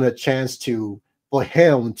trying to give him a chance for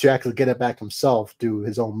him to actually get it back himself through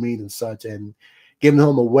his own means and such, and giving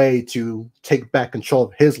him a way to take back control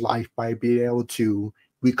of his life by being able to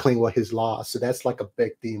reclaim what he's lost. So that's like a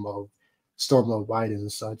big theme of Storm Rail Riders and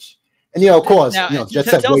such. And of course, just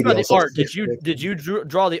tell us about the art. Did you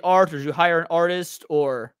draw the art, or did you hire an artist,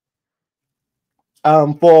 or?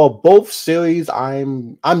 For both series,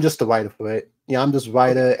 I'm just the writer for it. I'm just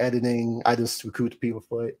writer, editing. I just recruit people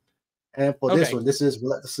for it. And for this one, this is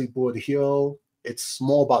Relentlessly Bored Hero. It's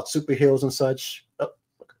more about superheroes and such.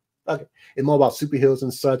 Okay, it's more about superheroes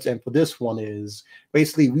and such. And for this one is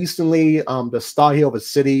basically recently the star hero of a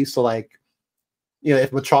city. So like, you know,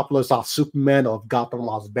 if Metropolis lost Superman or if Gotham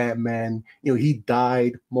lost Batman, you know, he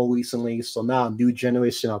died more recently. So now a new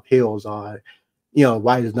generation of heroes are, you know,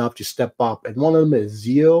 wise enough to step up. And one of them is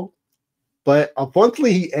Zeo. But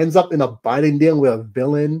unfortunately, he ends up in a biting deal with a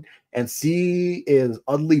villain, and she is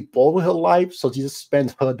utterly bored with her life. So she just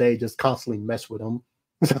spends her day just constantly mess with him.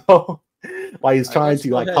 So while he's trying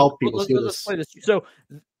to like help people. Let's play this. So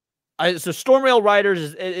Stormrail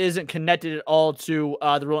Riders isn't connected at all to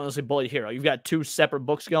the Relentlessly Bullied Hero. You've got two separate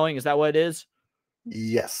books going. Is that what it is?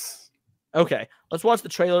 Yes. Okay, let's watch the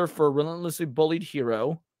trailer for Relentlessly Bullied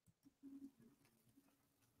Hero.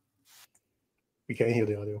 We can't hear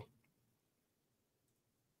the audio.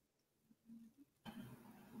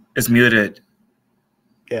 It's muted.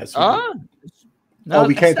 Yes. No,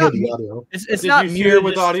 we can't hear the audio. It's not muted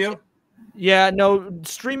with audio. Yeah, no.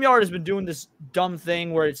 StreamYard has been doing this dumb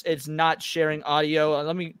thing where it's not sharing audio.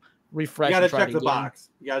 Let me refresh. You gotta check the box.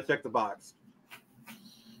 You gotta check the box.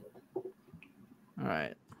 All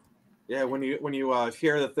right. Yeah, when you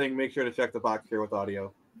share the thing, make sure to check the box here with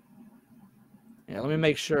audio. Yeah, let me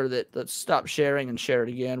make sure that let's stop sharing and share it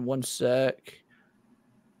again. 1 sec.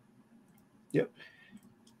 Yep.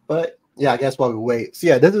 But yeah, I guess while we wait. So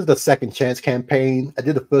yeah, this is the second chance campaign. I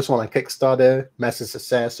did the first one on Kickstarter, massive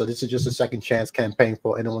success. So this is just a second chance campaign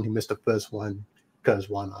for anyone who missed the first one. Because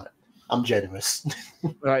why not? I'm generous.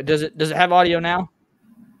 All right. Does it have audio now?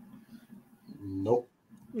 Nope.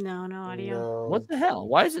 No audio. No. What the hell?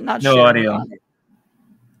 Why is it not No sharing audio.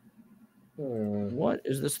 What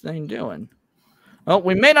is this thing doing? Oh,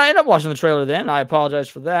 we may not end up watching the trailer then. I apologize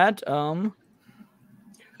for that.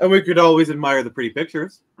 And we could always admire the pretty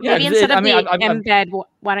pictures. Yeah, Maybe instead of I'm- embed,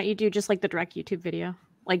 why don't you do just like the direct YouTube video?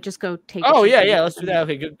 Like just go take. Oh a shoot yeah, video. let's do that.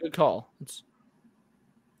 Okay, good call.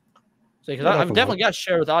 Because I've definitely got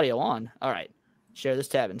share with audio on. All right, share this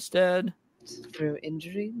tab instead. Through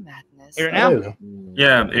injury, madness. Hear it now?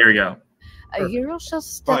 Yeah, here we go. A hero shall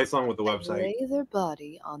Probably step song with the and website. lay their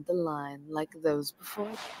body on the line like those before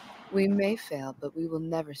them. We may fail, but we will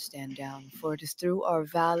never stand down, for it is through our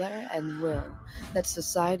valor and will that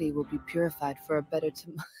society will be purified for a better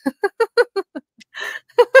tomorrow.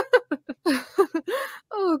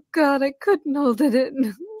 Oh God, I couldn't hold it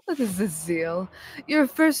in. What is this, Zeal? Your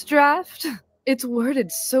first draft? It's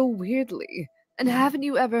worded so weirdly. And haven't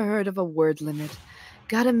you ever heard of a word limit?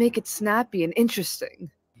 Gotta make it snappy and interesting.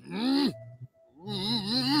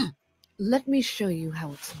 Let me show you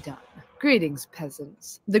how it's done. Greetings,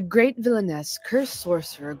 peasants. The great villainess, cursed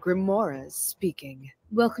sorcerer Grimora is speaking.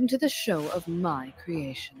 Welcome to the show of my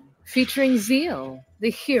creation, featuring Zeal,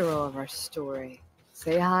 the hero of our story.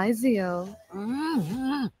 Say hi, Zeal.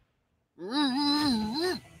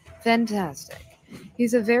 Fantastic.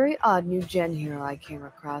 He's a very odd new gen hero I came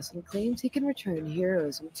across and claims he can return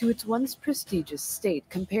heroism to its once prestigious state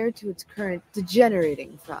compared to its current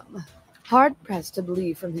degenerating from. Hard-pressed to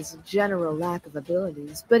believe from his general lack of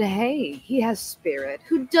abilities, but hey, he has spirit.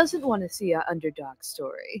 Who doesn't want to see an underdog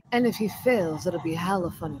story? And if he fails, it'll be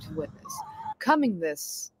hella funny to witness. Coming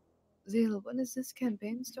this... Zeal, when is this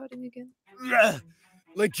campaign starting again?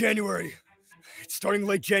 Late January. It's starting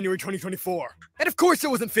late January 2024. And of course it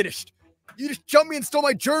wasn't finished. You just jumped me and stole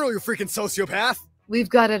my journal, you freaking sociopath. We've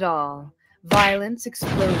got it all. Violence,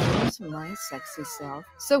 explosions, my sexy self.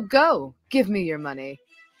 So go, give me your money.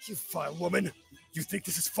 You vile woman. You think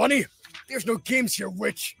this is funny? There's no games here,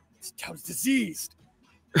 witch. This town's diseased.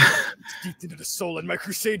 It's deep into the soul, and my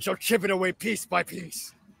crusade shall chip it away piece by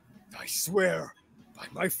piece. I swear, by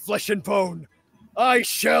my flesh and bone, I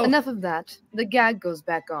shall... Enough of that. The gag goes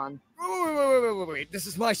back on. Wait. This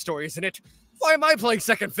is my story, isn't it? Why am I playing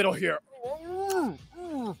second fiddle here?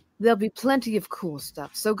 There'll be plenty of cool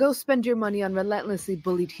stuff, so go spend your money on Relentlessly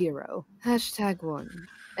Bullied Hero. #1.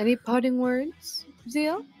 Any parting words,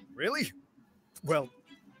 Zeal? Really? Well,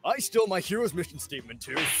 I stole my hero's mission statement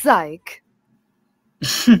too. Psych.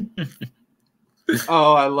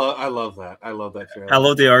 Oh, I love that. I love that show. I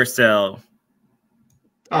love the art style.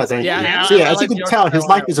 Oh, thank Yeah, you. So, yeah, I as you like can the tell, art his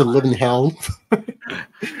style. life is a living hell.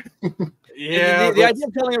 Yeah, the idea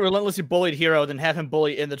of telling a relentlessly bullied hero then have him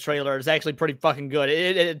bully in the trailer is actually pretty fucking good.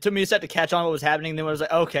 It took me a sec to catch on what was happening. Then I was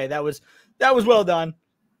like, okay, that was well done.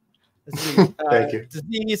 Thank you.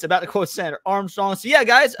 Disease, about to quote Senator Armstrong. So yeah,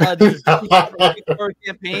 guys, these are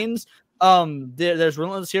campaigns. There's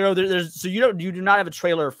Relentless Hero. So you do not have a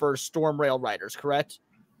trailer for Stormrail Riders, correct?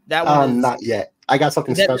 That one is, not yet. I got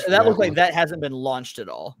something that, special. that looks like one. that hasn't been launched at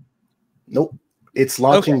all. Nope. It's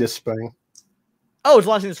launching this spring. Oh, it's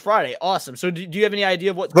launching this Friday. Awesome. So do you have any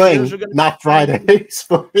idea of what Spring, trailers are going to not Friday.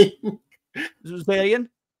 Spring. Say it again.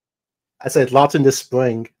 I said lots in the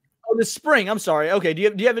spring. Oh, this spring. I'm sorry. Okay. Do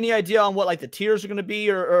you have any idea on what like the tiers are going to be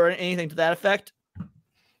or anything to that effect?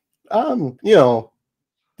 You know,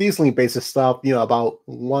 decently basic stuff. You know, about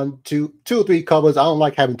two or three covers. I don't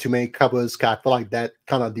like having too many covers. Cause I feel like that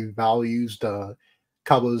kind of devalues the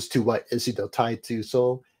covers to what is either tied to.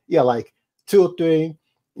 So yeah, like 2 or 3.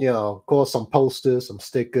 You know, of course, some posters, some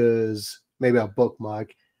stickers, maybe a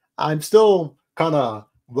bookmark. I'm still kind of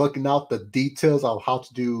working out the details of how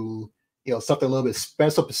to do, you know, something a little bit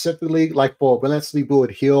specifically. Like for Relentlessly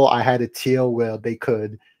Bullet Hill, I had a tier where they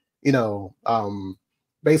could, you know,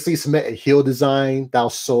 basically submit a heel design that'll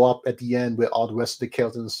show up at the end with all the rest of the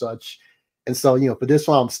characters and such. And so, you know, for this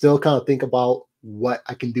one, I'm still kind of thinking about what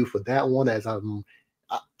I can do for that one, as I'm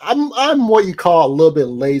what you call a little bit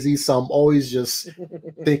lazy. So I'm always just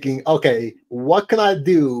thinking, okay, what can I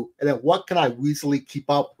do? And then what can I reasonably keep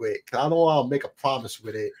up with? Because I don't want to make a promise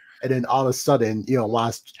with it. And then all of a sudden, you know, when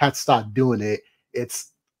I had to start doing it,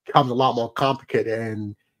 it's becomes a lot more complicated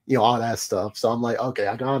and, you know, all that stuff. So I'm like, okay,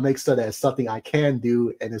 I got to make sure that it's something I can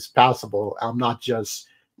do and it's passable. I'm not just,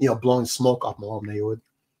 you know, blowing smoke off my own neighborhood.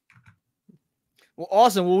 Well,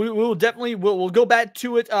 awesome. Well, we'll definitely we'll go back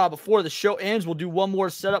to it before the show ends. We'll do one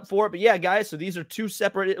more setup for it. But yeah, guys, so these are 2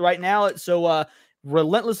 separate right now. So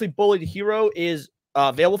Relentlessly Bullied Hero is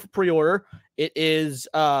available for pre-order. It is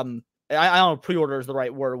I don't know if pre-order is the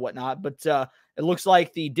right word or whatnot, but it looks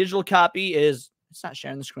like the digital copy is, it's not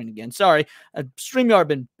sharing the screen again. Sorry. StreamYard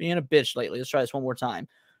been being a bitch lately. Let's try this one more time.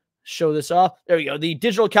 Show this off. There we go. The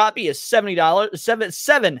digital copy is $7, not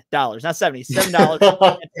 $70,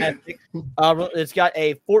 $7. Fantastic. It's got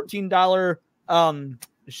a $14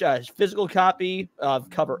 physical copy of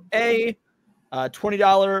cover A,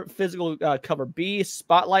 $20 physical cover B,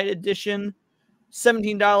 Spotlight Edition.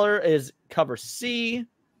 $17 is cover C.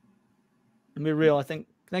 Let me be real. I think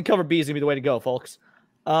cover B is gonna be the way to go, folks.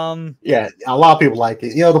 Yeah, a lot of people like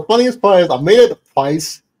it. You know, the funniest part is I made it the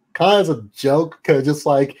price kind of as a joke because just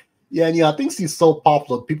like, yeah, and I think she's so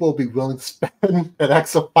popular, people will be willing to spend an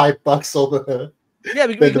extra $5 over her. Yeah,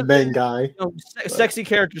 because the main guy. You know, sexy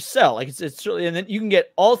characters sell. Like it's really, and then you can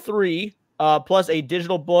get all 3 plus a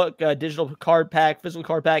digital book, digital card pack, physical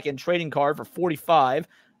card pack, and trading card for $45.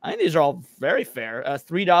 I think these are all very fair.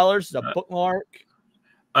 $3 is a bookmark.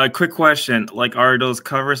 A quick question: like, are those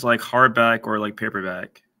covers like hardback or like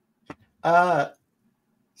paperback?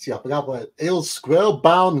 See, I forgot what it was. Square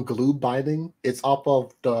bound glue binding. It's off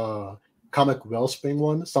of the Comic Wellspring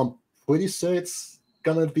one. So I'm pretty sure it's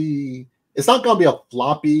gonna be. It's not gonna be a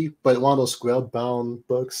floppy, but one of those square bound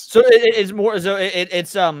books. So it's more so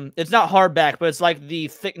it's not hardback, but it's like the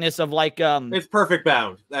thickness of like It's perfect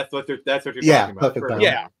bound. That's what you're talking about. Perfect bound.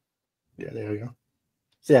 Yeah. Yeah, there we go.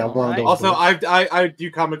 So yeah, one of those also, books. I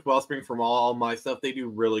do Comic Wellspring from all my stuff. They do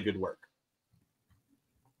really good work.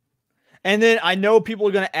 And then I know people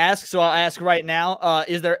are going to ask, so I'll ask right now: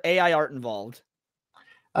 is there AI art involved?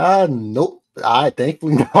 Nope. I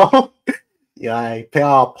thankfully no. Yeah, I pay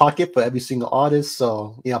out of pocket for every single artist.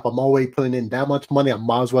 So yeah, if I'm always putting in that much money, I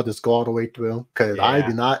might as well just go all the way through. Because I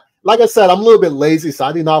do not, like I said, I'm a little bit lazy, so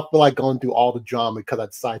I do not feel like going through all the drama because I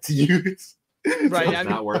decided to use. Right, so it's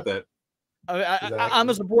not worth it. I'm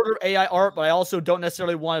a supporter of AI art, but I also don't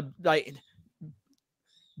necessarily want to like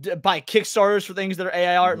buy Kickstarters for things that are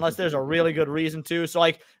AI art unless there's a really good reason to. So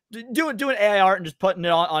like doing AI art and just putting it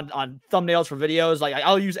on thumbnails for videos. Like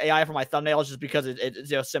I'll use AI for my thumbnails just because it's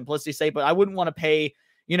you know, simplicity's sake, but I wouldn't want to pay,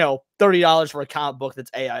 you know, $30 for a comic book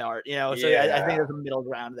that's AI art, you know? So I think there's a middle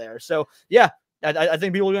ground there. So yeah, I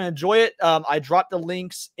think people are going to enjoy it. I dropped the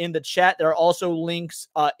links in the chat. There are also links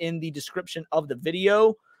in the description of the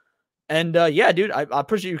video. And yeah, dude, I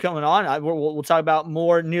appreciate you coming on. We'll talk about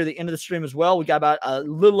more near the end of the stream as well. We got about a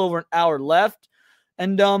little over an hour left,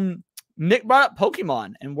 and Nick brought up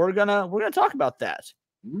Pokemon, and we're gonna talk about that.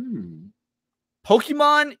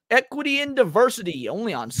 Pokemon Equity and Diversity,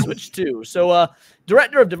 only on Switch 2. So,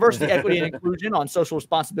 Director of Diversity, Equity, and Inclusion on Social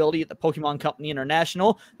Responsibility at the Pokemon Company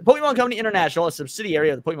International. The Pokemon Company International, a subsidiary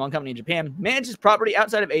of the Pokemon Company in Japan, manages property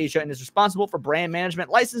outside of Asia and is responsible for brand management,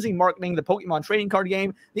 licensing, marketing, the Pokemon trading card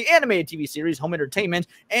game, the animated TV series, home entertainment,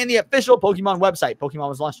 and the official Pokemon website. Pokemon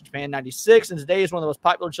was launched in Japan in '96, and today is one of the most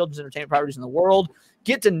popular children's entertainment properties in the world.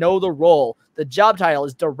 Get to know the role. The job title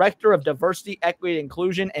is Director of Diversity, Equity,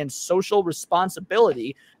 Inclusion, and Social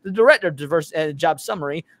Responsibility. The Director of Diversity job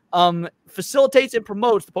summary facilitates and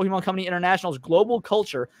promotes the Pokemon Company International's global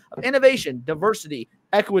culture of innovation, diversity,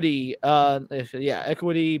 equity.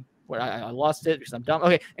 Equity. I lost it because I'm dumb.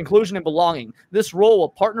 Okay, inclusion and belonging. This role will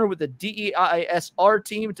partner with the DEISR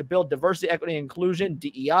team to build diversity, equity, and inclusion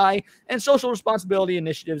 (DEI) and social responsibility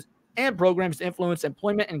initiatives and programs to influence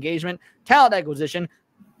employment, engagement, talent acquisition,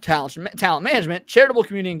 talent management, charitable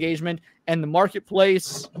community engagement, and the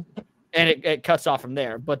marketplace, and it cuts off from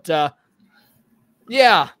there. But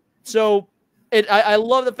yeah, so I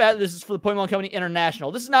love the fact that this is for the Pokemon Company International.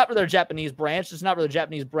 This is not for their Japanese branch. This is not for their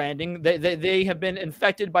Japanese branding. They have been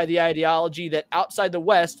infected by the ideology that outside the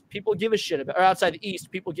West, people give a shit about, or outside the East,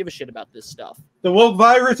 people give a shit about this stuff. The woke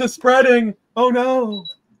virus is spreading. Oh no.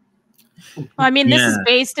 Well, I mean, this is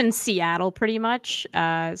based in Seattle, pretty much.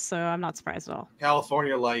 So I'm not surprised at all.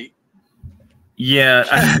 California light. Yeah,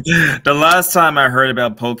 the last time I heard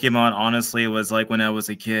about Pokemon, honestly, was like when I was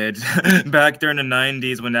a kid, back during the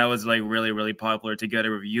 90s when that was like really, really popular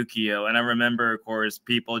together with Yu-Gi-Oh! And I remember, of course,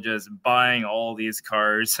 people just buying all these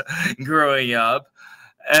cards growing up.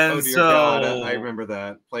 And oh dear so, God, I remember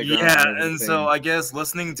that. Yeah, and so I guess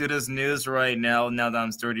listening to this news right now that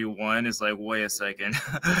I'm 31, is like, wait a second,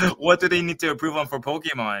 what do they need to improve on for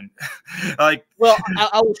Pokemon? Like, well,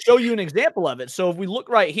 I will show you an example of it. So if we look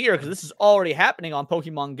right here, because this is already happening on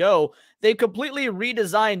Pokemon Go, they completely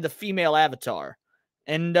redesigned the female avatar,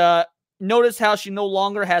 and notice how she no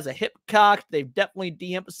longer has a hip cock. They've definitely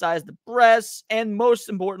de-emphasized the breasts, and most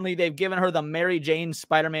importantly, they've given her the Mary Jane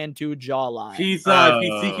Spider-Man 2 jawline. She's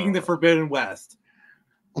seeking the Forbidden West.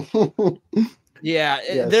 Yeah,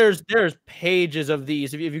 yes. There's pages of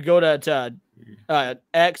these. If you go to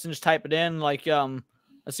X and just type it in, like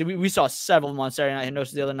let's see, we saw several of them on Saturday Night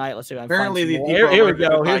Hypnosis the other night. Let's see. Apparently, these here we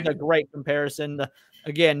go. Here's a great comparison.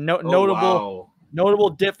 Again, notable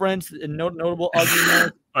difference and notable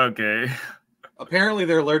ugliness. Okay. Apparently,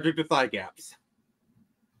 they're allergic to thigh gaps.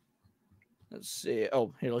 Let's see.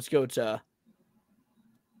 Oh, here, let's go to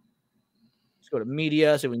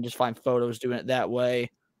media so we can just find photos doing it that way.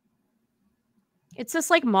 It's just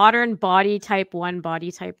like modern body type 1,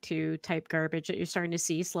 body type 2 type garbage that you're starting to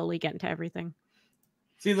see slowly get into everything.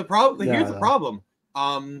 See, the problem here's the problem.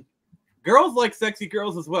 Girls like sexy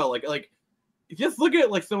girls as well. Like just look at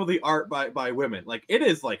like some of the art by women. Like it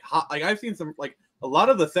is like hot. Like I've seen some like a lot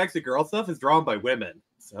of the sexy girl stuff is drawn by women.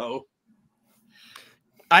 So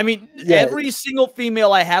I mean, every single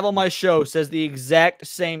female I have on my show says the exact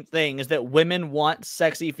same thing, is that women want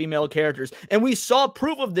sexy female characters. And we saw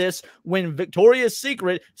proof of this when Victoria's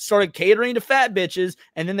Secret started catering to fat bitches,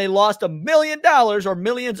 and then they lost $1 million or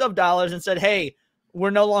millions of dollars and said, hey,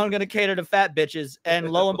 we're no longer going to cater to fat bitches. And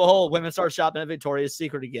lo and behold, women start shopping at Victoria's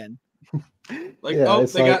Secret again. Like, they got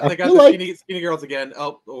the skinny girls again.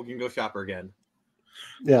 Oh, we can go shop her again.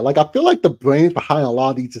 Yeah, like I feel like the brains behind a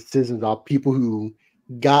lot of these decisions are people who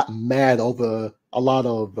got mad over a lot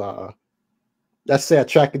of let's say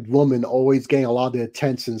attractive women always getting a lot of the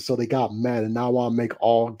attention, so they got mad and now want to make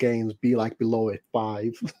all games be like below a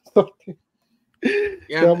 5.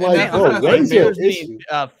 Yeah, so I'm like, where's your issue?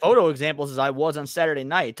 Photo examples as I was on Saturday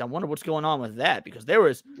night. I wonder what's going on with that, because there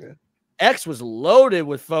was X was loaded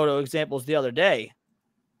with photo examples the other day.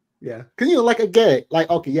 Yeah, because like again, like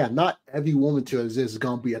okay, not every woman to exist is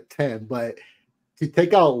gonna be a 10, but to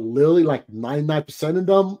take out literally like 99% of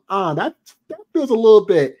them, that feels a little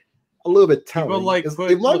bit telling. People like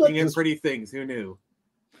looking at pretty things. Who knew?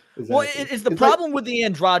 Exactly. Well, it's the problem with the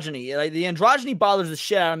androgyny. Like the androgyny bothers the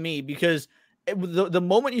shit out of me, because the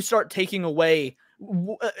moment you start taking away,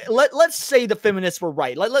 let's say the feminists were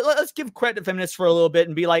right. Let's give credit to feminists for a little bit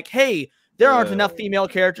and be like, hey, there aren't enough female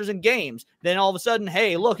characters in games. Then all of a sudden,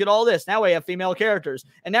 hey, look at all this. Now we have female characters.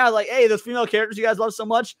 And now like, hey, those female characters you guys love so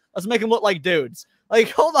much, let's make them look like dudes. Like,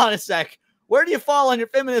 hold on a sec. Where do you fall on your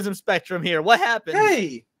feminism spectrum here? What happened?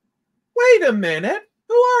 Hey, wait a minute.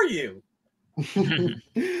 Who are you?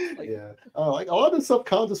 Yeah. Like a lot of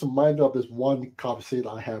subconscious reminded me of this one conversation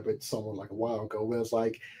I had with someone like a while ago where it's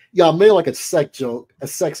like, I made like a sex joke,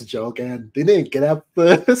 and they didn't get at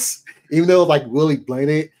first, even though it was like really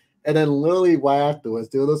blatant. And then literally right afterwards,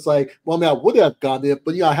 dude, it's like, well, man, I would have gotten it,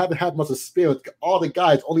 but I haven't had much experience. All the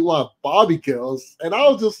guys only want Barbie girls. And I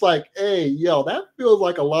was just like, hey, that feels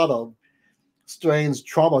like a lot of strange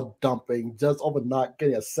trauma dumping just over not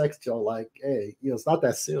getting a sex joke. Like, hey, it's not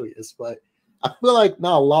that serious. But I feel like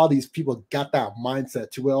now a lot of these people got that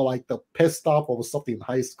mindset to where like they're pissed off over something in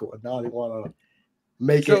high school, and now they want to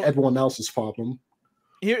make it everyone else's problem.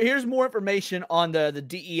 Here's more information on the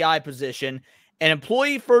DEI position. An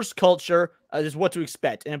employee-first culture is what to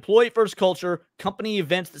expect. An employee-first culture, company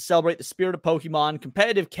events that celebrate the spirit of Pokemon,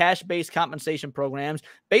 competitive cash-based compensation programs,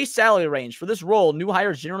 base salary range. For this role, new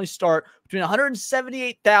hires generally start between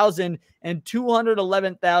 $178,000 and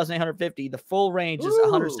 $211,850. The full range is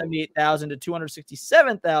 $178,000 to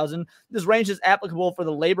 $267,000. This range is applicable for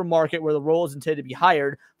the labor market where the role is intended to be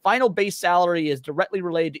hired. Final base salary is directly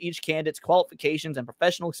related to each candidate's qualifications and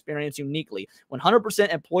professional experience uniquely.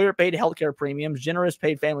 100% employer-paid healthcare premiums, generous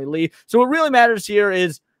paid family leave. So what really matters here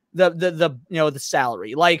is the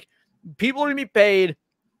salary. Like, people are gonna be paid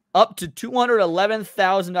up to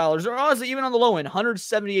 $211,000, or honestly, even on the low end,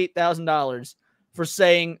 $178,000 for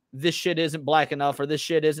saying this shit isn't black enough, or this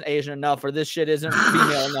shit isn't Asian enough, or this shit isn't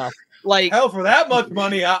female enough. Like, hell, for that much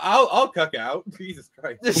money, I'll cuck out. Jesus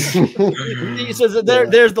Christ. He says that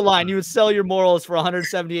there's the line. You would sell your morals for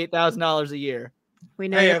 $178,000 a year. We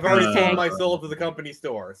know. Hey, I've already sold my soul to the company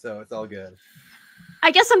store, so it's all good. I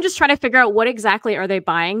guess I'm just trying to figure out what exactly are they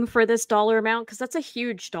buying for this dollar amount, because that's a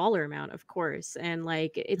huge dollar amount, of course. And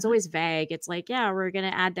like, it's always vague. It's like, yeah, we're going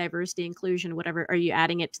to add diversity, inclusion, whatever. Are you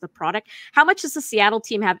adding it to the product? How much does the Seattle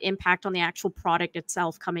team have impact on the actual product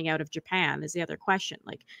itself coming out of Japan is the other question.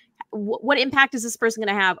 Like, what impact is this person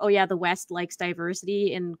going to have? Oh yeah, the West likes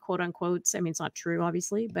diversity in quote unquote. I mean, it's not true,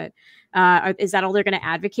 obviously, but is that all they're going to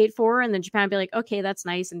advocate for? And then Japan be like, okay, that's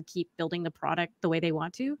nice, and keep building the product the way they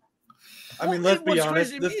want to. I mean, let's be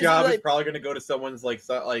honest. This job is probably going to go to someone's like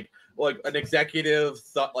an executive,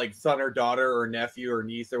 like son or daughter or nephew or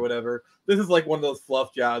niece or whatever. This is like one of those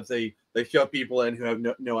fluff jobs they shove people in who have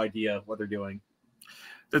no idea what they're doing.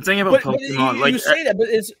 The thing about Pokemon, you say that, but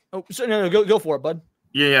it's go for it, bud.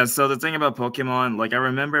 Yeah. So the thing about Pokemon, like, I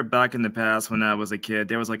remember back in the past when I was a kid,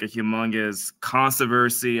 there was like a humongous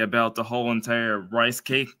controversy about the whole entire rice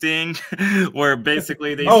cake thing, where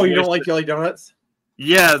basically they. Oh, you don't like jelly donuts?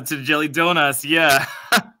 Yeah, to jelly donuts, yeah.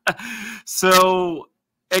 So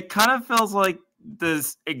it kind of feels like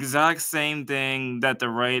this exact same thing that the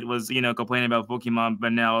right was, complaining about Pokemon,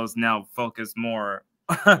 but now is focused more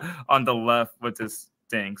on the left with this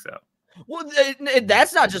thing. So, well,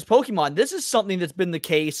 that's not just Pokemon. This is something that's been the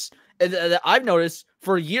case that I've noticed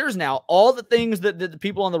for years now. All the things that the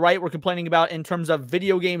people on the right were complaining about in terms of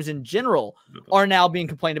video games in general are now being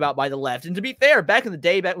complained about by the left. And to be fair, back in the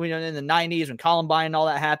day, back in the 90s when Columbine and all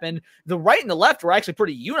that happened, the right and the left were actually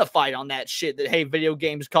pretty unified on that shit, that, hey, video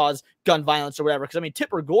games cause gun violence or whatever. Because, I mean,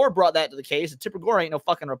 Tipper Gore brought that to the case, and Tipper Gore ain't no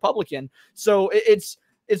fucking Republican. So it's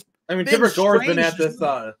I mean, Tipper Gore's been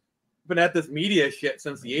at this media shit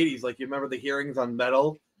since the 80s. Like, you remember the hearings on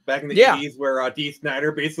Metal back in the 80s, where D.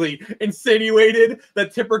 Snyder basically insinuated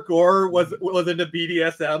that Tipper Gore was into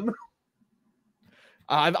BDSM.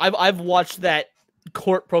 I've watched that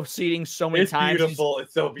court proceeding so many times. Beautiful.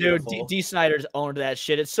 It's so beautiful. Dude, D. Snyder's owned that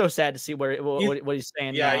shit. It's so sad to see what he's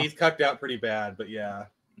saying. Yeah, now. He's cucked out pretty bad, but yeah.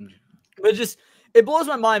 But it blows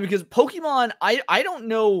my mind because Pokemon, I don't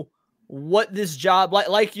know what this job,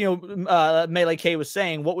 like Melee K was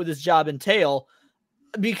saying, what would this job entail?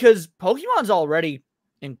 Because Pokemon's already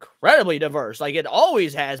incredibly diverse. Like, it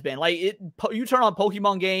always has been. Like, you turn on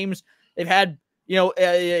Pokemon games, they've had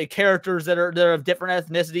characters that are of different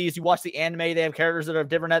ethnicities. You watch the anime, they have characters that are of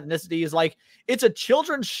different ethnicities. Like, it's a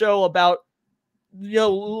children's show about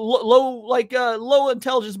low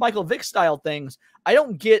intelligence Michael Vick style things. I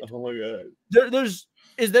don't get. Oh my god.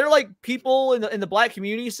 Is there like people in the black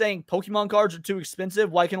community saying Pokemon cards are too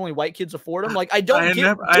expensive? Why can only white kids afford them? Like, I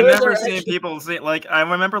never seen people say, like, I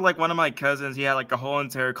remember like one of my cousins, he had like a whole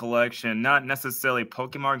entire collection, not necessarily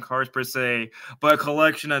Pokemon cards per se, but a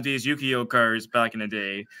collection of these Yu-Gi-Oh cards back in the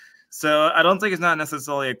day. So I don't think it's not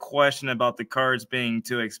necessarily a question about the cards being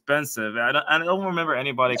too expensive. I don't remember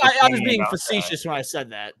anybody. I was being facetious when I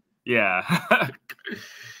said that. Yeah.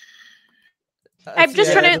 I'm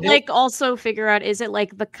just trying to also figure out, is it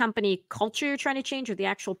like the company culture you're trying to change, or the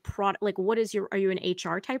actual product? Like, what is are you an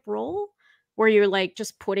HR type role where you're like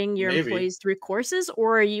just putting your employees through courses,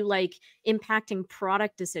 or are you like impacting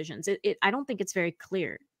product decisions? I don't think it's very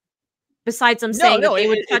clear. Besides them saying that they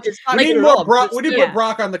would touch. We need more Brock. We need to put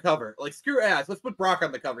Brock on the cover. Like, screw ass. Let's put Brock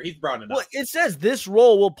on the cover. He's brown enough. Well, it says this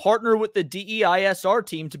role will partner with the DEISR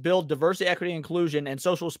team to build diversity, equity, inclusion, and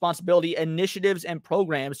social responsibility initiatives and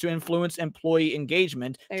programs to influence employee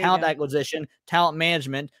engagement, talent acquisition, talent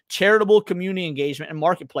management, charitable community engagement, and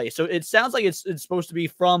marketplace. So it sounds like it's supposed to be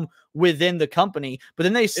from within the company, but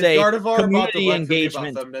then they say community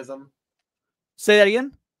engagement. About feminism? Say that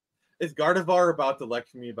again. Is Gardevoir about to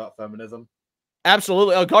lecture me about feminism?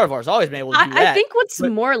 Absolutely. Oh, Gardevoir's always been able to do that. I think what's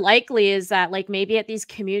more likely is that, like, maybe at these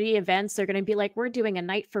community events, they're going to be like, we're doing a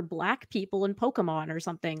night for Black people in Pokemon or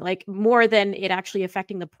something, like, more than it actually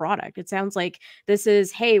affecting the product. It sounds like this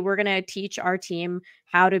is, hey, we're going to teach our team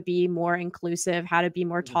how to be more inclusive, how to be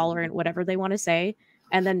more tolerant, whatever they want to say.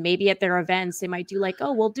 And then maybe at their events, they might do like,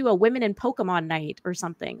 oh, we'll do a women in Pokemon night or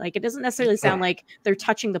something. Like, it doesn't necessarily sound like they're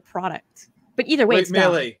touching the product. But either way, it's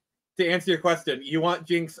Melee. To answer your question, you want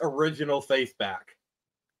Jinx's original face back?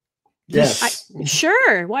 Yes.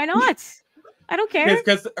 Sure. Why not? I don't care.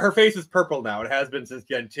 Because her face is purple now. It has been since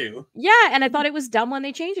Gen 2. Yeah, and I thought it was dumb when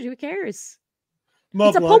they changed it. Who cares?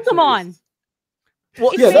 It's a Pokemon.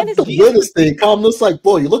 Well, It's Yeah, that's the fantasy. weirdest thing. I'm just like,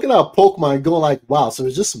 boy, you're looking at a Pokemon going like, wow, so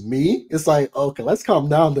it's just me? It's like, okay, let's calm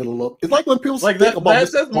down a little. It's like when people Like think that, about that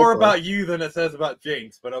Mr. says more Popo. about you than it says about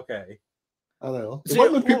Jinx, but okay. I don't know. It's See,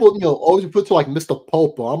 like when people, always put to like Mr.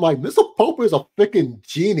 Popo. I'm like, Mr. Popo is a freaking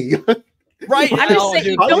genie. right? I'm just Oh, saying,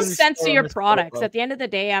 dude, I don't was- censor your Mr. products. Popo. At the end of the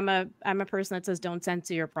day, I'm a person that says don't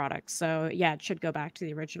censor your products. So yeah, it should go back to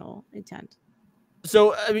the original intent.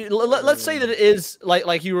 So I mean, let's say that it is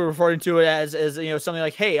like you were referring to it as something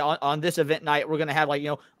like, hey, on this event night we're gonna have like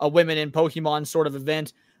a women in Pokemon sort of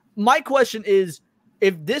event. My question is,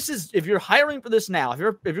 if you're hiring for this now, if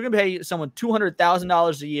you're gonna pay someone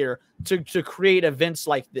 $200,000 a year to create events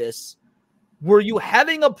like this, were you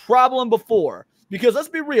having a problem before? Because let's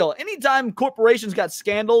be real, anytime corporations got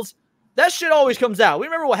scandals, that shit always comes out. We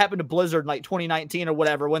remember what happened to Blizzard in like 2019 or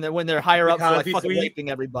whatever when their higher ups were like Cosby fucking Suite. raping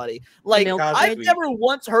everybody. Like Milk Cosby I've Suite. never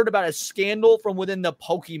once heard about a scandal from within the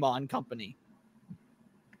Pokemon company.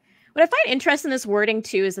 What I find interesting in this wording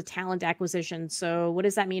too is the talent acquisition. So what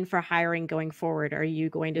does that mean for hiring going forward? Are you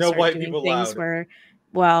going to No start white doing people things allowed. where,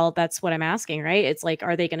 well, that's what I'm asking, right? It's like,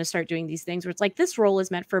 are they going to start doing these things where it's like this role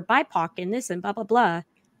is meant for BIPOC and this and blah blah blah?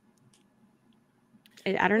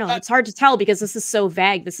 I don't know. It's hard to tell because this is so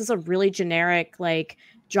vague. This is a really generic like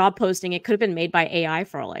job posting. It could have been made by AI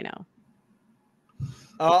for all I know.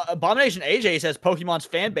 Abomination AJ says Pokemon's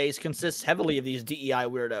fan base consists heavily of these DEI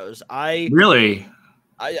weirdos. Really?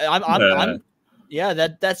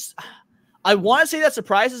 That's. I want to say that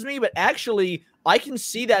surprises me, but actually, I can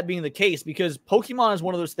see that being the case because Pokemon is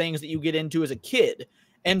one of those things that you get into as a kid.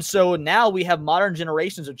 And so now we have modern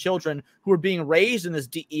generations of children who are being raised in this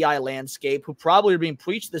DEI landscape, who probably are being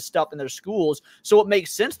preached this stuff in their schools. So it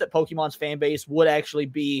makes sense that Pokemon's fan base would actually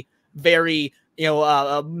be very,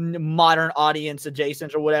 modern audience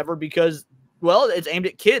adjacent or whatever, because, well, it's aimed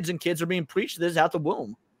at kids and kids are being preached this out the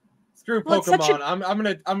womb. Screw Well, it's such Pokemon. a-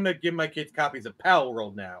 I'm gonna give my kids copies of Pal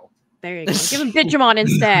World now. There you go. Give them Digimon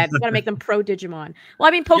instead. You gotta make them pro Digimon. Well,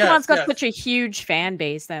 I mean, Pokemon's got yes. such a huge fan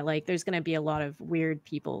base that like there's gonna be a lot of weird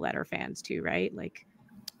people that are fans too, right? Like,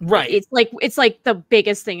 Right. it's like the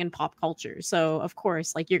biggest thing in pop culture. So of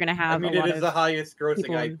course, like you're gonna have I mean, a it lot is of the highest grossing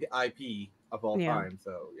people in- IP of all Yeah. time.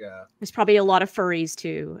 So yeah. there's probably a lot of furries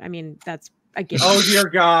too. I mean, that's a gift. Oh dear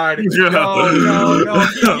God! No!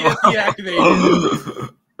 PTSD activated.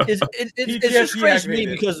 It's just strange to me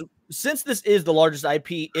activated. because since this is the largest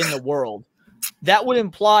IP in the world, that would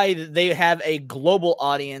imply that they have a global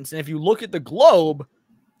audience. And if you look at the globe,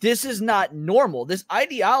 this is not normal. This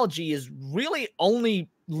ideology is really only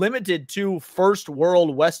limited to first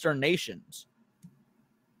world Western nations.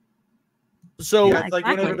 So, Yeah, it's like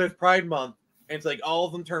exactly. whenever there's Pride Month, and it's like all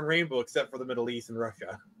of them turn rainbow except for the Middle East and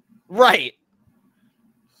Russia. right.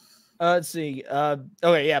 Let's see.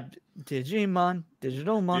 Okay, yeah. Digimon,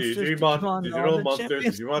 digital monsters, Digimon, digital are the monsters,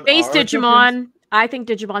 champions. Digimon Base are champions. Digimon. I think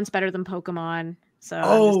Digimon's better than Pokemon. So I'm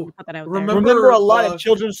just Oh, gonna put that out Remember a lot uh, of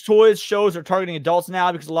children's toys shows are targeting adults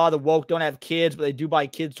now because a lot of the woke don't have kids, but they do buy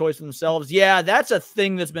kids' toys for themselves. Yeah, that's a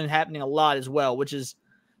thing that's been happening a lot as well, which is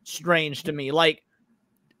strange to me. Like,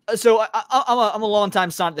 so I'm a longtime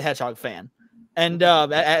Sonic the Hedgehog fan. And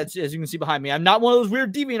as you can see behind me, I'm not one of those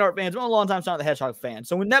weird DeviantArt fans. I'm a longtime Sonic the Hedgehog fan.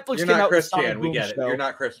 So when Netflix You're came not out with Chris Sonic Chan. We Boom get it. show, You're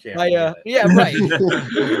not Chris Chan. I, we get it. yeah, right.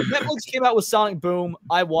 Netflix came out with Sonic Boom.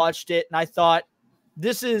 I watched it and I thought,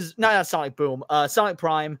 this is not Sonic Boom, Sonic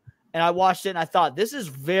Prime. And I watched it and I thought, this is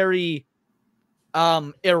very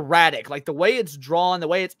erratic. Like the way it's drawn, the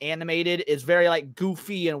way it's animated is very like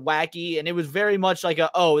goofy and wacky. And it was very much like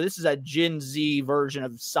this is a Gen Z version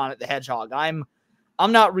of Sonic the Hedgehog.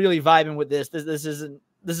 I'm not really vibing with this. This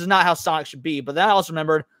is not how Sonic should be. But then I also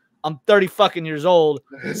remembered I'm 30 fucking years old.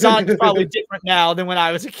 Sonic's probably different now than when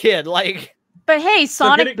I was a kid. Like, But hey,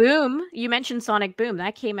 Sonic getting- Boom. You mentioned Sonic Boom.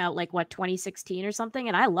 That came out like what 2016 or something,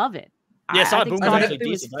 and I love it. Yeah, I Sonic think Boom was Sonic actually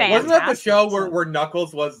Boom is decent, right? Wasn't that the fantastic, show so- where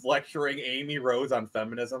Knuckles was lecturing Amy Rose on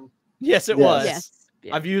feminism? yes, it Yes. was. Yes.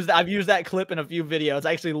 Yeah. I've used that clip in a few videos.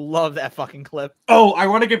 I actually love that fucking clip. Oh, I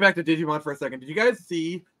want to get back to Digimon for a second. Did you guys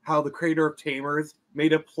see how the creator of Tamers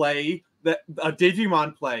made a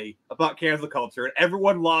Digimon play about cancel culture, and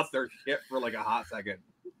everyone lost their shit for like a hot second?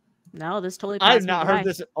 No, this totally. I have passed me not by. heard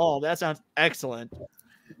this at all. That sounds excellent.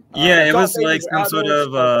 Yeah, it was Don't like think some it's sort outdoors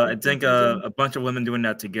of, for I think season. a bunch of women doing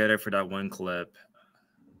that together for that one clip.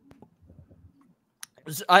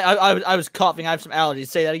 I was coughing. I have some allergies.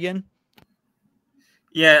 Say that again.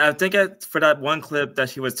 Yeah, I think for that one clip that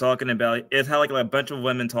she was talking about, it had like a bunch of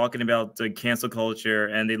women talking about the cancel culture,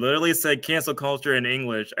 and they literally said cancel culture in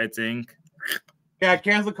English, I think. Yeah,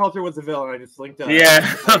 cancel culture was the villain. I just linked.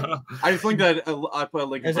 Yeah. I just linked that. I put a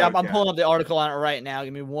link. in I'm the chat. pulling up the article on it right now.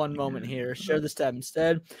 Give me one moment here. Share this tab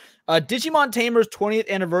instead. Digimon Tamer's 20th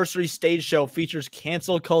anniversary stage show features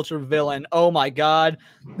cancel culture villain. Oh my god.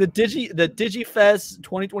 The DigiFest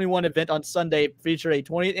 2021 event on Sunday featured a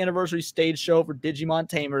 20th anniversary stage show for Digimon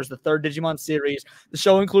Tamers, the third Digimon series. The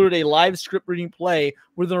show included a live script reading play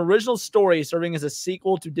with an original story serving as a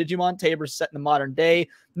sequel to Digimon Tamers set in the modern day.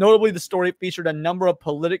 Notably, the story featured a number of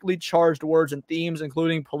politically charged words and themes,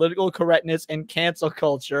 including political correctness and cancel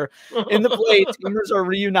culture. In the play, Tamers are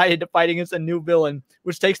reunited to fight against a new villain,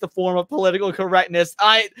 which takes the form of political correctness.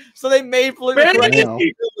 So they made political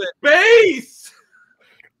correctness. Base!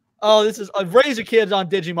 Oh, this is raise your kids on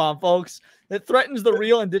Digimon, folks. That threatens the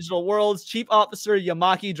real and digital worlds. Chief Officer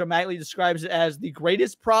Yamaki dramatically describes it as the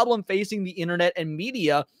greatest problem facing the internet and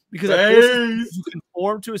media because it forces you to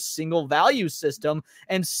conform to a single value system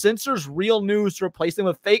and censors real news to replace them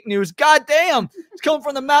with fake news. God damn! It's coming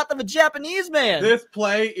from the mouth of a Japanese man. This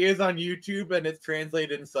play is on YouTube and it's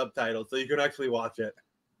translated in subtitles, so you can actually watch it.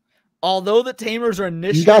 Although the Tamers are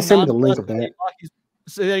initially... You gotta send me the link of that.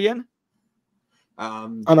 Say that again? Oh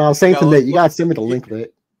no, I was saying from that. You gotta send me the link of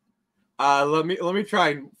it. Let me try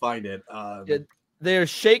and find it. They're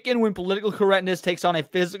shaken when political correctness takes on a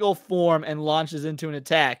physical form and launches into an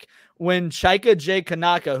attack. When Chaika J.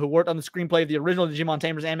 Kanaka, who worked on the screenplay of the original Digimon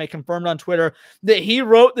Tamers anime, confirmed on Twitter that he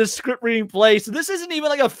wrote this script reading play. So this isn't even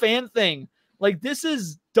like a fan thing. Like, this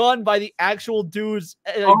is done by the actual dudes,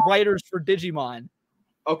 writers for Digimon.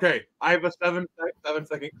 Okay, I have a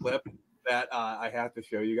 7-second clip that I have to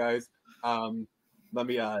show you guys. Let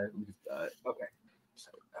me okay.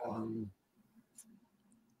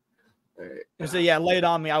 So yeah, lay it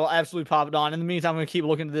on me. I will absolutely pop it on. In the meantime, I'm going to keep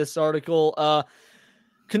looking at this article.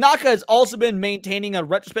 Kanaka has also been maintaining a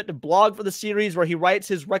retrospective blog for the series where he writes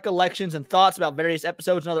his recollections and thoughts about various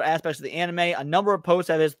episodes and other aspects of the anime. A number of posts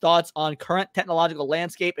have his thoughts on current technological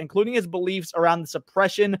landscape, including his beliefs around the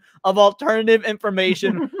suppression of alternative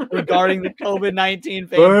information regarding the COVID-19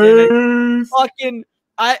 pandemic. Fucking...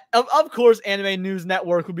 of course, Anime News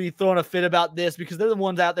Network would be throwing a fit about this because they're the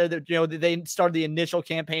ones out there that, you know, they started the initial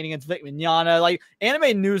campaign against Vic Mignogna. Like,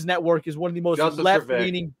 Anime News Network is one of the most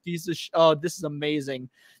left-leaning pieces. Oh, this is amazing.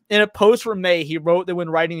 In a post from May, he wrote that when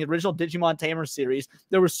writing the original Digimon Tamer series,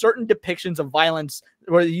 there were certain depictions of violence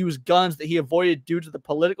where he used guns that he avoided due to the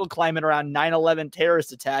political climate around 9/11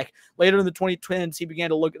 terrorist attack. Later in the 2010s, he began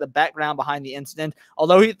to look at the background behind the incident.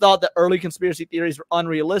 Although he thought that early conspiracy theories were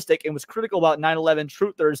unrealistic and was critical about 9/11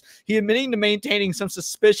 truthers, he admitting to maintaining some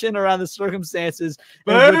suspicion around the circumstances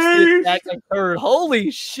in which the attack occurred.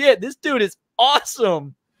 Holy shit, this dude is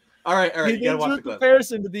awesome. All right. He then drew a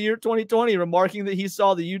comparison to the year 2020, remarking that he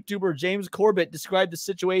saw the YouTuber James Corbett describe the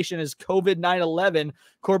situation as COVID 9/11.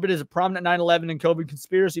 Corbett is a prominent 9/11 and COVID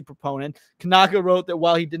conspiracy proponent. Kanaka wrote that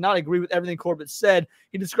while he did not agree with everything Corbett said,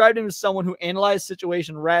 he described him as someone who analyzed the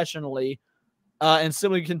situation rationally and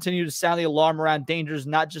simply continued to sound the alarm around dangers,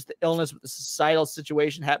 not just the illness, but the societal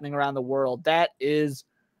situation happening around the world. That is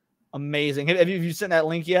amazing. Have you sent that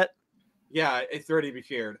link yet? Yeah, it's ready to be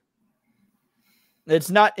shared.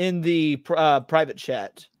 It's not in the private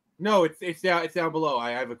chat. No, it's down below.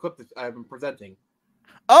 I have a clip that I'm presenting.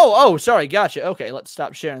 Oh, sorry. Gotcha. Okay, let's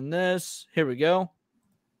stop sharing this. Here we go.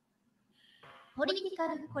 Political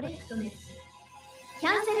correctness.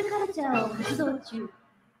 Cancel culture を発動中.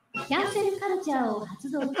 Cancel culture を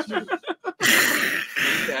発動中.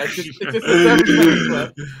 Yeah, it's just a 7-second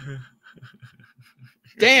clip.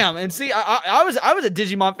 Damn, and see, I was a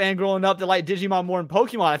Digimon fan growing up that liked Digimon more than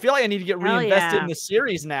Pokemon. I feel like I need to get reinvested in the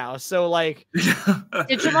series now. So like,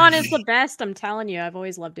 Digimon is the best. I'm telling you, I've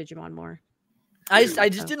always loved Digimon more. I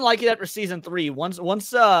just didn't like it after season 3. Once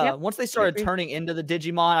they started turning into the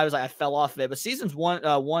Digimon, I fell off of it. But seasons 1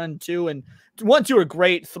 and 2 and 1 and 2 are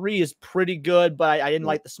great. 3 is pretty good, but I didn't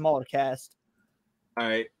like the smaller cast. All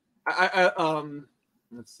right,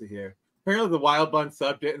 let's see here. Apparently, the Wild Bun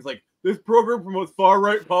subject is like, this program promotes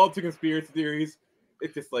far-right politics and conspiracy theories.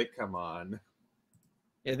 It's just like, come on.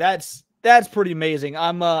 Yeah, that's pretty amazing.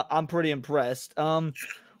 I'm pretty impressed.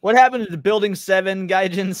 What happened to the Building 7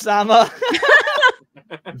 Gaijin Sama?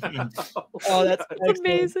 Oh, that's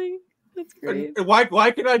amazing. That's great. Why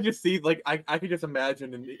can I just see, like, I could just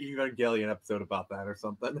imagine an Evangelion episode about that or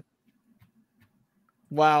something.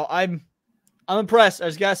 Wow, I'm impressed. I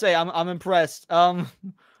just gotta say, I'm impressed. I'm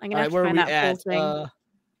gonna have to find that full thing.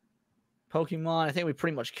 Pokemon. I think we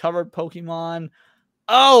pretty much covered Pokemon.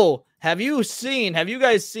 Oh, have you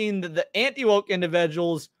guys seen the anti-woke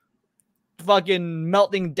individuals fucking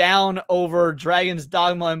melting down over Dragon's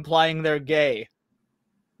Dogma implying they're gay?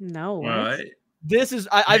 No. What? This is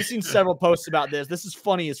I've seen several posts about this. This is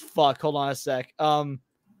funny as fuck. Hold on a sec. Let's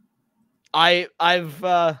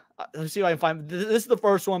see if I can find this is the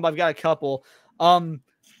first one, but I've got a couple.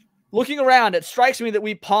 Looking around, it strikes me that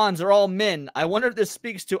we pawns are all men. I wonder if this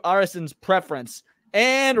speaks to Arison's preference.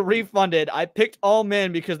 And refunded. I picked all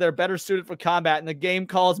men because they're better suited for combat, and the game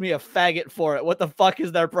calls me a faggot for it. What the fuck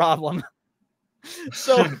is their problem?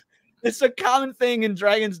 So it's a common thing in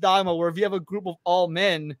Dragon's Dogma where if you have a group of all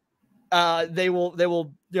men, they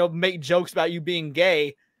will make jokes about you being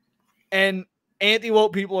gay, and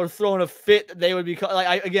anti-woke people are throwing a fit that they would be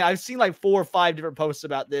like. I've seen like 4 or 5 different posts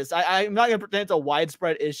about this. I'm not gonna pretend it's a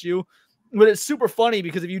widespread issue, but it's super funny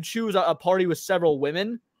because if you choose a party with several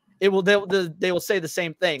women, they will say the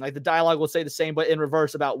same thing. Like the dialogue will say the same, but in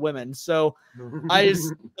reverse about women. So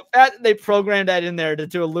the fact that they programmed that in there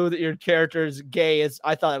to allude that your character is gay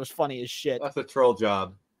I thought that was funny as shit. That's a troll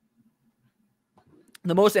job.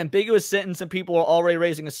 The most ambiguous sentence, and people are already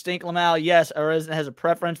raising a stink. Lamal, yes, Arisen has a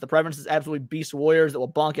preference. The preference is absolutely beast warriors that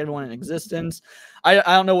will bonk everyone in existence. I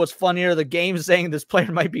don't know what's funnier, the game saying this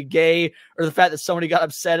player might be gay, or the fact that somebody got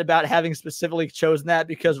upset about having specifically chosen that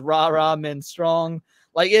because rah men strong.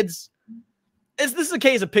 Like this is a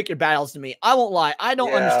case of pick your battles to me. I won't lie. I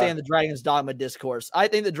don't understand the Dragon's Dogma discourse. I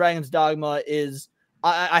think the Dragon's Dogma is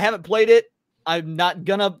I haven't played it. I'm not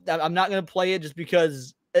gonna play it just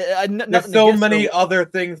because there's so many other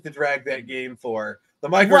things to drag that game for. The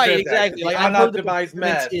microtransactions, right, exactly. Like unoptimized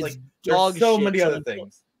mess. Like there's so many other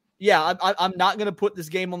things. Yeah, I'm not gonna put this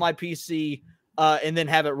game on my PC and then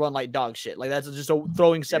have it run like dog shit. Like that's just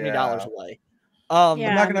throwing $70 away. I'm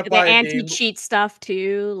not gonna buy the anti-cheat stuff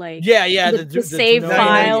too. Like the save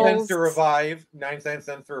files. 99 cents to revive. 99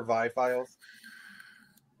 cents to revive files.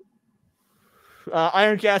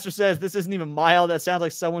 Ironcaster says this isn't even mild. That sounds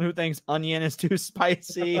like someone who thinks onion is too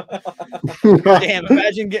spicy. Damn,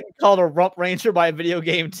 imagine getting called a rump ranger by a video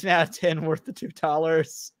game 10 out of 10 worth the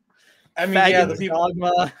 $2. I mean, yeah, the people.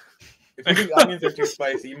 Dogma. If you think onions are too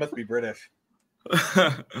spicy, you must be British.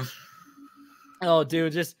 Oh,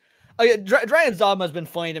 dude, just Dragon's Dogma has been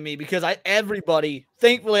funny to me because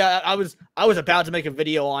thankfully, I was about to make a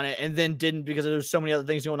video on it and then didn't because there was so many other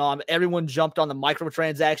things going on. But everyone jumped on the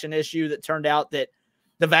microtransaction issue that turned out that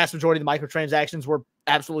the vast majority of the microtransactions were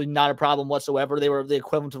absolutely not a problem whatsoever. They were the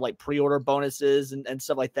equivalent of like pre-order bonuses and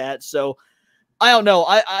stuff like that. So I don't know.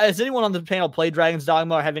 Has anyone on the panel played Dragon's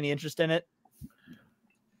Dogma or have any interest in it?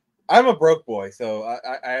 I'm a broke boy, so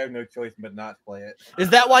I have no choice but not to play it. Is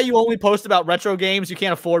that why you only post about retro games? You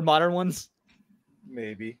can't afford modern ones?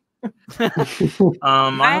 Maybe.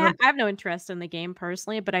 I have no interest in the game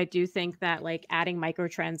personally, but I do think that like adding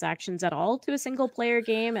microtransactions at all to a single player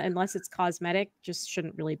game, unless it's cosmetic, just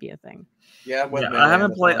shouldn't really be a thing. Yeah, I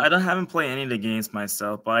haven't played any of the games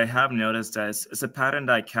myself, but I have noticed that it's a pattern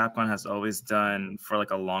that Capcom has always done for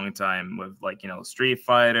like a long time with like Street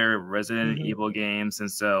Fighter, Resident Evil games,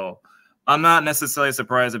 and so I'm not necessarily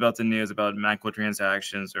surprised about the news about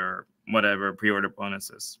microtransactions or whatever pre-order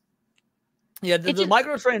bonuses. Yeah, the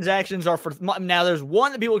microtransactions are for now. There's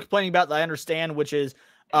one that people are complaining about that I understand, which is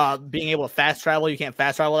being able to fast travel. You can't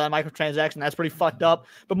fast travel without a microtransaction. That's pretty fucked up.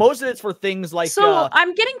 But most of it's for things like. So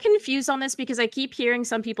I'm getting confused on this because I keep hearing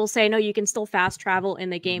some people say, no, you can still fast travel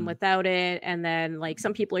in the game without it. And then like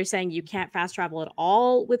some people are saying you can't fast travel at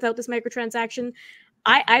all without this microtransaction.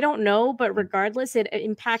 I don't know, but regardless, it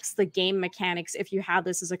impacts the game mechanics if you have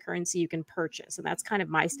this as a currency you can purchase. And that's kind of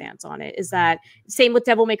my stance on it, is that same with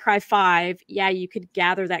Devil May Cry 5. Yeah, you could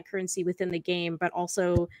gather that currency within the game, but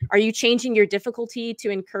also are you changing your difficulty to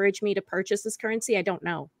encourage me to purchase this currency? I don't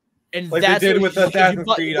know. And like that's they did with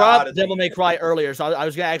Assassin's Creed Odyssey. Devil May Cry earlier, so I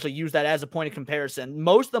was going to actually use that as a point of comparison.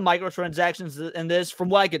 Most of the microtransactions in this, from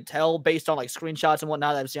what I could tell based on like screenshots and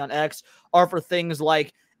whatnot that I've seen on X, are for things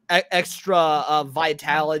like extra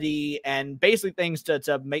vitality and basically things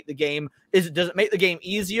to make the game. Does it make the game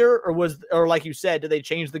easier, or like you said, did they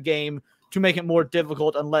change the game to make it more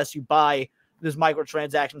difficult unless you buy this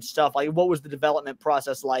microtransaction stuff? Like, what was the development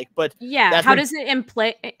process like? But yeah, how does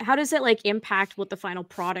it like impact what the final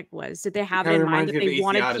product was? Did they have it in mind that they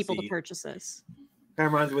wanted people to purchase this? Kind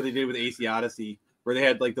of reminds me what they did with AC Odyssey, where they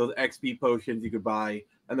had like those XP potions you could buy,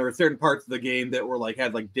 and there were certain parts of the game that were like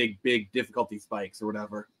had like big difficulty spikes or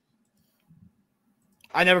whatever.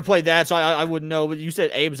 I never played that, so I wouldn't know. But you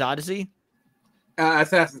said Abe's Odyssey?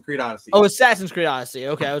 Assassin's Creed Odyssey. Oh, Assassin's Creed Odyssey.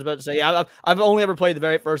 Okay, I was about to say, yeah, I've only ever played the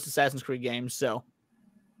very first Assassin's Creed game, so.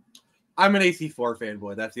 I'm an AC4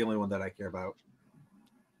 fanboy. That's the only one that I care about.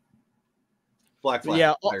 Black Flag.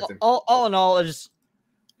 Yeah, all in all,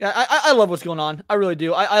 I love what's going on. I really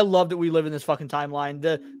do. I love that we live in this fucking timeline.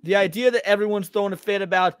 The idea that everyone's throwing a fit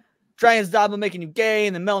about Dragon's Dogma making you gay,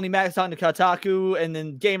 and then Melanie Max talking to Kotaku, and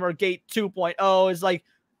then Gamergate 2.0 is like,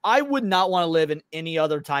 I would not want to live in any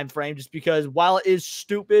other time frame, just because while it is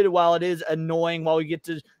stupid, while it is annoying, while we get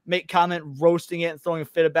to make comment roasting it and throwing a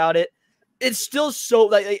fit about it, it's still so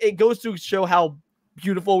like it goes to show how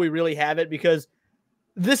beautiful we really have it, because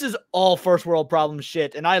this is all first world problem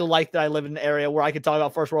shit, and I like that I live in an area where I can talk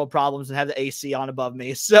about first world problems and have the AC on above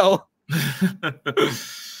me. So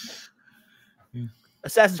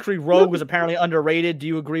Assassin's Creed Rogue was apparently underrated. Do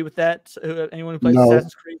you agree with that? Anyone who plays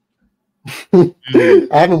Assassin's Creed?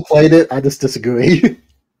 I haven't played it. I just disagree.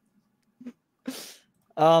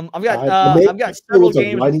 I've got several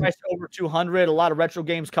games priced over 200. A lot of retro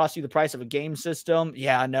games cost you the price of a game system.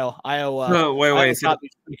 Yeah, I know. No, wait. So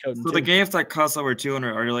the games that cost over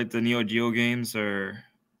 200 are like the Neo Geo games, or?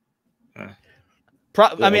 I've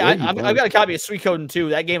got a copy of Suikoden 2.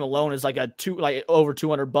 That game alone is like over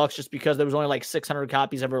 $200 just because there was only like 600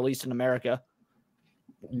 copies ever released in America.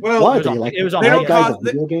 Well,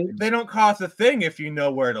 they don't cost a thing if you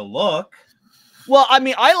know where to look. Well, I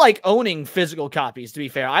mean, I like owning physical copies, to be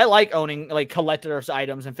fair. I like owning like collector's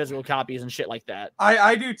items and physical copies and shit like that.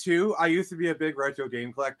 I do too. I used to be a big retro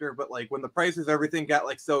game collector, but like when the prices everything got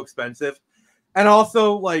like so expensive, and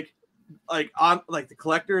also like the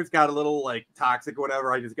collectors got a little like toxic or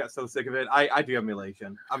whatever, I just got so sick of it. I do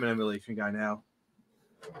emulation. I'm an emulation guy now.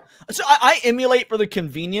 So I emulate for the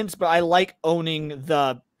convenience, but I like owning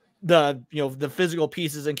the physical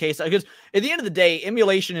pieces in case, because at the end of the day,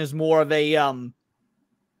 emulation is more of a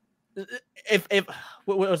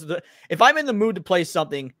if I'm in the mood to play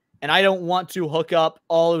something and I don't want to hook up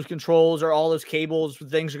all those controls or all those cables,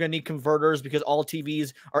 things are going to need converters because all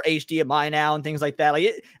TVs are HDMI now and things like that.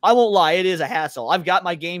 I won't lie, it is a hassle. I've got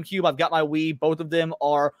my GameCube, I've got my Wii, both of them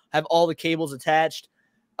have all the cables attached.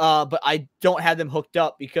 But I don't have them hooked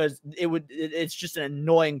up because it's just an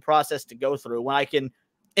annoying process to go through when I can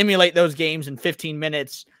emulate those games in 15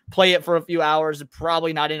 minutes, play it for a few hours, and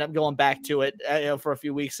probably not end up going back to it for a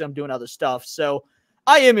few weeks. So I'm doing other stuff. So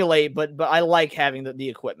I emulate, but I like having the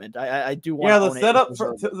equipment. I do want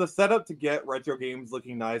the setup to get retro games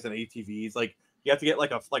looking nice on ATVs. Like you have to get like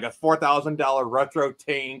a $4,000 retro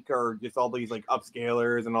tank or just all these like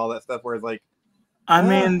upscalers and all that stuff. Whereas like, I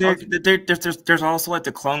mean, there's also like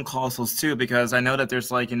the clone consoles too, because I know that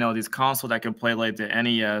there's like, these consoles that can play like the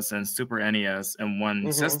NES and Super NES in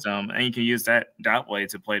one system, and you can use that way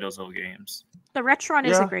to play those old games. The Retron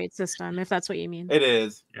is a great system, if that's what you mean. It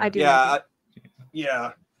is. I do.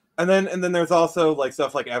 Yeah. And then there's also like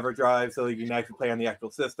stuff like EverDrive, so you can actually play on the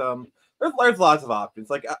actual system. There's lots of options.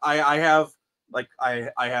 Like I have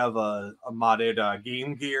a modded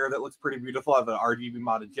Game Gear that looks pretty beautiful. I have an RGB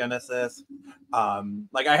modded Genesis.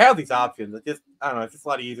 Like I have these options. It's just a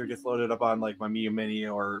lot easier. Just load it up on like my Mia Mini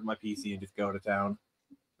or my PC and just go to town.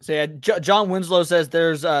 So yeah, John Winslow says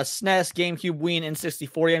there's SNES, GameCube, Wii, and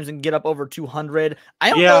N64 games and get up over 200. I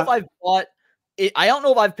don't know if I've bought it. I don't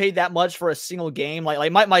know if I've paid that much for a single game.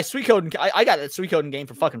 Like my Suikoden, I got that Suikoden game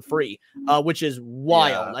for fucking free, which is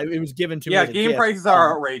wild. It was given to me. Yeah, game prices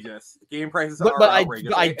are outrageous. Game prices are outrageous.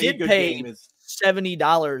 But I did pay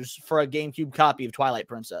 $70 for a GameCube copy of Twilight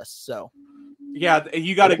Princess. So yeah,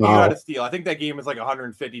 you got to steal. I think that game is like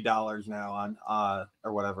 $150 now on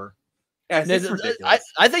or whatever. Yeah, it's ridiculous.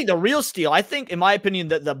 I think the real steal. I think, in my opinion,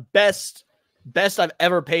 that the best I've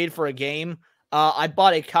ever paid for a game. I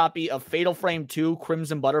bought a copy of Fatal Frame 2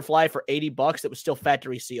 Crimson Butterfly for $80 that was still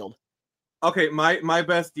factory sealed. Okay, my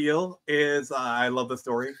best deal is I love the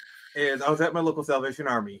story. Is I was at my local Salvation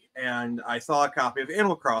Army and I saw a copy of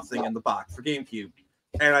Animal Crossing in the box for GameCube,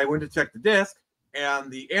 and I went to check the disc, and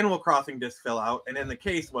the Animal Crossing disc fell out, and in the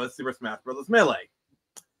case was Super Smash Bros. Melee.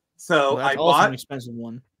 So I bought an expensive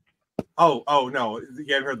one. Oh no,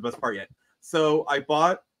 you haven't heard the best part yet. So I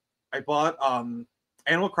bought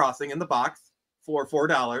Animal Crossing in the box for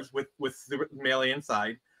 $4 with Super Melee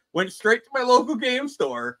inside. Went straight to my local game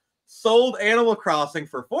store, sold Animal Crossing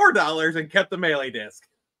for $4, and kept the Melee disc.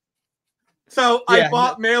 So I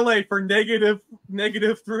bought Melee for negative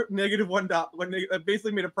 $1. I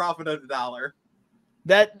basically made a profit of $1.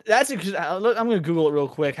 That's I'm gonna Google it real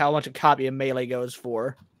quick. How much a copy of Melee goes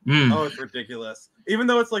for? Oh, it's ridiculous. Even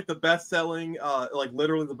though it's like the best-selling, like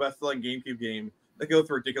literally the best-selling GameCube game, they go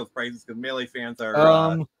for ridiculous prices because Melee fans are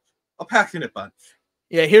a passionate bunch.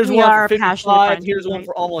 Yeah, here's one for 55. Here's one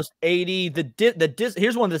for almost 80. The disc.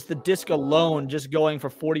 Here's one that's the disc alone, just going for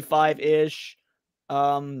 45-ish.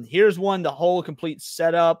 Here's one, the whole complete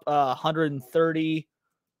setup, 130.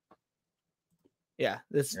 Yeah,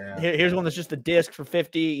 here's one that's just the disc for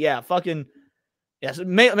 50. Yeah, fucking. Yes,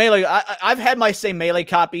 Melee. I've had my same Melee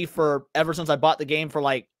copy for ever since I bought the game for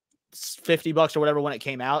like $50 or whatever when it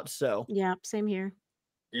came out. So yeah, same here.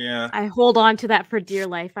 Yeah, I hold on to that for dear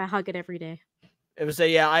life. I hug it every day. It was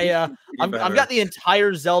I've got the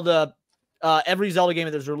entire Zelda, every Zelda game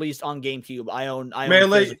that was released on GameCube. I own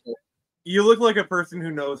Melee, physical. you look like a person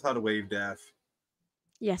who knows how to wave dash.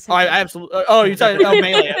 Yes. I absolutely. Oh, you're talking about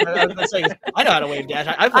Melee. I was gonna say, I know how to wave dash.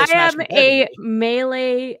 I play Smash am a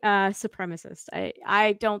Melee supremacist.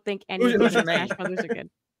 I don't think any of the Who's your Smash main? Brothers are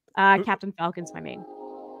good. Captain Falcon's my main.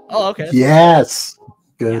 Oh, okay. Yes.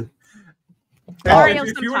 Good. Mario If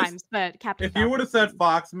you sometimes, but Captain If you would have said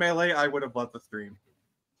Fox Melee, I would have left the stream.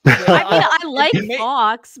 I mean, I like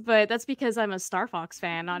Fox, but that's because I'm a Star Fox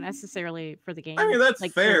fan, not necessarily for the game. I mean, that's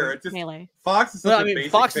like, fair. for It's just Melee. Fox is. Well, Such I mean, a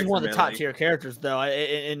basic Fox is pick one for of the top Melee. tier characters, though.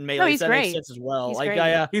 In Melee, No, he's that great. makes sense as well. He's like,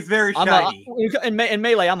 great. He's very I'm shiny. in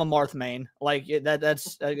Melee, I'm a Marth main. Like that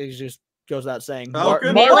just goes without saying. Oh,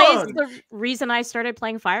 good Melee is one. the reason I started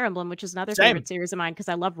playing Fire Emblem, which is another Same. favorite series of mine because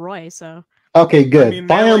I love Roy. So. Okay, good. I mean,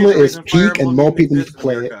 Fire Melee Emblem the is reason Fire peak, and Emblem more people need to exists in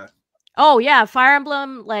play it. America. Oh yeah, Fire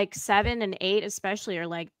Emblem like 7 and 8 especially are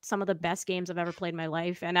like some of the best games I've ever played in my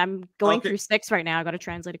life, and I'm going Okay. through 6 right now. I got a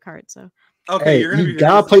translated card, so. Okay, Hey, you're gonna you be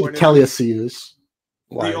gotta play the disappointed. Teleseers.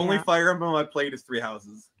 The only Fire Emblem I played is Three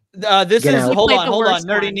Houses. This Get is out. hold You on, played the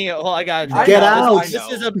Nerdy worst one. Neo. Hold on, I got Get out.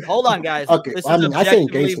 This is a hold on, guys. Okay, This I is mean, I think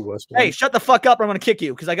objectively. Game's the worst one. Hey, shut the fuck up! Or I'm gonna kick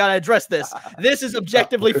you because I gotta address this. This is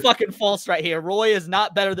objectively fucking false right here. Roy is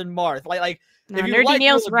not better than Marth. Like No, if you Nerdy like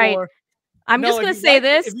Neo's Roy right. more, I'm no, just if gonna you say like-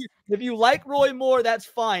 this. If you like Roy more, that's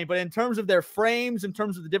fine. But in terms of their frames, in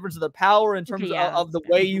terms of the difference of their power, in terms Yeah, of the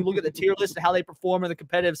way you look at the tier list and how they perform in the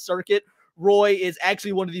competitive circuit, Roy is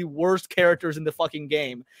actually one of the worst characters in the fucking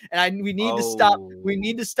game. And we need to stop. We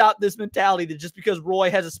need to stop this mentality that just because Roy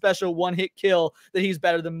has a special one-hit kill that he's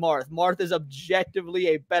better than Marth. Marth is objectively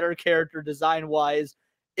a better character design-wise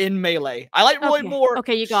in Melee. I like Roy Okay. more.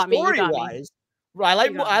 Okay, you got me, you got me. Story-wise.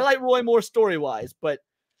 I like Roy more story-wise, but.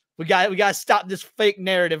 We got to stop this fake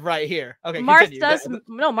narrative right here. Okay, Marth continue.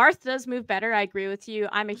 Marth does move better. I agree with you.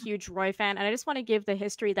 I'm a huge Roy fan, and I just want to give the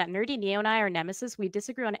history that Nerdy Neo and I are nemesis. We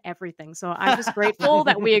disagree on everything, so I'm just grateful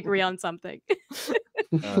that we agree on something.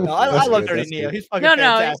 No, I love Nerdy Neo. He's fucking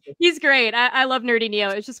fantastic. He's great. I love Nerdy Neo.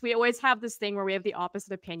 It's just we always have this thing where we have the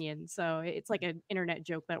opposite opinion, so it's like an internet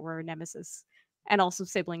joke that we're nemesis. And also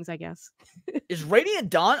siblings, I guess. Is Radiant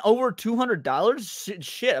Dawn over $200?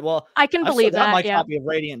 Shit. Well, I can believe that. My Yeah. copy of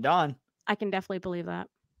Radiant Dawn. I can definitely believe that.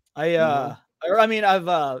 I've got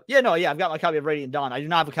my copy of Radiant Dawn. I do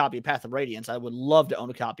not have a copy of Path of Radiance. I would love to own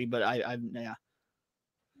a copy, but yeah.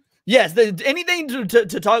 Yes, anything to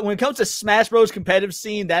talk when it comes to Smash Bros. Competitive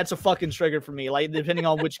scene, that's a fucking trigger for me. Like depending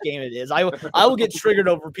on which game it is, I will get triggered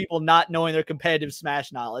over people not knowing their competitive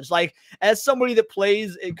Smash knowledge. Like as somebody that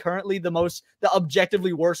plays currently the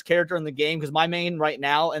objectively worst character in the game, because my main right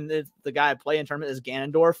now and the guy I play in tournament is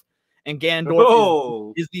Ganondorf, and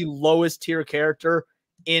Ganondorf is the lowest tier character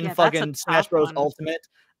in fucking Smash Bros. Ultimate.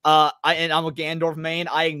 I'm a Ganondorf main.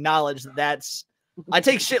 I acknowledge that's. I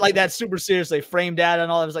take shit like that super seriously, frame data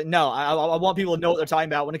and all. I was like, no, I want people to know what they're talking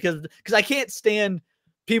about because I can't stand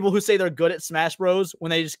people who say they're good at Smash Bros. When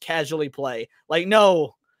they just casually play. Like,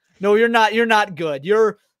 no, you're not good.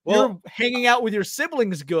 You're hanging out with your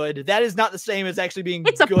siblings good. That is not the same as actually being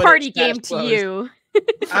It's a good party at Smash game to Bros. you.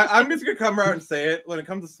 I'm just gonna come out and say it. When it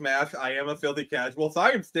comes to Smash, I am a filthy casual, so I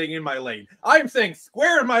am staying in my lane. I am staying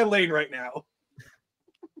square in my lane right now.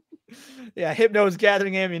 Yeah, Hypno's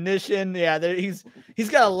gathering ammunition. Yeah, he's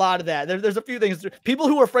got a lot of that. There's a few things. People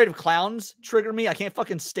who are afraid of clowns trigger me. I can't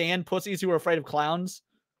fucking stand pussies who are afraid of clowns.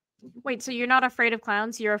 Wait, so you're not afraid of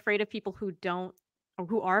clowns? You're afraid of people who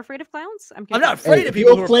are afraid of clowns? I'm not afraid of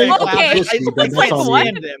people who are afraid of clowns. Okay. I can't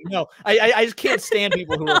stand them. No, I just can't stand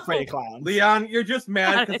people who are afraid of clowns. Leon, you're just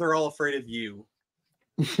mad because they're all afraid of you.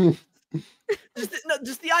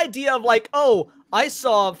 Just the idea of like, oh, I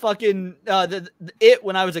saw fucking it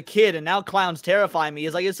when I was a kid, and now clowns terrify me.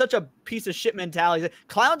 Is like it's such a piece of shit mentality.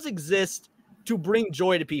 Clowns exist to bring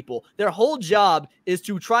joy to people. Their whole job is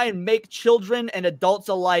to try and make children and adults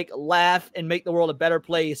alike laugh and make the world a better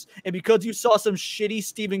place. And because you saw some shitty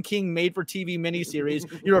Stephen King made-for-TV miniseries,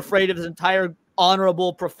 you're afraid of this entire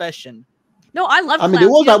honorable profession. No, I love clowns. I mean, there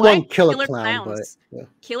was You know that one why? killer clown, clowns. but yeah.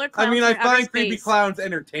 Killer clowns. I mean, I from outer find creepy space. clowns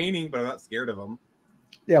entertaining, but I'm not scared of them.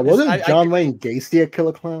 Yeah, wasn't John Wayne Gacy a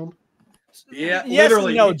killer clown? Yeah, yes,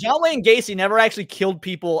 literally. No, John Wayne Gacy never actually killed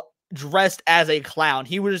people dressed as a clown.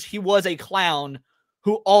 He was a clown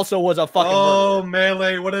who also was a fucking murderer.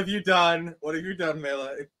 Melee, what have you done? What have you done,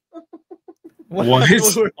 Melee?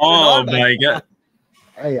 What? Oh my god.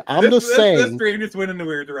 Hey, I'm just saying. This stream just went in a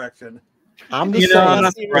weird direction. I'm just saying. I'm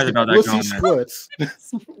not surprised about that Pussy comment. squirts.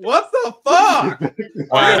 What the fuck?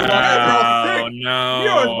 Wow, You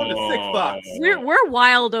always put a sick no. fox. We're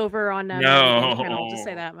wild over on No. channel. I'll just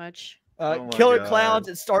say that much. Killer clowns.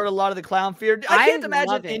 It started a lot of the clown fear. I can't love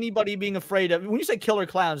imagine it. anybody being afraid of. When you say killer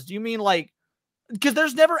clowns, do you mean like? Because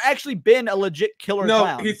there's never actually been a legit killer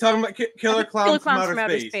clown. No, he's talking about killer clowns from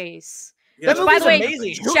outer space. space. Yeah, Which, by the way,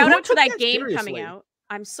 amazing. shout Who out to took that that game seriously? coming out.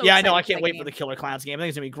 I'm so Yeah, I know. I excited can't for wait that for the game. Killer Clowns game. I think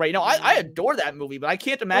it's gonna be great. No, I adore that movie, but I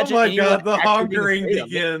can't imagine. Oh my anyone god, the actually being hungering afraid of it.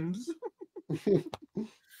 begins.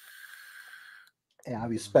 Yeah, I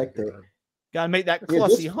respect it. Gotta make that Yeah,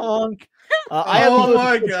 clussy this- honk. I have Oh people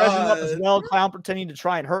my dressing up as God. well, clown pretending to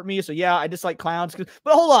try and hurt me. So yeah, I dislike clowns.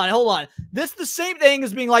 But hold on. This is the same thing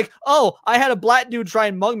as being like, oh, I had a black dude try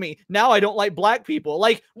and mug me. Now I don't like black people.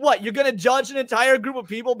 Like, what? You're gonna judge an entire group of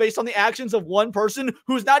people based on the actions of one person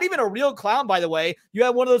who's not even a real clown, by the way. You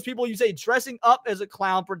have one of those people you say dressing up as a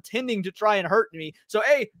clown, pretending to try and hurt me. So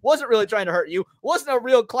A, wasn't really trying to hurt you, wasn't a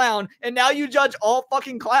real clown, and now you judge all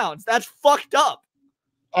fucking clowns. That's fucked up.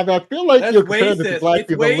 I mean, I feel like That's you're comparing it to racist. black It's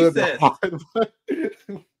people a little bit racist. hard. but-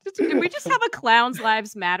 Did we just have a Clowns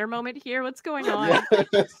Lives Matter moment here? What's going on?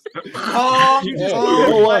 Oh, Hey, you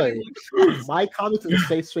know what? My comments in the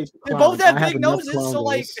safe space. for They clowns, both have I big enough noses, clown so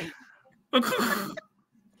like. goals.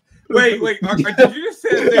 Wait, did you just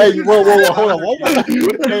say Hey, whoa, hold on. Hey,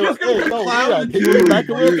 no, clown can you back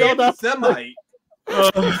a little bit on that? Semite?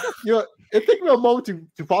 You know, it took me a moment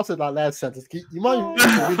to process that last sentence. You mind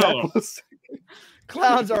read that for a second?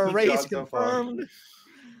 Clowns are a race God's so fun.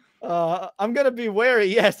 confirmed. I'm gonna be wary.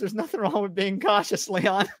 Yes, there's nothing wrong with being cautious,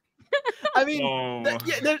 Leon. I mean,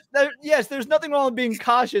 yes, there's nothing wrong with being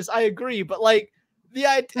cautious. I agree, but like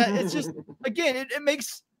it's just again, it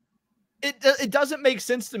makes it doesn't make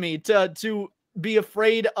sense to me to be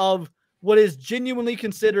afraid of what is genuinely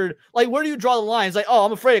considered. Like, where do you draw the lines? Like, oh,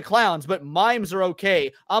 I'm afraid of clowns, but mimes are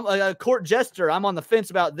okay. I'm a court jester. I'm on the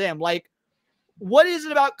fence about them. Like, what is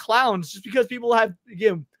it about clowns? Just because people have,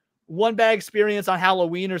 again, one bad experience on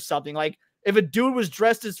Halloween or something. Like, if a dude was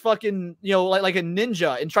dressed as fucking, like a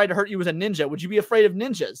ninja and tried to hurt you as a ninja, would you be afraid of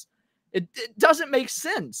ninjas? It doesn't make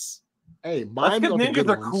sense. Hey, That's mimes because are the ninjas good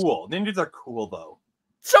are ones. cool. Ninjas are cool though.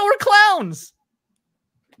 So are clowns.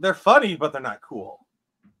 They're funny, but they're not cool.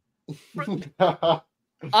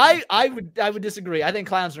 I would disagree. I think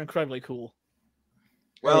clowns are incredibly cool.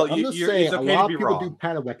 Well, I'm just it's saying, okay a lot to of be people do wrong.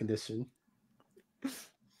 pattern recognition.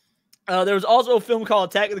 There was also a film called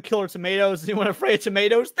Attack of the Killer Tomatoes. Anyone afraid of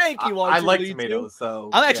tomatoes? Thank you, I like R2D2. tomatoes, so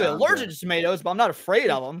I'm actually yeah, allergic to tomatoes, but I'm not afraid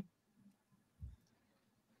of them.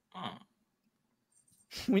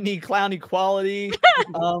 We need clown equality.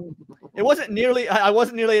 It wasn't nearly. I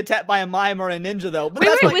wasn't nearly attacked by a mime or a ninja though. But Wait,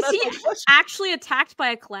 that's was that's he my question. actually attacked by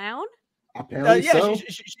a clown? Apparently Yeah, so.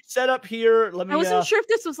 she set up here. Let me. I wasn't sure if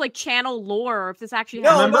this was like channel lore or if this actually No,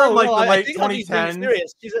 happened. Remember, no, like, no. the I late think Honey's being 2010s?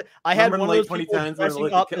 serious. I had Remember one in of the those late people 2010s when dressing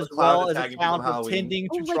like, up the as clown well as a attacking clown, people on Halloween? pretending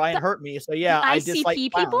to Oh, like try and the- hurt me. So yeah, I ICP dislike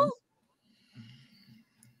people?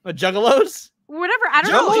 clowns. Juggalos? Whatever. I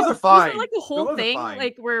don't Juggalos know. are Was fine. it like the whole Juggalos are thing, fine.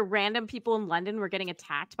 like where random people in London were getting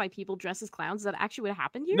attacked by people dressed as clowns? Is that actually what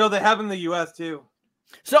happened here? No, they have in the U.S. too.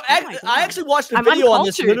 So Oh my I God. actually watched a I'm video on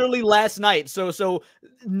this uncultured. literally last night. So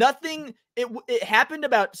nothing. It happened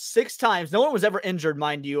about 6 times. No one was ever injured,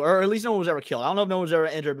 mind you, or at least no one was ever killed. I don't know if no one was ever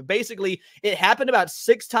injured, but basically it happened about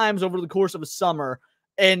 6 times over the course of a summer.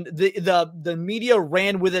 And the media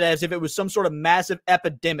ran with it as if it was some sort of massive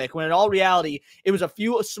epidemic, when in all reality, it was a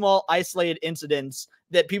few small isolated incidents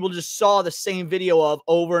that people just saw the same video of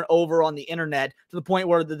over and over on the internet, to the point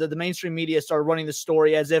where the mainstream media started running the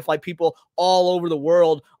story as if like people all over the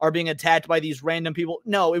world are being attacked by these random people.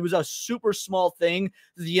 No, it was a super small thing.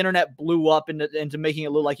 The internet blew up into making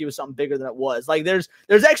it look like it was something bigger than it was. Like there's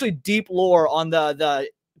actually deep lore on the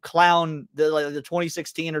clown, the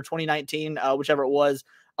 2016 or 2019, whichever it was,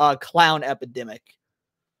 clown epidemic.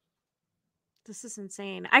 This is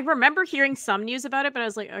insane. I remember hearing some news about it, but I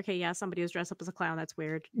was like, okay, yeah, somebody was dressed up as a clown. That's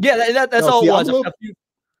weird. Yeah, that's No, all see, it I'm was. a little-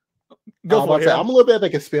 Go for it. I'm a little bit of a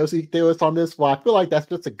conspiracy theorist on this, but I feel like that's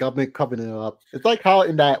just the government covering it up. It's like how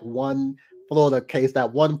in that one Florida case,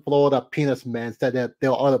 that one Florida penis man said that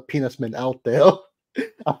there are other penis men out there.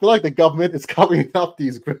 I feel like the government is covering up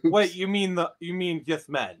these groups. Wait, you mean just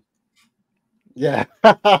men? Yeah.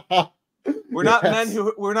 We're not Yes.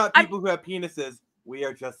 men we're not people who have penises. We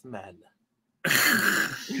are just men.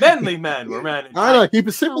 Manly men. We're men. I don't know. He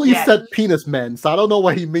specifically Yeah. said penis men, so I don't know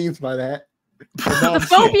what he means by that. But now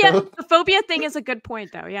The I'm sure. the phobia thing is a good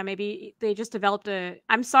point, though. Yeah, maybe they just developed a.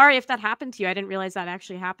 I'm sorry if that happened to you. I didn't realize that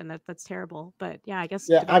actually happened. That's terrible. But yeah, I guess.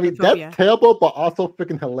 Yeah, I developed mean a phobia. that's terrible, but also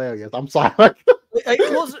freaking hilarious. I'm sorry. Well,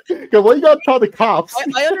 Because what you gotta tell the cops? I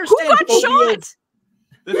Who understand. got phobia- shot?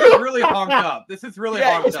 This is really honked up. This is really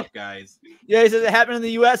Yeah, honked up, guys. Yeah, he says it happened in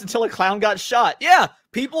the U.S. until a clown got shot. Yeah,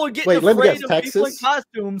 people are getting Wait, let me afraid guess, of people in Texas?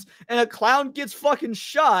 costumes, and a clown gets fucking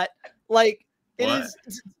shot. Like it What?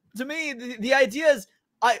 is to me. The idea is,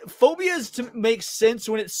 phobias to make sense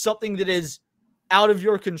when it's something that is out of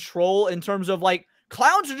your control. In terms of like,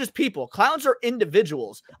 clowns are just people. Clowns are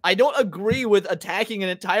individuals. I don't agree with attacking an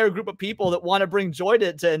entire group of people that want to bring joy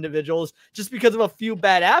to individuals just because of a few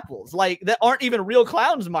bad apples, like that aren't even real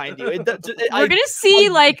clowns, mind you. We're gonna see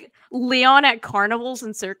like Leon at carnivals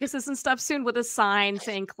and circuses and stuff soon with a sign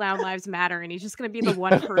saying "Clown Lives Matter," and he's just gonna be the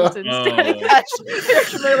one person. Wait,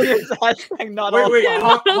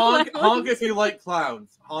 honk if you like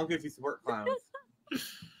clowns. Honk if you support clowns.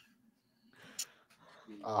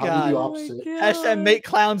 God. Hashtag make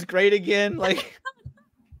clowns great again. Like,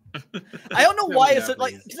 I don't know why it's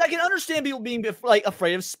like, because I can understand people being like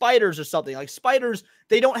afraid of spiders or something. Like spiders,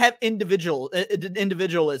 they don't have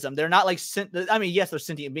individualism. They're not like I mean, yes, they're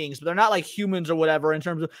sentient beings, but they're not like humans or whatever. In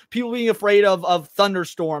terms of people being afraid of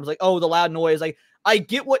thunderstorms, like, oh, the loud noise. Like, I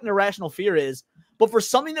get what an irrational fear is, but for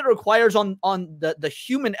something that requires on the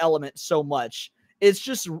human element so much,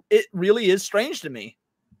 it really is strange to me.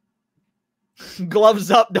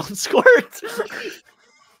 Gloves up, don't squirt.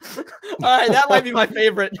 All right, that might be my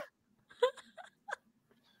favorite.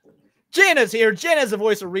 Jana's here. Jana's the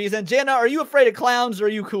voice of reason. Jana, are you afraid of clowns or are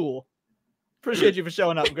you cool? Appreciate you for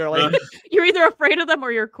showing up, girlie. You're either afraid of them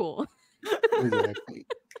or you're cool. Exactly.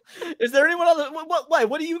 Is there anyone else?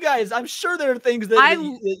 What do you guys? I'm sure there are things that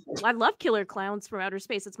I love Killer Clowns from Outer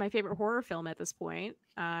Space. It's my favorite horror film at this point.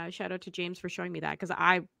 Shout out to James for showing me that, because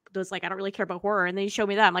I was like, I don't really care about horror, and then he showed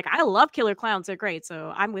me that. I'm like, I love Killer Clowns. They're great.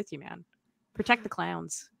 So I'm with you, man. Protect the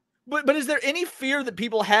clowns. But is there any fear that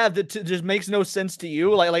people have that just makes no sense to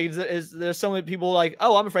you? Like is there so many people like,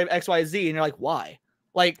 oh, I'm afraid of XYZ, and you're like, why?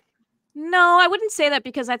 Like, no, I wouldn't say that,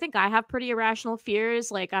 because I think I have pretty irrational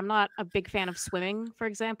fears. Like, I'm not a big fan of swimming, for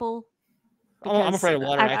example. I'm afraid of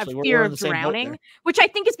water, actually. I have fear of drowning, which I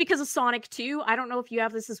think is because of Sonic 2. I don't know if you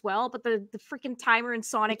have this as well, but the freaking timer in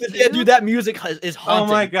Sonic 2. Yeah, dude, that music is haunting.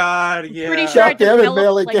 Oh my god, yeah. Pretty sure I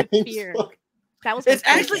developed like a fear. That was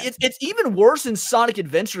it's even worse in Sonic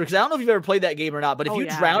Adventure, because I don't know if you've ever played that game or not, but if you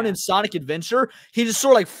drown in Sonic Adventure, he just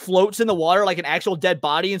sort of like floats in the water like an actual dead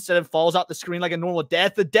body instead of falls out the screen like a normal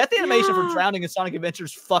death. The death animation for drowning in Sonic Adventure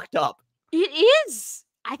is fucked up. It is.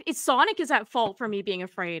 Sonic is at fault for me being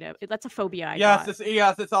afraid of. That's a phobia.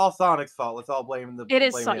 It's all Sonic's fault. Let's all blame the. It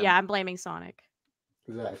is. Yeah, I'm blaming Sonic.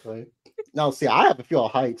 Exactly. Now, see, I have a fear of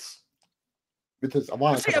heights. Because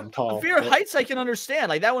I'm tall. Fear of heights, I can understand.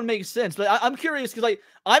 Like, that one makes sense. But I'm curious because, like,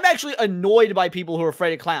 I'm actually annoyed by people who are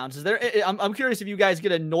afraid of clowns. I'm curious if you guys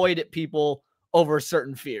get annoyed at people over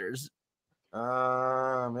certain fears.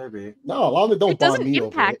 Maybe. No, a lot of it don't bother me. It doesn't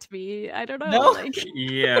impact me. I don't know. No? Like...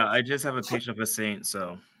 Yeah, I just have a patient of a saint,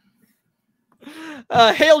 so.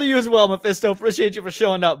 Hail to you as well, Mephisto. Appreciate you for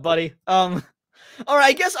showing up, buddy. All right,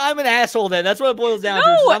 I guess I'm an asshole then. That's what it boils down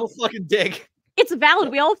to. I'm a fucking dick. It's valid.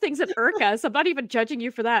 We all have things that irk us. I'm not even judging you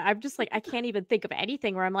for that. I'm just like, I can't even think of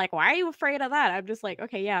anything where I'm like, why are you afraid of that? I'm just like,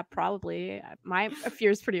 okay, yeah, probably. My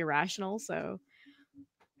fear is pretty irrational, so.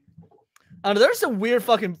 There's some weird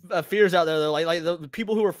fucking fears out there, though. Like the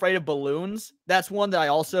people who are afraid of balloons. That's one that I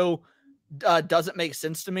also doesn't make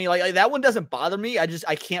sense to me. Like that one doesn't bother me.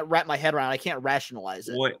 I can't wrap my head around. I can't rationalize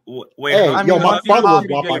it. Wait. Hey, my father was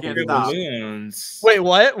walked by balloons. Wait,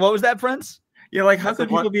 what? What was that, Prince? Yeah, like how could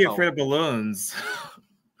people be afraid of balloons?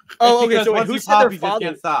 Oh, okay. So who said their father?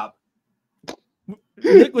 Can't stop.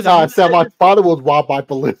 I said my father was robbed by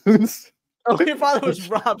balloons. Oh, your father was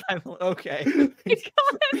robbed by balloons. Okay.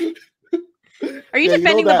 Are you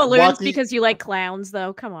defending the balloons because you like clowns,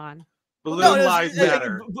 though? Come on. Balloon lives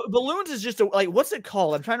matter. Balloons is just like, what's it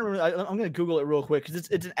called? I'm trying to remember. I'm gonna Google it real quick because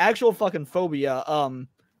it's an actual fucking phobia.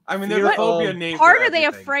 I mean, there's a phobia name. Part are they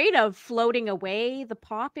afraid of floating away? The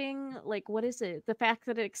popping, like what is it? The fact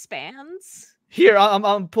that it expands. Here,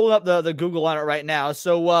 I'm pulling up the Google on it right now.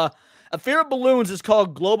 So, a fear of balloons is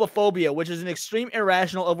called globophobia, which is an extreme,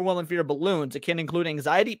 irrational, overwhelming fear of balloons. It can include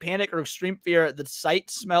anxiety, panic, or extreme fear at the sight,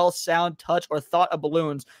 smell, sound, touch, or thought of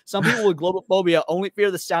balloons. Some people with globophobia only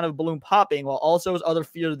fear the sound of a balloon popping, while also other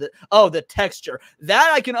fear the texture.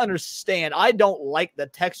 That I can understand. I don't like the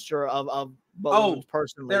texture of balloons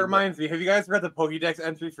personally. That reminds me. Have you guys read the Pokédex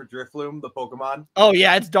entry for Drifloon, the Pokemon? Oh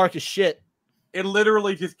yeah, it's dark as shit. It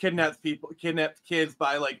literally just kidnaps kids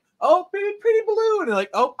by like, oh, pretty balloon, and like,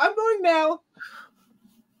 oh, I'm going now.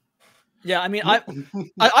 Yeah, I mean,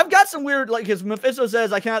 I've got some weird, like, because Mephisto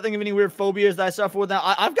says I cannot think of any weird phobias that I suffer with. Now,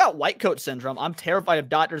 I've got white coat syndrome. I'm terrified of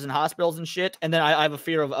doctors and hospitals and shit, and then I have a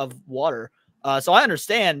fear of water. So I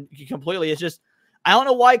understand completely. It's just I don't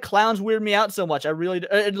know why clowns weird me out so much. I really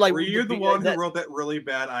like. Were you the one who wrote that really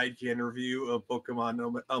bad IGN review of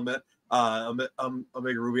Pokemon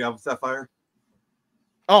Omega Ruby Alpha Sapphire?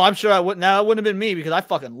 Oh, I'm sure I wouldn't. No, it wouldn't have been me because I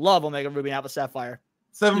fucking love Omega Ruby and Alpha Sapphire.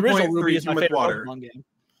 7.3 too much water. Game.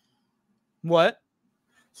 What?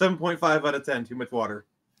 7.5 out of 10. Too much water.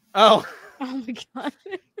 Oh. Oh my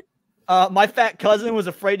god. My fat cousin was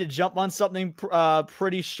afraid to jump on something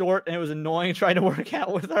pretty short, and it was annoying trying to work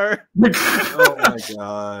out with her. Oh my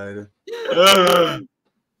god.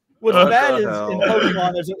 What's bad is in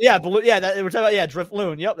Pokemon, there's we're talking about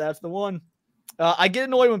Drifloon. Yep, that's the one. I get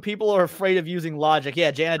annoyed when people are afraid of using logic.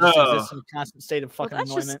 Yeah, Jana just exists in a constant state of fucking that's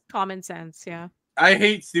annoyment. Just common sense, yeah. I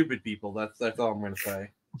hate stupid people. That's all I'm gonna say.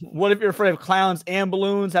 What if you're afraid of clowns and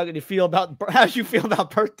balloons? How do you feel about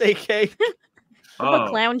birthday cake? What about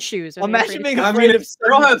clown shoes? Imagine being afraid of. I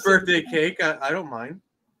don't have birthday cake. I don't mind.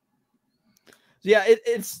 Yeah,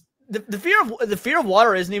 it's the fear of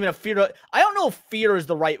water isn't even a fear. I don't know if fear is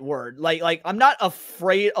the right word. Like I'm not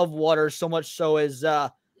afraid of water so much so as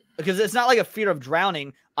because it's not like a fear of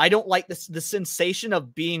drowning. I don't like the sensation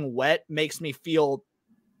of being wet makes me feel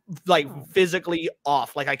like physically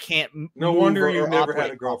off. Like I can't. No wonder you've never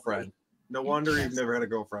had a girlfriend. No wonder you've never had a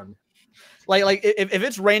girlfriend. Like if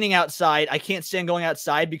it's raining outside, I can't stand going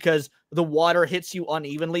outside because the water hits you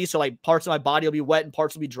unevenly. So like parts of my body will be wet and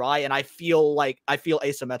parts will be dry, and I feel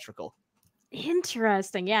asymmetrical.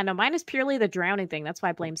 Interesting. Yeah, no, mine is purely the drowning thing. That's why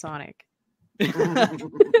I blame Sonic.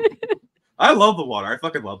 I love the water. I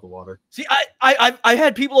fucking love the water. See, I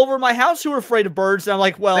had people over my house who were afraid of birds, and I'm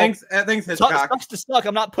like, well, thanks Hitchcock. Sucks to suck.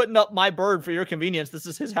 I'm not putting up my bird for your convenience. This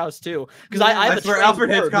is his house too. Because I that's where Alfred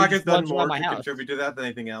Hitchcock has done more to contribute to that than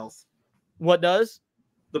anything else. What does?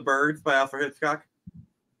 The Birds by Alfred Hitchcock.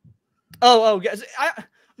 Oh, guys,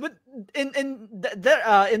 but in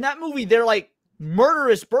that movie, they're like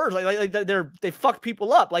murderous birds. Like they fuck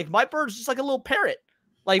people up. Like my bird's just like a little parrot.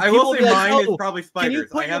 Like I will say mine is probably spiders. Can you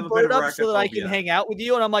put your bird up so that I can hang out with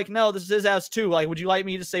you? And I'm like, no, this is his house too. Like, would you like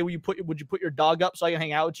me to say, would you put your dog up so I can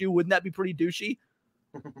hang out with you? Wouldn't that be pretty douchey?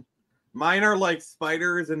 Mine are like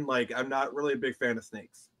spiders, and like I'm not really a big fan of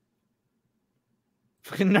snakes.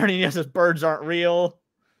 Fucking nerdy says birds aren't real.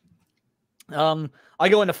 I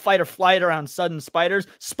go into fight or flight around sudden spiders.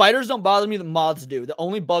 Spiders don't bother me, the moths do. The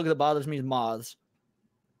only bug that bothers me is moths.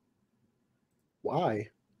 Why?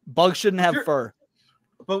 Bugs shouldn't have fur.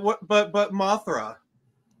 But Mothra.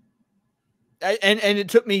 And it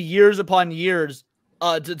took me years upon years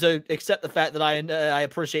to accept the fact that I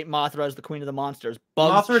appreciate Mothra as the queen of the monsters.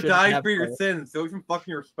 Bugs Mothra died for your sins, so even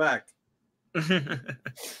fucking respect.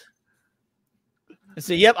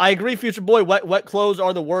 So yep, I agree, Future Boy. Wet clothes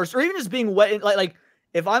are the worst, or even just being wet. Like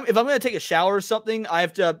if I'm gonna take a shower or something, I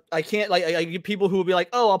can't I get people who will be like,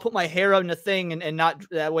 oh, I'll put my hair on the thing and not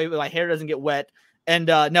that way my hair doesn't get wet. And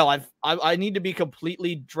no, I need to be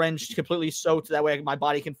completely drenched, completely soaked. That way my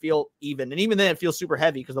body can feel even. And even then it feels super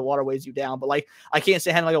heavy because the water weighs you down. But like I can't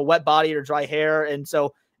say handling like a wet body or dry hair. And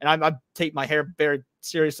I take my hair very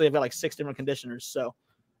seriously. I've got like 6 different conditioners. So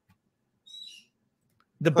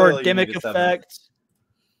the Birdemic effect.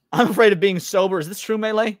 I'm afraid of being sober. Is this true,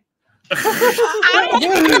 Melee? I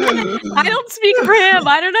don't speak for him.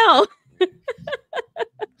 I don't know.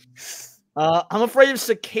 I'm afraid of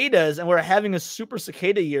cicadas, and we're having a super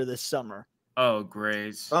cicada year this summer. Oh,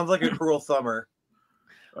 great. Sounds like a cruel summer.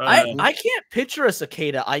 I can't picture a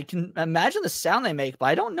cicada. I can imagine the sound they make, but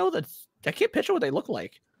I don't know that. I can't picture what they look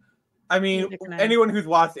like. I mean, anyone who's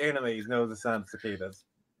watched animes knows the sound of cicadas.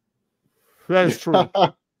 That is true.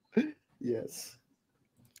 Yes.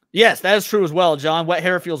 Yes, that is true as well, John. Wet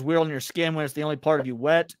hair feels weird on your skin when it's the only part of you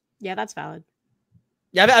wet. Yeah, that's valid.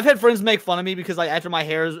 Yeah, I've had friends make fun of me because like after my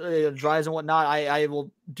hair dries and whatnot, I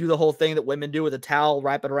will do the whole thing that women do with a towel,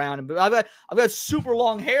 wrap it around. But I've got super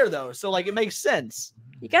long hair though, so like it makes sense.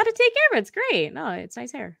 You got to take care of it. It's great. No, it's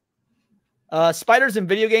nice hair. Spiders in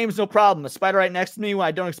video games, no problem. A spider right next to me when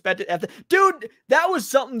I don't expect it. Dude, that was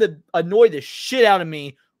something that annoyed the shit out of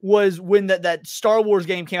me. Was when that Star Wars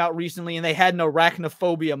game came out recently and they had an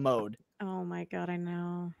arachnophobia mode. Oh my god, I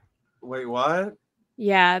know. Wait, what?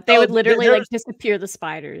 Yeah, they would literally like disappear the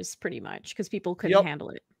spiders pretty much because people couldn't handle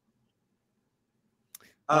it.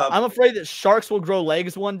 I'm afraid that sharks will grow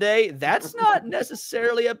legs one day. That's not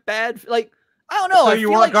necessarily a bad like. I don't know. So you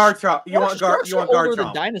want Garchomp? You want older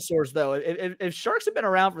than dinosaurs though. If sharks have been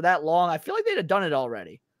around for that long, I feel like they'd have done it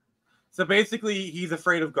already. So basically, he's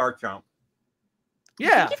afraid of Garchomp.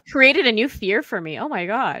 Yeah, you've created a new fear for me. Oh my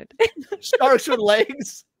god, sharks with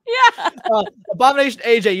legs. Yeah, Abomination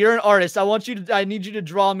AJ, you're an artist. I need you to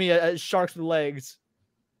draw me a sharks with legs.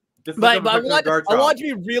 But I want to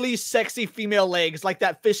be really sexy female legs, like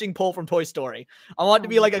that fishing pole from Toy Story. I want it to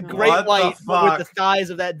be like a great white with the thighs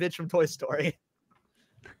of that bitch from Toy Story.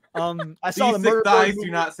 I saw These thighs do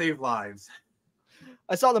not save lives.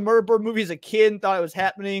 I saw the Murder Bird movie as a kid and thought it was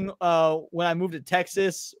happening when I moved to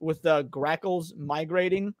Texas with grackles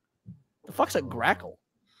migrating. The fuck's a grackle?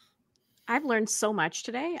 I've learned so much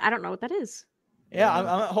today. I don't know what that is.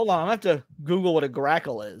 Yeah, hold on. I'm gonna have to Google what a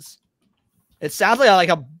grackle is. It sounds like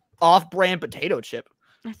a off-brand potato chip.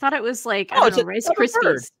 I thought it was like Rice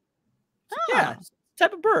Krispies. Oh. Yeah, it's a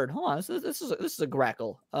type of bird. Hold on, this is a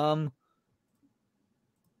grackle.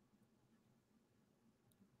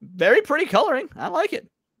 Very pretty coloring. I like it.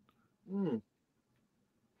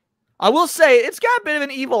 I will say it's got a bit of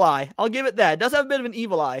an evil eye. I'll give it that. It does have a bit of an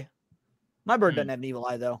evil eye. My bird doesn't have an evil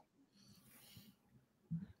eye though.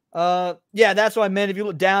 Yeah, that's what I meant. If you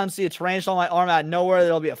look down, see a tarantula on my arm out of nowhere,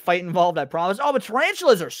 there'll be a fight involved, I promise. Oh, but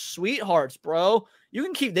tarantulas are sweethearts, bro. You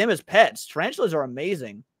can keep them as pets. Tarantulas are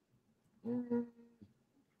amazing.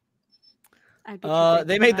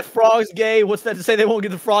 They made the frogs gay. What's that to say? They won't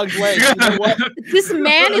get the frogs legs. You know what? This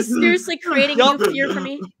man is seriously creating new fear for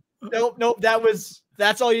me. Nope.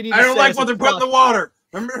 That's all you need. I don't like what they're putting in the water.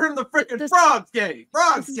 I'm hearing the freaking frogs gay.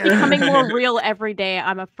 Frogs gay. It's becoming more real every day.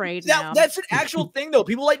 I'm afraid now. That's an actual thing, though.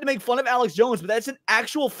 People like to make fun of Alex Jones, but that's an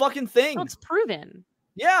actual fucking thing. No, it's proven.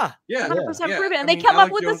 Yeah. 100% proven. And they come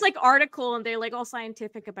up with this like article, and they're like all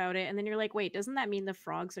scientific about it, and then you're like, wait, doesn't that mean the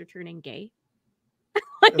frogs are turning gay?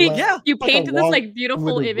 You painted this like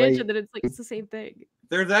beautiful image, and then it's like it's the same thing.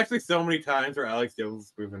 There's actually so many times where Alex Jones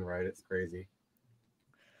is proven right. It's crazy.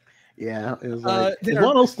 Yeah, it was like it's one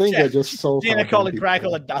of those things that just so. Gina called a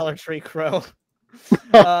grackle a Dollar Tree crow.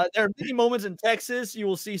 There are many moments in Texas. You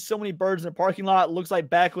will see so many birds in the parking lot. It looks like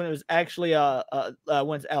back when it was actually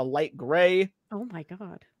when it's a light gray. Oh my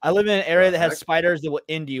god! I live in an area that has spiders that will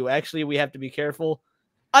end you. Actually, we have to be careful.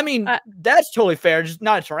 I mean, that's totally fair. Just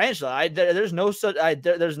not a tarantula. There's no such.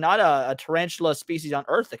 There's not a tarantula species on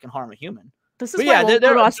Earth that can harm a human. This is why I won't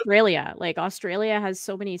go to Australia. Like, Australia has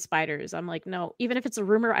so many spiders. I'm like, no, even if it's a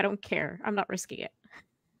rumor, I don't care. I'm not risking it.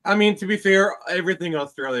 I mean, to be fair, everything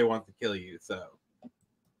Australia wants to kill you, so.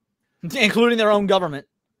 Including their own government.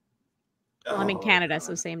 Well, I'm in Canada,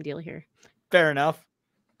 so same deal here. Fair enough.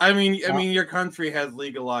 I mean, your country has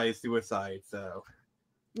legalized suicide, so.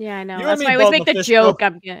 Yeah, I know. That's why I always make the joke.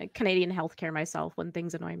 I'm Canadian healthcare myself when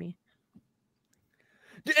things annoy me.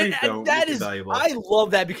 That is, I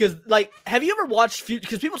love that because, like, have you ever watched?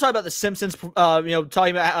 Because people talk about The Simpsons, talking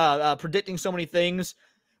about predicting so many things.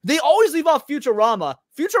 They always leave off Futurama.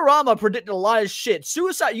 Futurama predicted a lot of shit.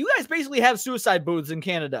 Suicide. You guys basically have suicide booths in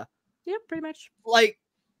Canada. Yeah, pretty much. Like,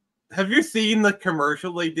 have you seen the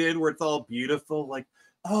commercial they did where it's all beautiful? Like,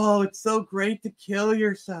 oh, it's so great to kill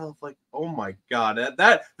yourself. Like, oh my god,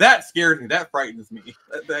 that scares me. That frightens me.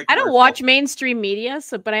 I don't watch mainstream media,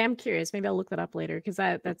 but I am curious. Maybe I'll look that up later because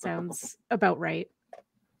that sounds about right.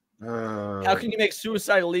 How can you make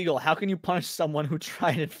suicide illegal? How can you punish someone who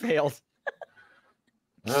tried and failed?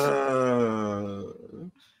 Yeah,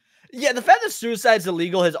 the fact that suicide's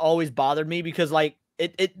illegal has always bothered me because, like,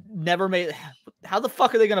 it never made. How the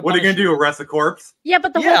fuck are they gonna? What are you gonna do? Arrest a corpse? Yeah,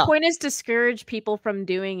 but the whole point is discourage people from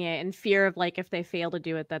doing it in fear of, like, if they fail to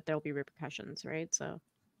do it, that there'll be repercussions, right? So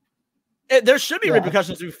there should be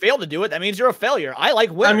repercussions if you fail to do it. That means you're a failure. I like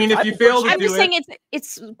winners. I mean, if you fail to do it, I'm just saying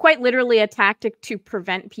it's quite literally a tactic to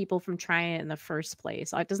prevent people from trying it in the first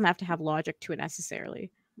place. It doesn't have to have logic to it necessarily.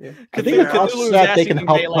 Yeah. I think they can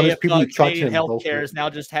help punish people who try to healthcare is now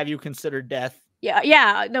just have you consider death.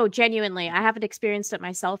 Yeah, no, genuinely. I haven't experienced it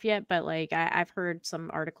myself yet, but like I've heard some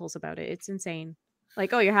articles about it. It's insane.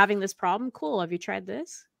 Like, oh, you're having this problem? Cool. Have you tried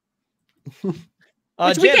this? Which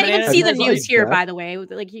we can't even see the news here, by the way.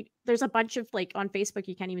 Like, there's a bunch of, like, on Facebook,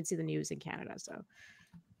 you can't even see the news in Canada. So,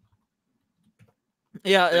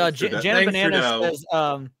 yeah, Janet Banana says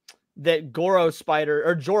that Joro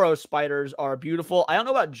spiders are beautiful. I don't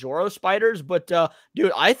know about Joro spiders, but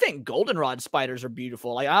dude, I think goldenrod spiders are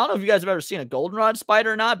beautiful. Like, I don't know if you guys have ever seen a goldenrod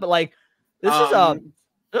spider or not, but like this is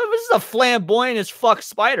a flamboyant as fuck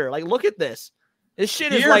spider. Like, look at this. This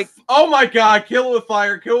shit is like, oh my god, kill it with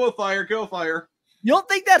fire, kill it with fire, kill it with fire. You don't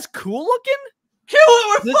think that's cool looking? Kill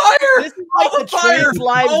it with fire! This is like the trans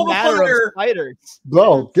lives matter of spiders.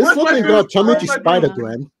 Bro, this looks like a Tanuki spider,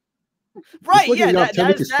 Glenn. Right, yeah, that's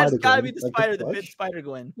gotta be the spider that bit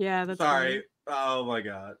Spider-Gwen. Yeah, that's sorry. Oh my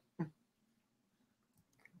god.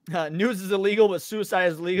 News is illegal, but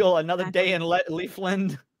suicide is legal. Another day in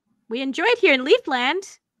Leafland. We enjoyed here in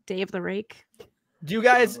Leafland. Day of the Rake. Do you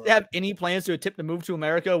guys have any plans to attempt to move to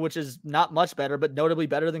America, which is not much better, but notably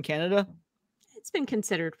better than Canada? It's been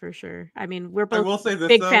considered for sure. I mean, we're both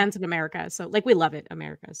big fans of America, so like we love it,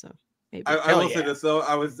 America. So maybe. I will say this though.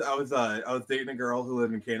 I was dating a girl who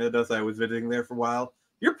lived in Canada, so I was visiting there for a while.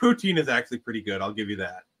 Your poutine is actually pretty good. I'll give you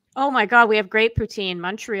that. Oh my god, we have great poutine.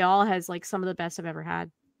 Montreal has like some of the best I've ever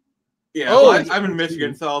had. Yeah, Oh, well, I'm in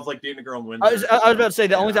Michigan, so I was like dating a girl in Windsor. I was about to say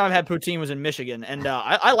the only time I've had poutine was in Michigan, and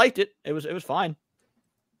I liked it. It was fine.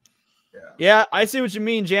 Yeah, I see what you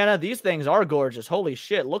mean, Jana. These things are gorgeous. Holy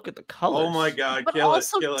shit, look at the colors. Oh my god, But kill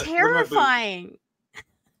also it, kill it. terrifying.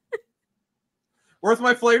 Where's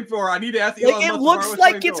my flamethrower? I need to ask Like, Elon it Musk looks to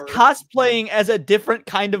borrow like his it's flamethrower. cosplaying as a different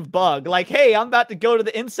kind of bug. Like, hey, I'm about to go to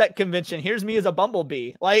the insect convention. Here's me as a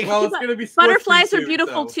bumblebee. Like, Well, it's gonna be Butterflies squishy are too,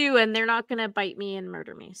 beautiful so. too, and they're not gonna bite me and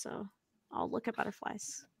murder me. So I'll look at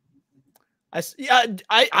butterflies.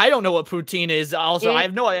 I don't know what poutine is. Also, I It-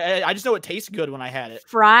 have no. I just know it tastes good when I had it.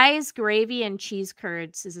 Fries, gravy, and cheese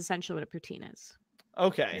curds is essentially what a poutine is.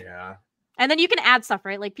 Okay. Yeah. And then you can add stuff,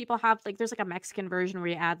 right? Like people have like there's like a Mexican version where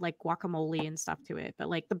you add like guacamole and stuff to it. But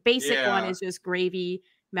like the basic one Yeah. is just gravy,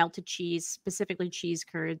 melted cheese, specifically cheese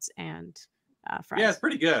curds, and fries. Yeah, it's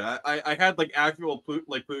pretty good. I had like actual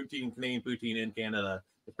poutine, Canadian poutine in Canada.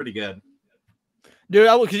 It's pretty good. Dude,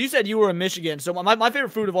 because you said you were in Michigan, so my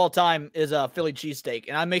favorite food of all time is a Philly cheesesteak,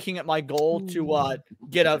 and I'm making it my goal to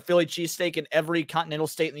get a Philly cheesesteak in every continental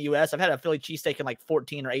state in the U.S. I've had a Philly cheesesteak in like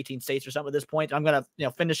 14 or 18 states or something at this point. I'm gonna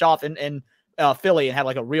finish off in Philly and have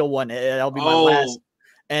like a real one. That'll be my last.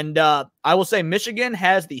 And I will say Michigan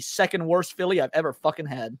has the second worst Philly I've ever fucking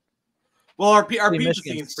had. Well, our pizza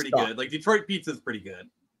Michigan scene's pretty sucks. good. Like Detroit pizza's pretty good.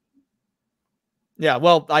 Yeah,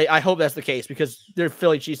 well, I hope that's the case because their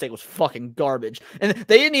Philly cheesesteak was fucking garbage. And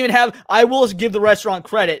they didn't even have, I will give the restaurant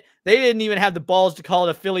credit, they didn't even have the balls to call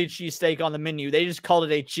it a Philly cheesesteak on the menu. They just called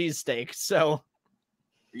it a cheesesteak. So,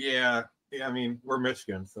 Yeah, I mean, we're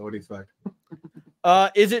Michigan, so what do you expect?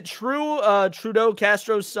 is it true Trudeau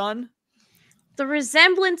Castro's son? The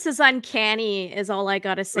resemblance is uncanny, is all I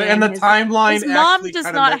gotta say. And the timeline His mom actually does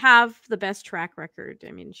kinda not makes- have the best track record.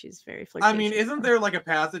 I mean, she's very flirtatious. I mean, isn't there like a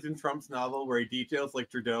passage in Trump's novel where he details like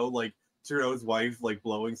Trudeau's wife like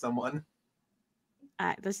blowing someone?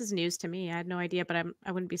 This is news to me. I had no idea, but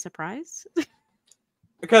I wouldn't be surprised.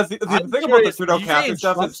 Because the I'm thing about the curious, Trudeau did you say Catholic in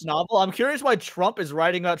stuff Trump's is novel. I'm curious why Trump is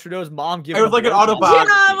writing about Trudeau's mom giving. It was like an blowjobs. autobiography.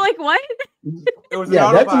 Yeah, I'm like, what? It was Yeah,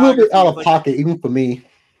 an that's a little bit autobiography. out of Like, pocket, even for me.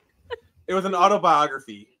 it was an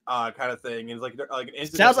autobiography kind of thing. It's like an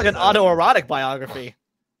incident Sounds like an that- autoerotic biography.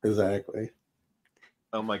 Exactly.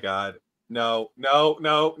 Oh my god. No.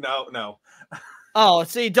 Oh,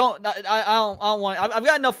 see, I don't want. I've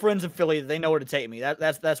got enough friends in Philly that they know where to take me.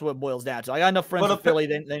 That's what it boils down to. I got enough friends But in Philly,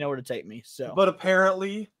 they know where to take me. So, But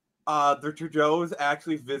apparently, the Trudeau's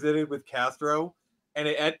actually visited with Castro, and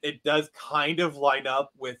it does kind of line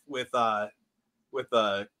up with his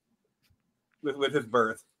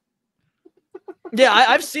birth. yeah,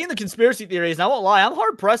 I've seen the conspiracy theories, and I won't lie, I'm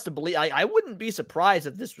hard pressed to believe. I wouldn't be surprised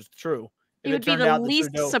if this was true. It If would be turned the out that least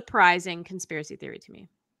Trudeau- surprising conspiracy theory to me.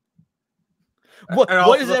 What And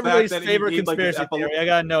also is the fact everybody's that he favorite made, like, this conspiracy theory? I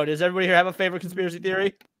gotta know. Does everybody here have a favorite conspiracy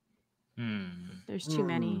theory? There's too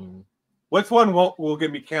many. Which one will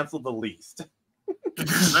get me canceled the least?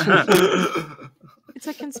 It's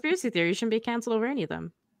a conspiracy theory. You shouldn't be canceled over any of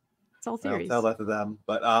them. It's all I'll theories. tell that to them.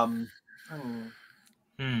 But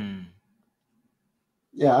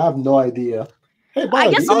Yeah, I have no idea. Hey, I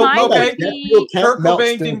Bob, guess do you mine know that would Jet be- Fuel can't Kurt melt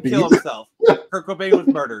Cobain stone didn't kill beef? himself. Kurt Cobain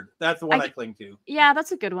was murdered. That's the one I cling to. Yeah,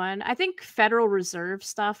 that's a good one. I think Federal Reserve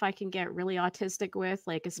stuff I can get really autistic with,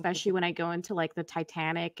 like especially when I go into like the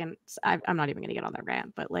Titanic, and I'm not even gonna get on that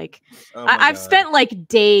rant, but like Oh my I've God. spent like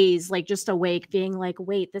days like just awake being like,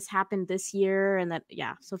 wait, this happened this year, and then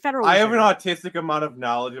yeah. So Federal I have Reserve. an autistic amount of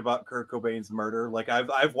knowledge about Kurt Cobain's murder. Like I've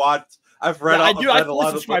read. Yeah, I I've do. I read a fully lot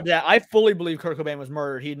of subscribe to that. I fully believe Kurt Cobain was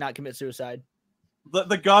murdered. He did not commit suicide.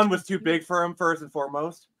 The gun was too big for him, first and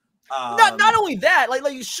foremost. Not only that,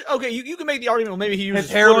 okay, you can make the argument. Well, maybe he used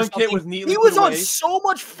His heroin kit something. was neatly He was put on away. so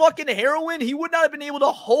much fucking heroin. He would not have been able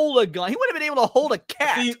to hold a gun. He wouldn't have been able to hold a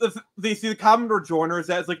cat. The common rejoinder is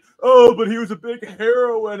that it's like, oh, but he was a big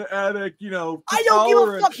heroin addict, I don't give a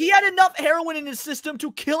tolerant. fuck. He had enough heroin in his system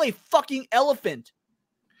to kill a fucking elephant.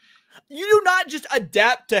 You do not just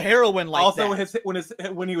adapt to heroin like Also,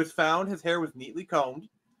 that. when he was found, his hair was neatly combed,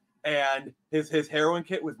 and his heroin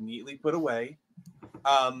kit was neatly put away.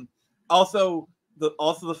 Also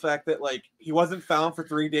the fact that like he wasn't found for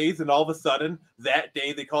 3 days, and all of a sudden that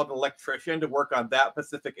day they called an electrician to work on that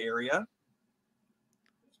specific area.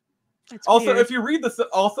 That's Also, weird. if you read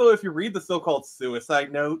the so-called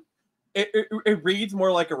suicide note, it reads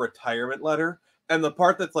more like a retirement letter, and the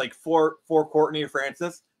part that's like for Courtney and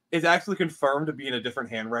Francis is actually confirmed to be in a different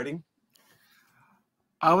handwriting.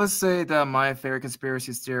 I would say that my favorite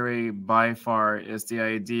conspiracy theory by far is the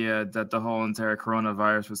idea that the whole entire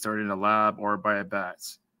coronavirus was started in a lab or by a bat.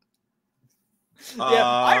 Yeah,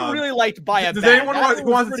 I really liked Buy a Does Bat. anyone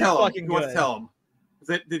who wants to tell him? Who wants to tell him?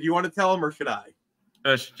 Did you want to tell him or should I?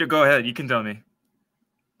 Go ahead. You can tell me.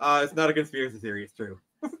 It's not a conspiracy theory. It's true.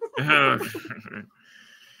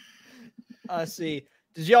 See.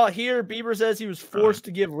 Did y'all hear Bieber says he was forced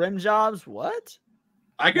to give rim jobs? What?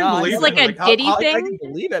 I can believe it's like a Diddy thing. I can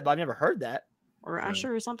believe it, but I've never heard that. Or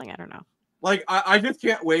Usher or something. I don't know. Like I just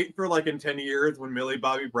can't wait for like in 10 years when Millie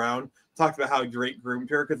Bobby Brown talks about how Drake groomed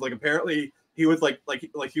her, because like apparently he was like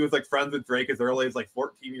he was like friends with Drake as early as like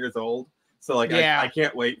 14 years old. So like I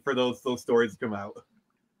can't wait for those stories to come out.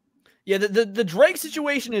 Yeah, the Drake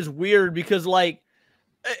situation is weird because like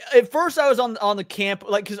at first I was on the camp,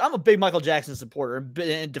 like, because I'm a big Michael Jackson supporter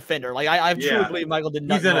and defender. Like I truly believe Michael did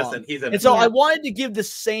nothing wrong. He's innocent. And so I wanted to give the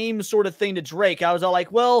same sort of thing to Drake. I was all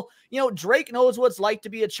like, well, you know, Drake knows what it's like to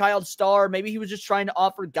be a child star. Maybe he was just trying to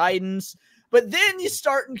offer guidance. But then you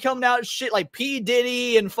start and coming out shit like P.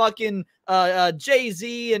 Diddy and fucking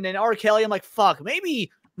Jay-Z and R. Kelly. I'm like, fuck,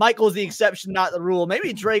 maybe Michael's the exception, not the rule.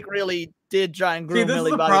 Maybe Drake really did try and groom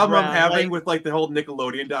Millie Bobby Brown. This is the problem I'm having with like the whole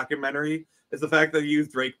Nickelodeon documentary. Is the fact that he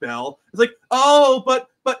used Drake Bell. It's like, oh, but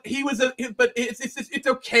he was but it's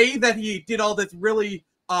okay that he did all this really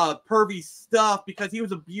pervy stuff because he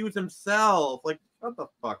was abused himself. Like, shut the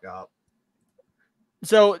fuck up.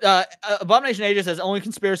 So Abomination Asia says only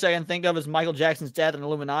conspiracy I can think of is Michael Jackson's death and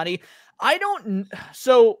Illuminati. I'm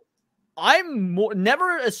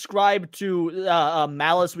never ascribed to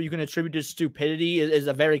malice where you can attribute to stupidity is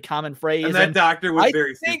a very common phrase. And that doctor was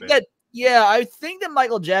very stupid. I think that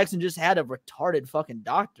Michael Jackson just had a retarded fucking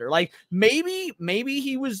doctor. Like maybe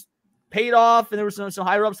he was paid off and there was some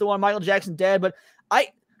higher ups that wanted Michael Jackson dead, but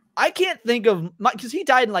I can't think of because he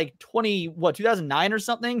died in like 2009 or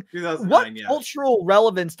something. 2009, what cultural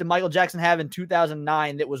relevance did Michael Jackson have in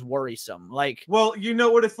 2009 that was worrisome? Like, well, you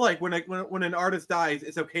know what it's like when an artist dies,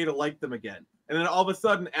 it's okay to like them again, and then all of a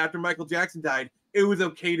sudden after Michael Jackson died, it was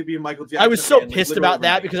okay to be a Michael Jackson. I was so fan, pissed about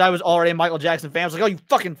that because I was already a Michael Jackson fan. I was like, oh, you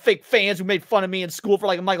fucking fake fans who made fun of me in school for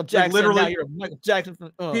like a Michael Jackson. Like, literally, now you're a Michael Jackson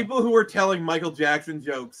fan. People who were telling Michael Jackson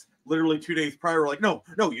jokes literally 2 days prior were like, no,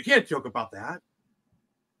 you can't joke about that.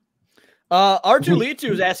 R2Litu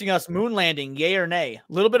is asking us moon landing, yay or nay?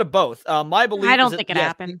 A little bit of both. My belief I don't think it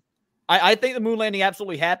happened. I think the moon landing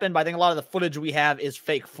absolutely happened, but I think a lot of the footage we have is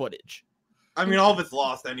fake footage. I mean, all of it's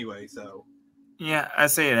lost anyway, so. Yeah, I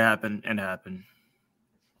say it happened. It happened.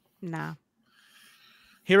 Nah.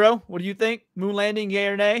 Hero, what do you think? Moon landing, yay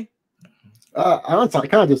or nay? I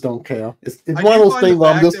kind of just don't care. It's one of those things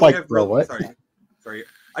where I'm just like, bro, what? Sorry.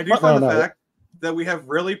 I do find the fact that we have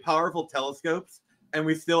really powerful telescopes and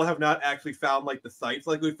we still have not actually found like the sites.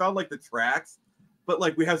 Like we found like the tracks, but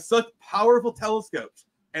like we have such powerful telescopes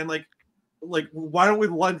and like why don't we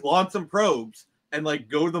launch some probes and like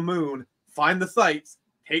go to the moon, find the sites,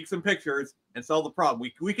 take some pictures, and solve the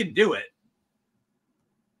problem? We can do it.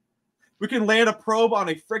 We can land a probe on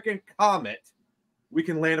a freaking comet. We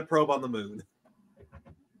can land a probe on the moon.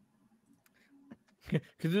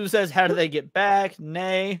 Kazu says, how do they get back?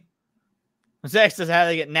 Nay. Zach says, how do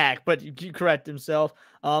they get knack? But you correct himself.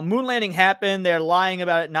 Moon landing happened. They're lying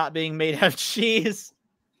about it not being made out of cheese.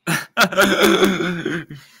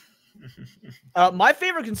 My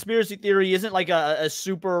favorite conspiracy theory isn't like a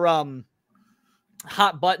super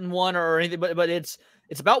hot button one or anything, but it's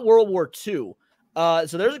about World War II.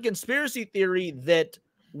 So there's a conspiracy theory that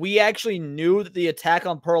we actually knew that the attack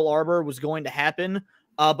on Pearl Harbor was going to happen,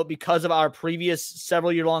 but because of our previous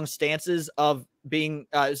several-year-long stances of being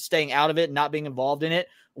staying out of it, not being involved in it,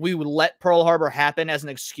 we would let Pearl Harbor happen as an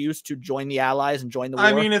excuse to join the Allies and join the war.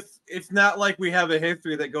 I mean, it's not like we have a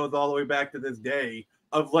history that goes all the way back to this day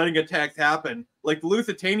of letting attacks happen. Like the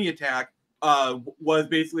Lusitania attack was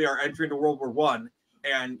basically our entry into World War I,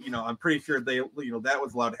 and I'm pretty sure that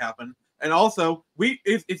was allowed to happen. And also,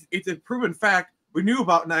 it's a proven fact. We knew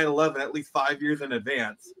about 9/11 at least 5 years in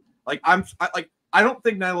advance. I don't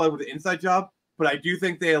think 9/11 was an inside job, but I do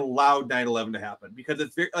think they allowed 9/11 to happen because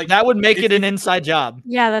it's very like that would make it an inside job.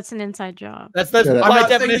 Yeah, that's an inside job. That's my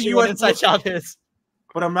definition of what inside job is.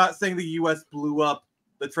 But I'm not saying the U.S. blew up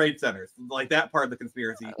the trade centers, like that part of the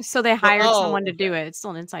conspiracy. So they hired someone to do it. It's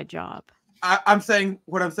still an inside job. What I'm saying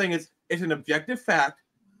is it's an objective fact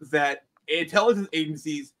that intelligence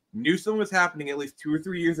agencies knew something was happening at least 2 or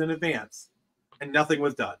 3 years in advance, and nothing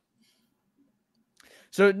was done.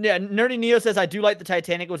 So yeah, Nerdy Neo says, I do like the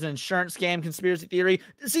Titanic was an insurance scam conspiracy theory.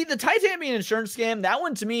 See, the Titanic being an insurance scam, that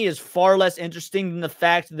one to me is far less interesting than the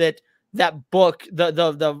fact that book,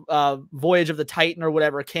 the Voyage of the Titan or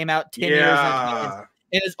whatever, came out 10 years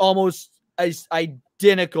and is almost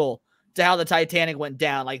identical to how the Titanic went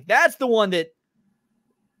down. Like that's the one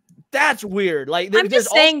that's weird. Like I'm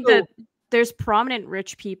just saying that there's prominent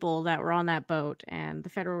rich people that were on that boat, and the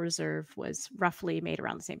Federal Reserve was roughly made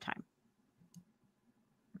around the same time.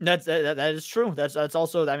 That is true. That's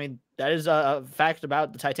also, I mean, that is a fact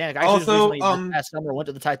about the Titanic. I Also, recently, last summer went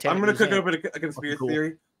to the Titanic. I'm going to cook open a conspiracy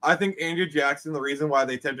theory. I think Andrew Jackson, the reason why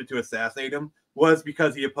they attempted to assassinate him was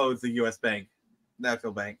because he opposed the U.S. Bank,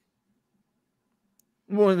 National Bank.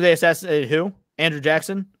 Well, they assassinated who? Andrew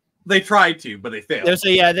Jackson? They tried to, but they failed.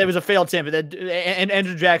 There was a failed attempt. And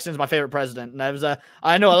Andrew Jackson's my favorite president. And that was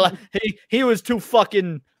I know he was too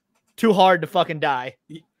hard to fucking die.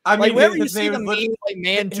 I mean, whenever you see the meme, like,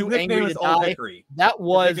 man too angry to die, that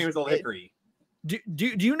was. His name was Old Hickory. Do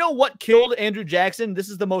you know what killed Andrew Jackson? This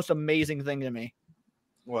is the most amazing thing to me.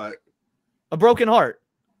 What? A broken heart.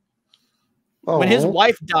 Oh. When his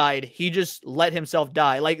wife died, he just let himself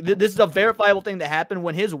die. Like, this is a verifiable thing that happened.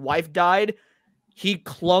 When his wife died, he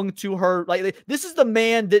clung to her. Like, this is the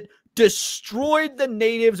man that destroyed the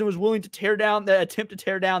natives and was willing to attempt to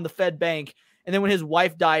tear down the Fed bank. And then when his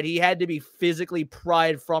wife died, he had to be physically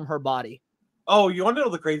pried from her body. Oh, you want to know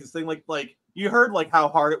the craziest thing? Like you heard like how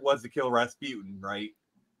hard it was to kill Rasputin, right?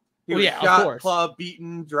 He was shot, of course. Clubbed,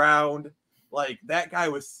 beaten, drowned. Like, that guy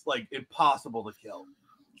was like impossible to kill.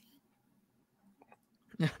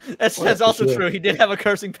 That's also true. He did have a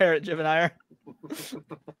cursing parrot, Jim and I are.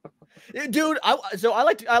 Dude,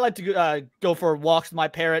 I like to go for walks with my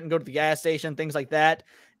parrot and go to the gas station, things like that.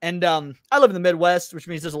 And I live in the Midwest, which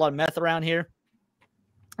means there's a lot of meth around here.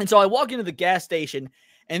 And so I walk into the gas station,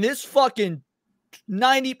 and this fucking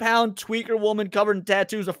 90-pound tweaker woman covered in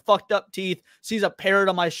tattoos of fucked up teeth sees a parrot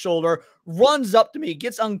on my shoulder, runs up to me,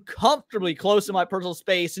 gets uncomfortably close to my personal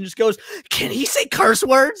space, and just goes, "Can he say curse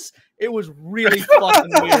words?" It was really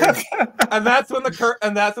fucking weird. And that's when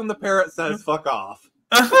the parrot says "fuck off."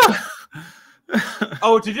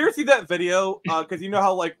 Oh, did you ever see that video? Because you know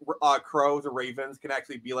how like crows or ravens can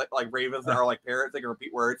actually be like ravens that are like parrots, they can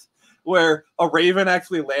repeat words. Where a raven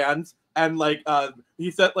actually lands and like he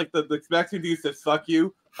said like the Mexican dude says "fuck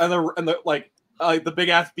you," and the like the big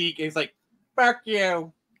ass beak, and he's like "fuck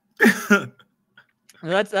you."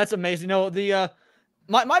 That's amazing. No, the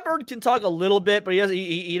my bird can talk a little bit, but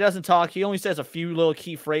he doesn't talk. He only says a few little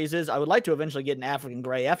key phrases. I would like to eventually get an African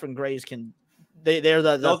gray. African grays can. They're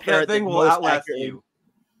the parrot that thing will outlast you.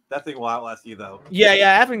 That thing will outlast you, though. Yeah.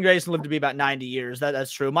 African grays can live to be about 90 years.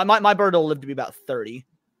 That's true. My bird will live to be about 30.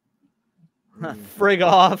 Frig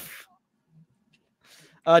off.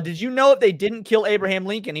 Did you know if they didn't kill Abraham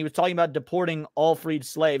Lincoln, he was talking about deporting all freed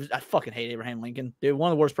slaves? I fucking hate Abraham Lincoln, dude.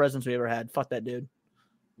 One of the worst presidents we ever had. Fuck that dude.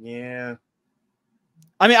 Yeah.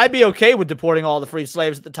 I mean, I'd be okay with deporting all the freed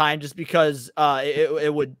slaves at the time, just because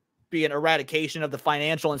it would be an eradication of the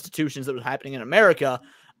financial institutions that was happening in America.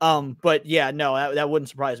 But yeah, no, that wouldn't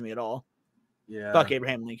surprise me at all. Yeah. Fuck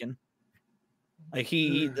Abraham Lincoln. Like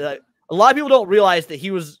a lot of people don't realize that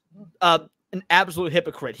he was an absolute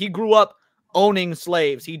hypocrite. He grew up owning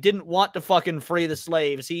slaves. He didn't want to fucking free the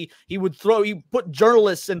slaves. He put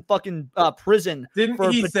journalists in fucking prison. Didn't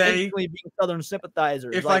he say being Southern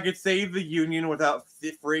sympathizers? If I could save the Union without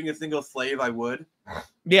freeing a single slave, I would.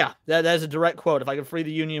 Yeah, that is a direct quote. If I could free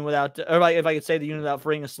the Union without, if I could save the Union without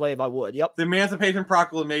freeing a slave, I would. Yep. The Emancipation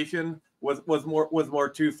Proclamation was more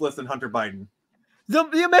toothless than Hunter Biden. The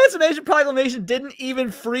Emancipation Proclamation didn't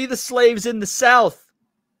even free the slaves in the South.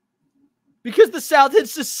 Because the South had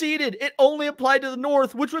seceded. It only applied to the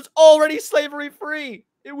North, which was already slavery free.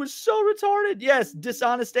 It was so retarded. Yes,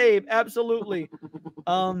 dishonest Abe. Absolutely.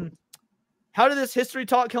 How did this history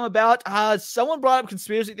talk come about? Someone brought up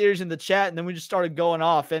conspiracy theories in the chat, and then we just started going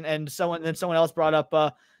off. And someone else brought up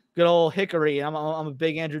good old Hickory. And I'm a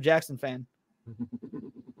big Andrew Jackson fan.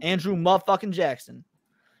 Andrew motherfucking Jackson.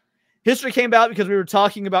 History came about because we were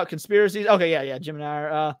talking about conspiracies. Okay, yeah. Jim and I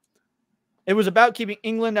are. It was about keeping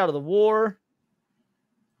England out of the war.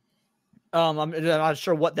 I'm not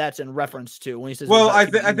sure what that's in reference to when he says. Well, I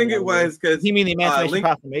think it was because you mean the Emancipation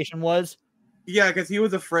Proclamation was. Yeah, because he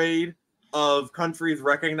was afraid of countries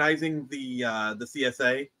recognizing the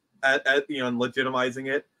CSA and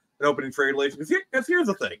legitimizing it and opening trade relations. Because here's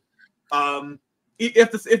the thing: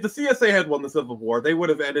 if the CSA had won the Civil War, they would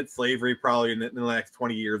have ended slavery probably in the next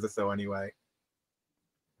 20 years or so, anyway.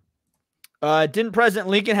 Didn't President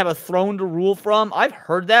Lincoln have a throne to rule from? I've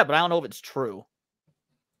heard that, but I don't know if it's true.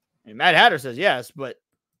 I mean, Mad Hatter says yes, but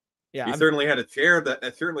yeah, he certainly had a chair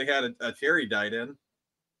that certainly had a chair he died in.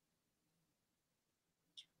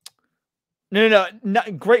 No.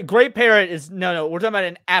 Gray parrot is no. We're talking about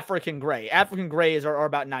an African gray. African grays are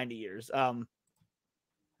about 90 years. I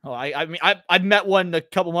met one a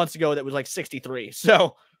couple months ago that was like 63.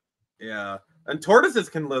 So yeah, and tortoises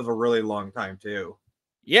can live a really long time too.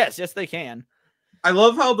 Yes, they can. I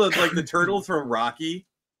love how the turtles from Rocky,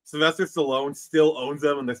 Sylvester Stallone still owns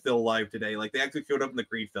them and they're still alive today. Like they actually showed up in the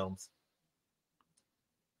Creed films.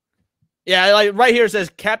 Yeah, like right here it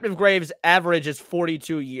says Captain Graves' average is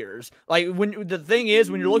 42 years. Like when the thing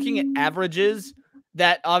is, when you're looking at averages,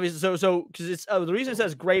 that obviously so because it's the reason it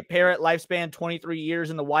says gray parrot lifespan 23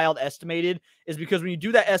 years in the wild estimated is because when you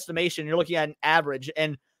do that estimation, you're looking at an average.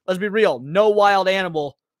 And let's be real, no wild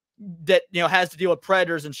animal that has to deal with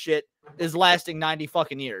predators and shit is lasting 90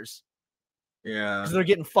 fucking years. Yeah, because they're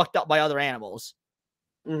getting fucked up by other animals.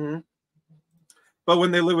 Mm-hmm. But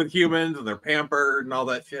when they live with humans and they're pampered and all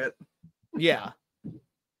that shit. Yeah.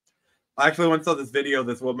 I actually once saw this video of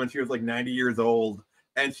this woman. She was like 90 years old,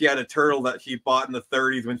 and she had a turtle that she bought in the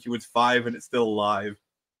 30s when she was 5, and it's still alive.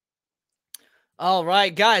 All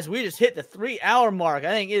right, guys, we just hit the 3-hour mark.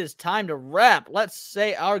 I think it is time to wrap. Let's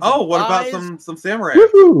say our goodbyes. Oh, what about some samurai?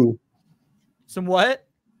 Woohoo! Some what?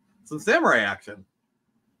 Some samurai action.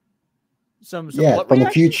 Some yeah, what from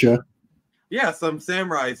reaction? the future. Yeah, some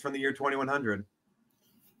samurais from the year 2100.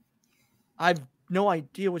 I've no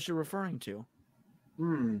idea what you're referring to.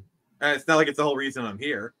 And it's not like it's the whole reason I'm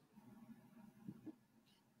here.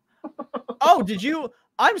 Oh, did you?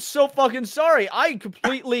 I'm so fucking sorry. I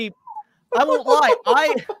won't lie.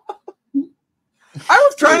 I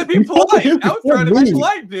was trying to be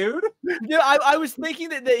polite. Dude. Yeah, I was thinking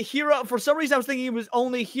that the hero, for some reason, I was thinking it was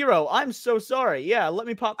only hero. I'm so sorry. Yeah, let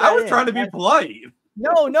me pop that I was trying to be polite.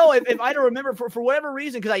 No, if I don't remember, for whatever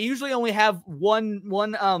reason, because I usually only have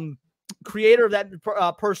one creator of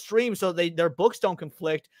that per stream, so their books don't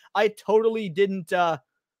conflict. I totally didn't. I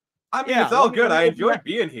mean, it's all good. I enjoyed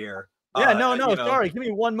being here. Yeah, sorry. Give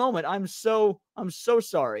me one moment. I'm so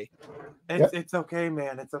sorry. It's okay,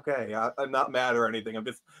 man. It's okay. I'm not mad or anything. I'm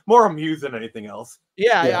just more amused than anything else.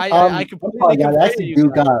 Yeah. I completely I actually do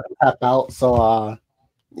got tap out. So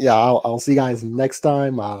yeah, I'll see you guys next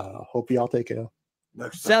time. Hope y'all take care.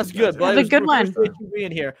 Sounds good, but have a good one. You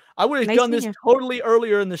being here. I would have done this totally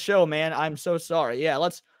earlier in the show, man. I'm so sorry. Yeah,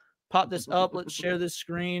 let's pop this up. Let's share this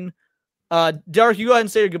screen. Derek, you go ahead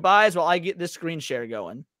and say your goodbyes while I get this screen share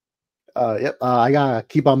going. Yep. I gotta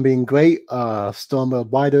keep on being great.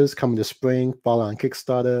 Stormworld Riders coming this spring. Follow on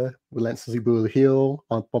Kickstarter. Relentlessly Brutal Heal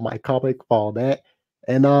for my comic. Follow that.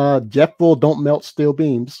 And Jeff Bull Don't Melt Steel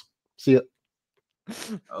Beams. See ya.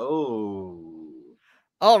 Oh.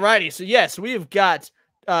 Alrighty, so yes, we've got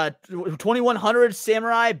 2100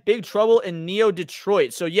 Samurai, Big Trouble in Neo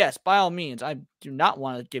Detroit. So yes, by all means, I do not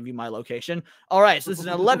want to give you my location. All right, so this is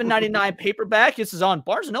an $11.99 paperback. This is on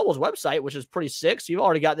Barnes & Noble's website, which is pretty sick. So you've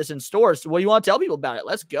already got this in stores. So what do you want to tell people about it?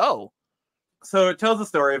 Let's go. So it tells the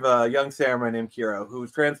story of a young samurai named Kiro who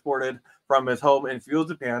was transported from his home in feudal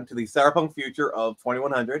Japan to the cyberpunk future of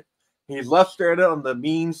 2100. He's left stranded on the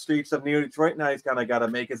mean streets of Neo Detroit. Now he's kind of got to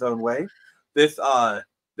make his own way.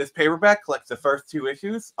 This paperback collects the first 2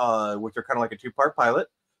 issues, which are kind of like a 2-part pilot.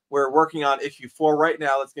 We're working on issue 4 right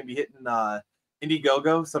now. That's going to be hitting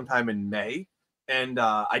Indiegogo sometime in May. And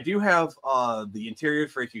I do have the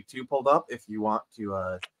interiors for issue 2 pulled up if you want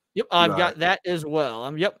to. Yep, I've got that as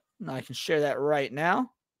well. Yep, I can share that right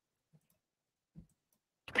now.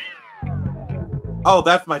 Oh,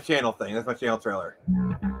 that's my channel thing. That's my channel trailer.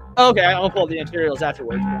 Okay, I'll pull the interiors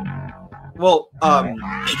afterwards. Well,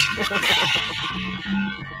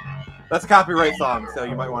 that's a copyright song, so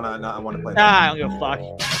you might want to not want to play that. I don't give a fuck.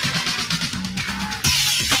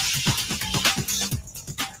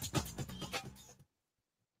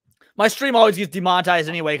 My stream always gets demonetized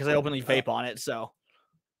anyway because I openly vape on it. So,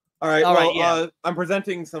 all right. Yeah. I'm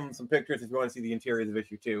presenting some pictures if you want to see the interiors of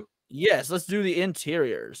issue 2. Yes, let's do the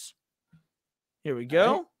interiors. Here we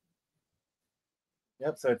go. Right.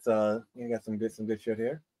 Yep. So it's you got some good shit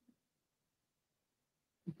here.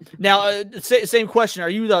 Now, same question. Are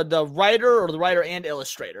you the writer or the writer and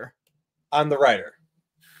illustrator? I'm the writer.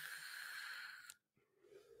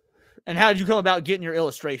 And how did you come about getting your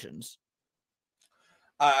illustrations?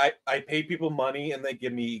 I pay people money and they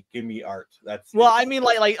give me art. I mean,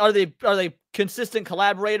 like are they consistent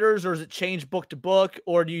collaborators, or does it change book to book,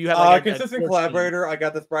 or do you have like a consistent collaborator? I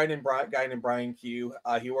got this guy named Brian Q.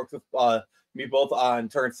 He works with me both on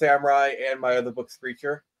Turn Samurai and my other book,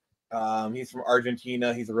 Screecher. He's from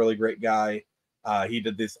Argentina. He's a really great guy. He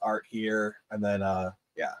did this art here, and then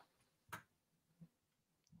yeah.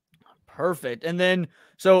 Perfect. And then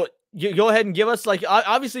so you go ahead and give us, like,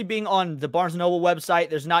 obviously being on the Barnes & Noble website,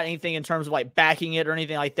 there's not anything in terms of like backing it or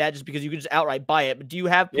anything like that, just because you can just outright buy it. But do you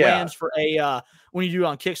have plans for when you do it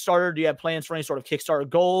on Kickstarter, do you have plans for any sort of Kickstarter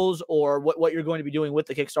goals, or what you're going to be doing with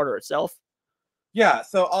the Kickstarter itself? Yeah,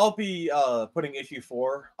 so I'll be putting issue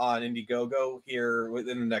 4 on Indiegogo here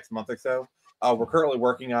within the next month or so. We're currently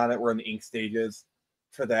working on it. We're in the ink stages.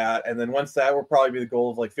 for that, and then once that will probably be the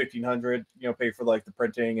goal of like 1,500. You know, pay for like the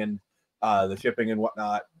printing and the shipping and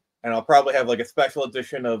whatnot. And I'll probably have like a special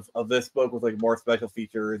edition of this book with like more special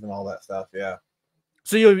features and all that stuff. Yeah.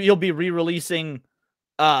 So you'll be re-releasing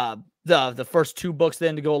the first 2 books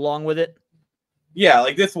then to go along with it. Yeah,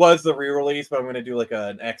 like this was the re-release, but I'm gonna do like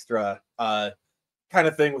an extra kind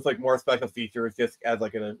of thing with like more special features, just as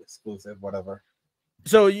like an exclusive, whatever.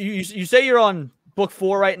 So you say you're on book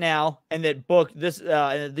 4 right now, and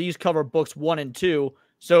that these cover books 1 and 2.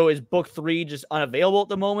 So is book 3 just unavailable at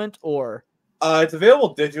the moment, or? It's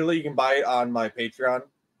available digitally. You can buy it on my Patreon,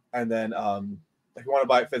 and then if you want to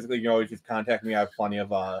buy it physically, you can always just contact me. I have plenty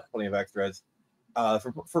of extras.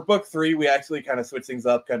 For book 3, we actually kind of switch things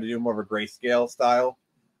up, kind of do more of a grayscale style,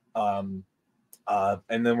 and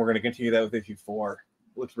then we're going to continue that with issue 4.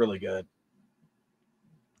 It looks really good.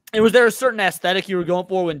 And was there a certain aesthetic you were going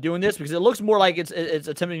for when doing this? Because it looks more like it's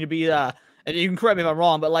attempting to be and you can correct me if I'm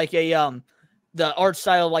wrong, but like the art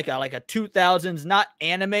style like a 2000s, not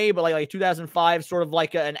anime, but like 2005, sort of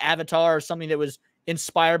like an Avatar or something that was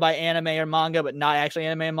inspired by anime or manga, but not actually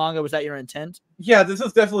anime and manga. Was that your intent? Yeah, this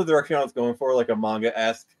is definitely the direction I was going for, like a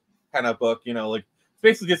manga-esque kind of book. You know, like it's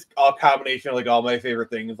basically just all combination of like all my favorite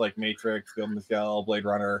things, like Matrix, Ghost in the Shell, Blade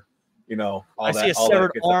Runner. You know, I see a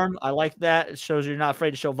severed arm. I like that. It shows you're not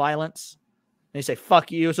afraid to show violence. And you say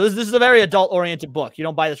 "fuck you." So this is a very adult-oriented book. You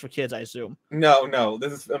don't buy this for kids, I assume. No,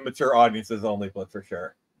 this is a mature audiences only book for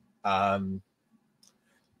sure. Yeah.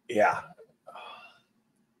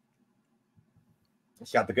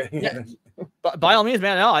 It's got the good. Yeah. By all means,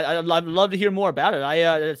 man. No, I'd love to hear more about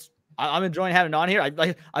it. I'm enjoying having it on here. I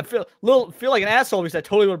feel like an asshole because I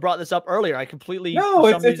totally would have brought this up earlier. I completely. No,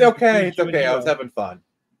 it's okay. It's okay. I was having fun.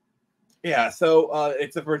 Yeah, so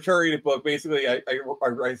it's a maturity book. Basically, I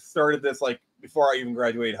started this like before I even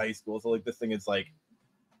graduated high school. So like this thing is like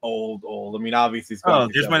old. I mean, obviously.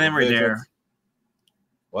 There's my name right there.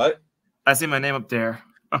 What? I see my name up there.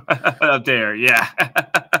 Up there, yeah.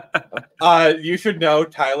 You should know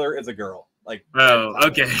Tyler is a girl. Like. Oh,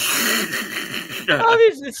 okay.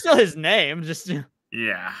 Obviously, it's still his name. Just.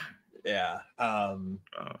 Yeah. Yeah.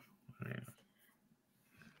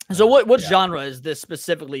 So what genre is this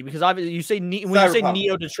specifically? Because obviously you say when you say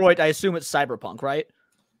Neo Detroit, I assume it's cyberpunk, right?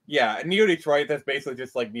 Yeah, Neo Detroit. That's basically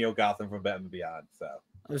just like Neo Gotham from Batman Beyond. So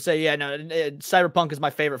I would say, yeah, no, cyberpunk is my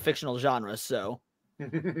favorite fictional genre. So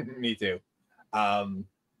me too. But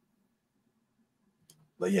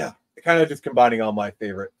yeah, kind of just combining all my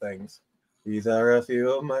favorite things. These are a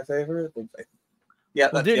few of my favorite things. Yeah,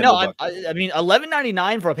 well, dude, no, I mean,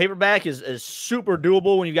 $11.99 for a paperback is super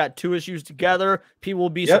doable when you got 2 issues together. People will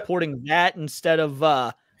be supporting that instead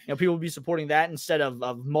of people will be supporting that instead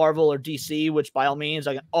of Marvel or DC, which by all means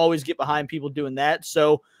I can always get behind people doing that.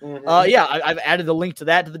 So yeah, I've added the link to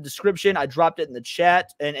that to the description. I dropped it in the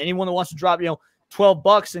chat, and anyone that wants to drop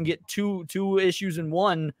 $12 and get two issues in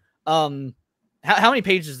one. How many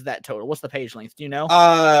pages is that total? What's the page length? Do you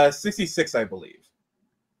know? 66, I believe.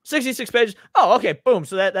 66 pages. Oh, okay. Boom.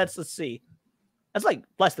 So that's, let's see. That's like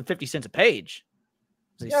less than 50 cents a page.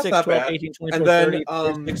 Yeah, 6, 12, 18, 24, and then, 30,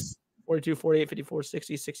 36, 42, 48, 54,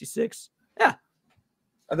 60, 66. Yeah.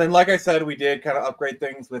 And then, like I said, we did kind of upgrade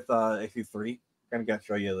things with issue 3. Kind of got to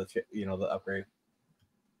show you the upgrade.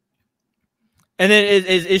 And then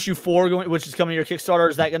is issue 4 going, which is coming to your Kickstarter?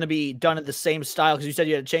 Is that going to be done at the same style? Because you said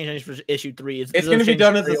you had to change anything for issue 3. It's going to be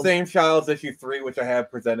done as the same style as issue 3, which I have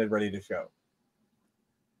presented ready to show.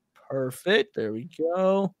 Perfect. There we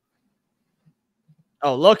go.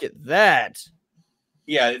 Oh, look at that.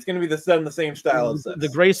 Yeah, it's going to be the same style as this. The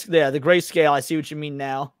grayscale. I see what you mean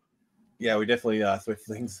now. Yeah, we definitely switched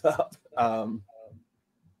things up.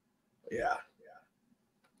 Yeah.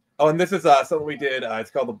 Oh, and this is something we did.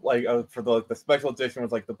 It's called for the special edition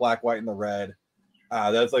was like the black, white, and the red.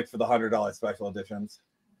 That's like for the $100 special editions.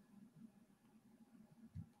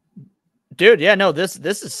 Dude, yeah, no, this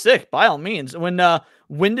is sick. By all means, when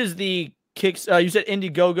does the kicks? You said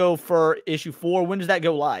Indiegogo for issue 4. When does that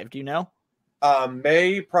go live? Do you know?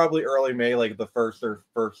 May, probably early May, like the first.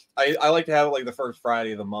 I like to have it like the first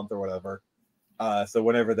Friday of the month or whatever. So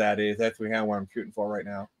whenever that is, that's what I'm shooting for right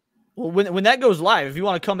now. Well, when that goes live, if you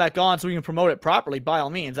want to come back on so we can promote it properly, by all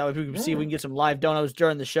means, that way we can see if we can get some live donos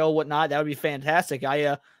during the show, whatnot. That would be fantastic.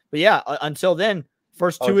 But yeah, until then,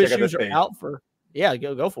 first 2 issues are out for. Yeah,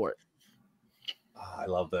 go for it. I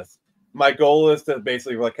love this. My goal is to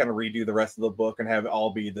basically like kind of redo the rest of the book and have it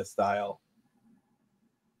all be this style.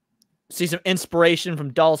 See some inspiration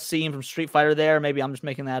from Dulcine from Street Fighter there. Maybe I'm just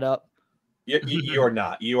making that up. You are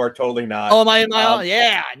not. You are totally not. Oh, my!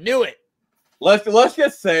 Yeah, I knew it. Let's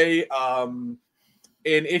just say in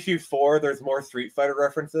issue 4, there's more Street Fighter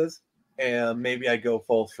references. and maybe I go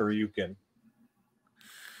full Shoryuken.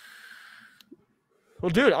 Well,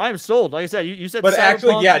 dude, I'm sold. Like I said, you said, but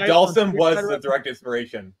actually, Cyberpunk, yeah, right? Dhalsim was the direct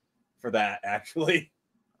inspiration for that. Actually,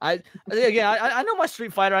 I know my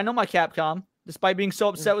Street Fighter. I know my Capcom. Despite being so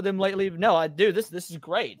upset with them lately, no, I do. This is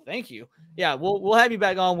great. Thank you. Yeah, we'll have you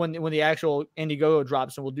back on when the actual Indiegogo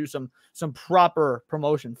drops, and we'll do some proper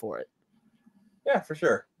promotion for it. Yeah, for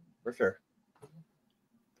sure.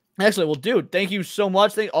 Excellent. Well, dude, thank you so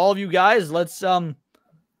much. Thank all of you guys. Let's let's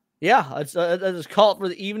call it for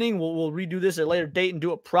the evening. We'll redo this at a later date and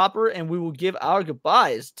do it proper, and we will give our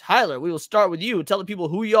goodbyes. Tyler, we will start with you. Tell the people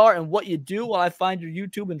who you are and what you do while I find your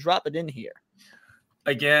YouTube and drop it in here.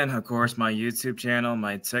 Again, of course, my YouTube channel,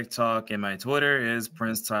 my TikTok, and my Twitter is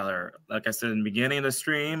Prince Tyler. Like I said in the beginning of the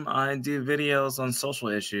stream, I do videos on social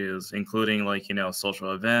issues, including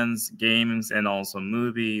social events, games, and also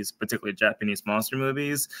movies, particularly Japanese monster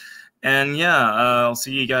movies. And yeah, I'll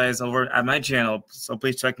see you guys over at my channel. So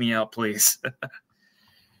please check me out, please.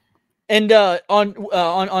 And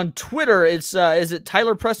on Twitter, it's is it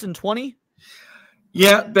Tyler Preston 20?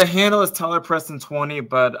 Yeah, the handle is Tyler Preston 20,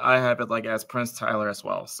 but I have it as Prince Tyler as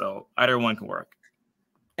well. So either one can work.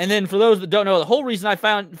 And then for those that don't know, the whole reason I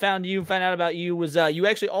found out about you was you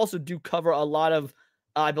actually also do cover a lot of,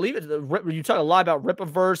 I believe you talk a lot about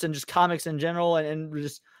Rippaverse and just comics in general, and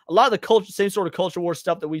just a lot of the culture, same sort of culture war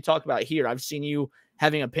stuff that we talk about here. I've seen you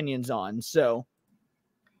having opinions on. So.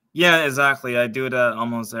 Yeah, exactly. I do that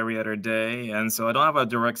almost every other day. And so I don't have a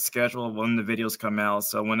direct schedule of when the videos come out.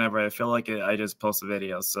 So whenever I feel like it, I just post a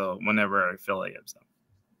video. So whenever I feel like it. So.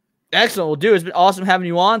 Excellent. Well, dude, it's been awesome having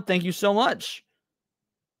you on. Thank you so much.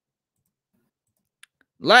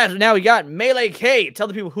 Last, now we got Melee K. Tell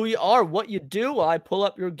the people who you are, what you do while I pull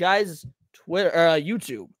up your guys' Twitter,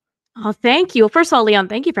 YouTube. Oh, thank you. Well, first of all, Leon,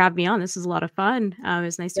 thank you for having me on. This is a lot of fun. It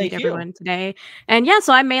was nice to meet everyone today. And yeah,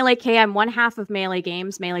 so I'm Melee K. I'm one half of Melee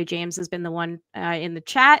Games. Melee James has been the one in the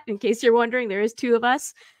chat. In case you're wondering, there is two of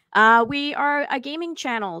us. We are a gaming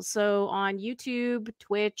channel. So on YouTube,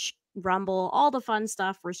 Twitch, Rumble, all the fun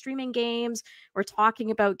stuff. We're streaming games. We're talking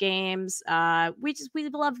about games. We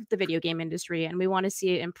love the video game industry and we want to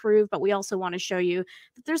see it improve, but we also want to show you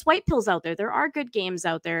that there's white pills out there. There are good games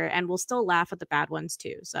out there and we'll still laugh at the bad ones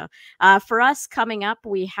too. So for us coming up,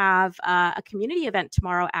 we have a community event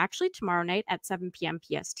tomorrow, actually tomorrow night at 7 p.m.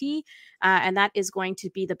 PST. And that is going to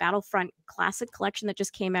be the Battlefront Classic Collection that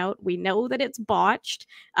just came out. We know that it's botched,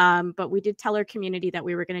 but we did tell our community that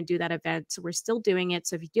we were going to do that event. So we're still doing it.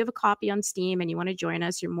 So if you do have a copy on Steam and you want to join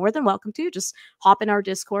us, you're more than welcome to. Just hop in our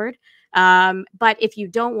Discord. But if you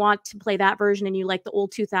don't want to play that version and you like the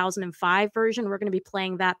old 2005 version, we're going to be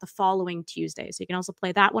playing that the following Tuesday. So you can also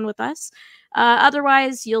play that one with us.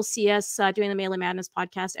 Otherwise, you'll see us doing the Melee Madness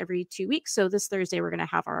podcast every 2 weeks. So this Thursday, we're going to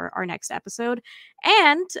have our next episode.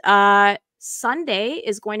 And Sunday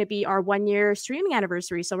is going to be our 1-year streaming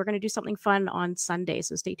anniversary. So we're going to do something fun on Sunday.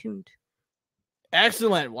 So stay tuned.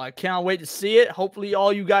 Excellent. Well, I can't wait to see it. Hopefully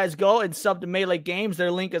all you guys go and sub to Melee Games.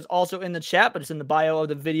 Their link is also in the chat, but it's in the bio of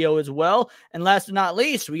the video as well. And last but not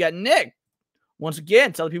least, we got Nick. Once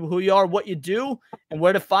again, tell the people who you are, what you do, and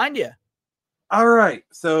where to find you. All right.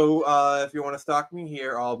 So if you want to stalk me,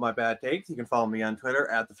 hear all of my bad takes, you can follow me on Twitter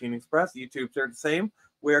at the Phoenix Press. YouTube's are the same.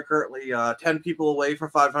 We are currently 10 people away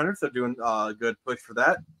from 500, so doing a good push for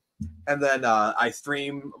that. And then I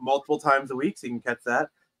stream multiple times a week, so you can catch that.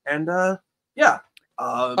 And yeah.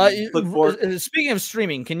 Look forward. Speaking of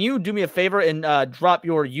streaming, can you do me a favor and drop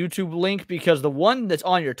your YouTube link, because the one that's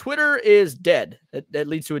on your Twitter is dead. That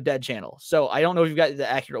leads to a dead channel. So I don't know if you've got the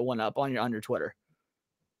accurate one up on your Twitter.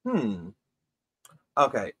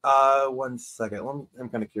 Okay. 1 second. I'm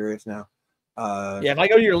kind of curious now. Yeah, if I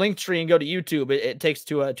go to your link tree and go to YouTube, it takes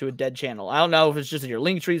to a dead channel. I don't know if it's just your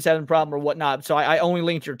link tree is having a problem or whatnot. So I only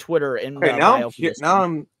linked your Twitter in okay, now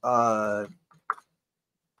I'm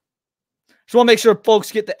just want to make sure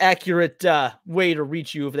folks get the accurate way to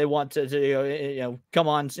reach you if they want to come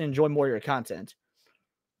on and enjoy more of your content.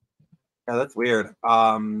 Yeah, that's weird.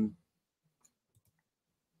 Yeah,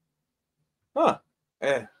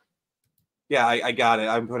 I got it.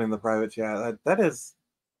 I'm putting in the private chat. That is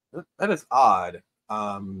odd.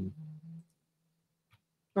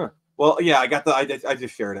 Well, yeah, I got I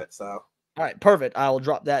just shared it. So. All right, perfect. I will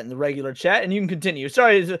drop that in the regular chat, and you can continue.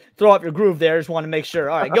 Sorry to throw off your groove there. Just want to make sure.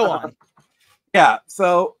 All right, go on. Yeah,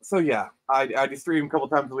 so yeah, I just stream a couple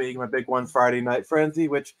times a week. My big one's Friday Night Frenzy,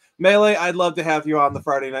 which Melee, I'd love to have you on the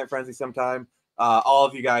Friday Night Frenzy sometime. All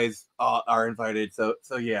of you guys are invited, so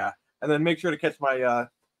yeah. And then make sure to catch my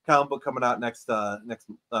comic book coming out next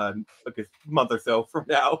month or so from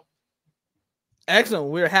now. Excellent.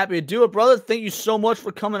 We're happy to do it, brother. Thank you so much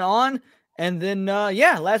for coming on. And then,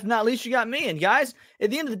 yeah, last but not least, you got me. And guys, at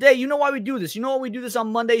the end of the day, you know why we do this. You know why we do this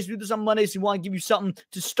on Mondays? We do this on Mondays. We want to give you something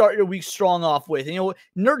to start your week strong off with. You know,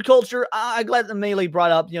 nerd culture, I'm glad that Melee brought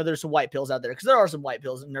up, you know, there's some white pills out there, because there are some white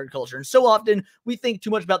pills in nerd culture. And so often we think too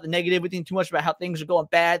much about the negative. We think too much about how things are going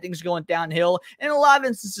bad, things are going downhill. And in a lot of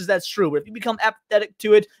instances, that's true. But if you become apathetic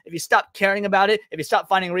to it, if you stop caring about it, if you stop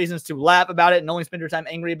finding reasons to laugh about it and only spend your time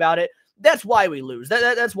angry about it, that's why we lose.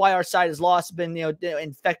 That's why our side is lost, been, you know,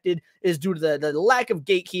 infected, is due to the lack of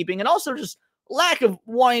gatekeeping, and also just lack of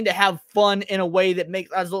wanting to have fun in a way that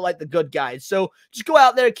makes us look like the good guys. So just go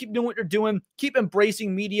out there, keep doing what you're doing, keep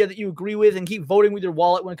embracing media that you agree with, and keep voting with your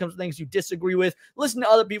wallet when it comes to things you disagree with. Listen to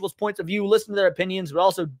other people's points of view, listen to their opinions, but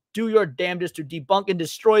also do your damnedest to debunk and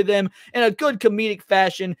destroy them in a good comedic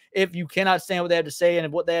fashion if you cannot stand what they have to say, and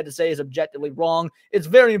if what they have to say is objectively wrong. It's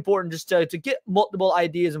very important just to get multiple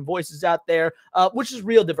ideas and voices out there, which is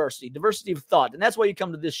real diversity of thought. And that's why you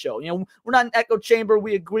come to this show. You know, we're not an echo chamber.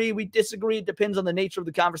 We agree, we disagree. It depends on the nature of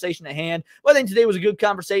the conversation at hand. But I think today was a good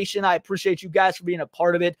conversation. I appreciate you guys for being a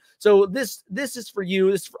part of it. So this is for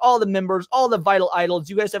you. This is for all the members, all the vital idols.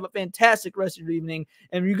 You guys have a fantastic rest of your evening.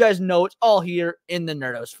 And you guys know it's all here in the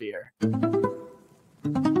Nerdosphere.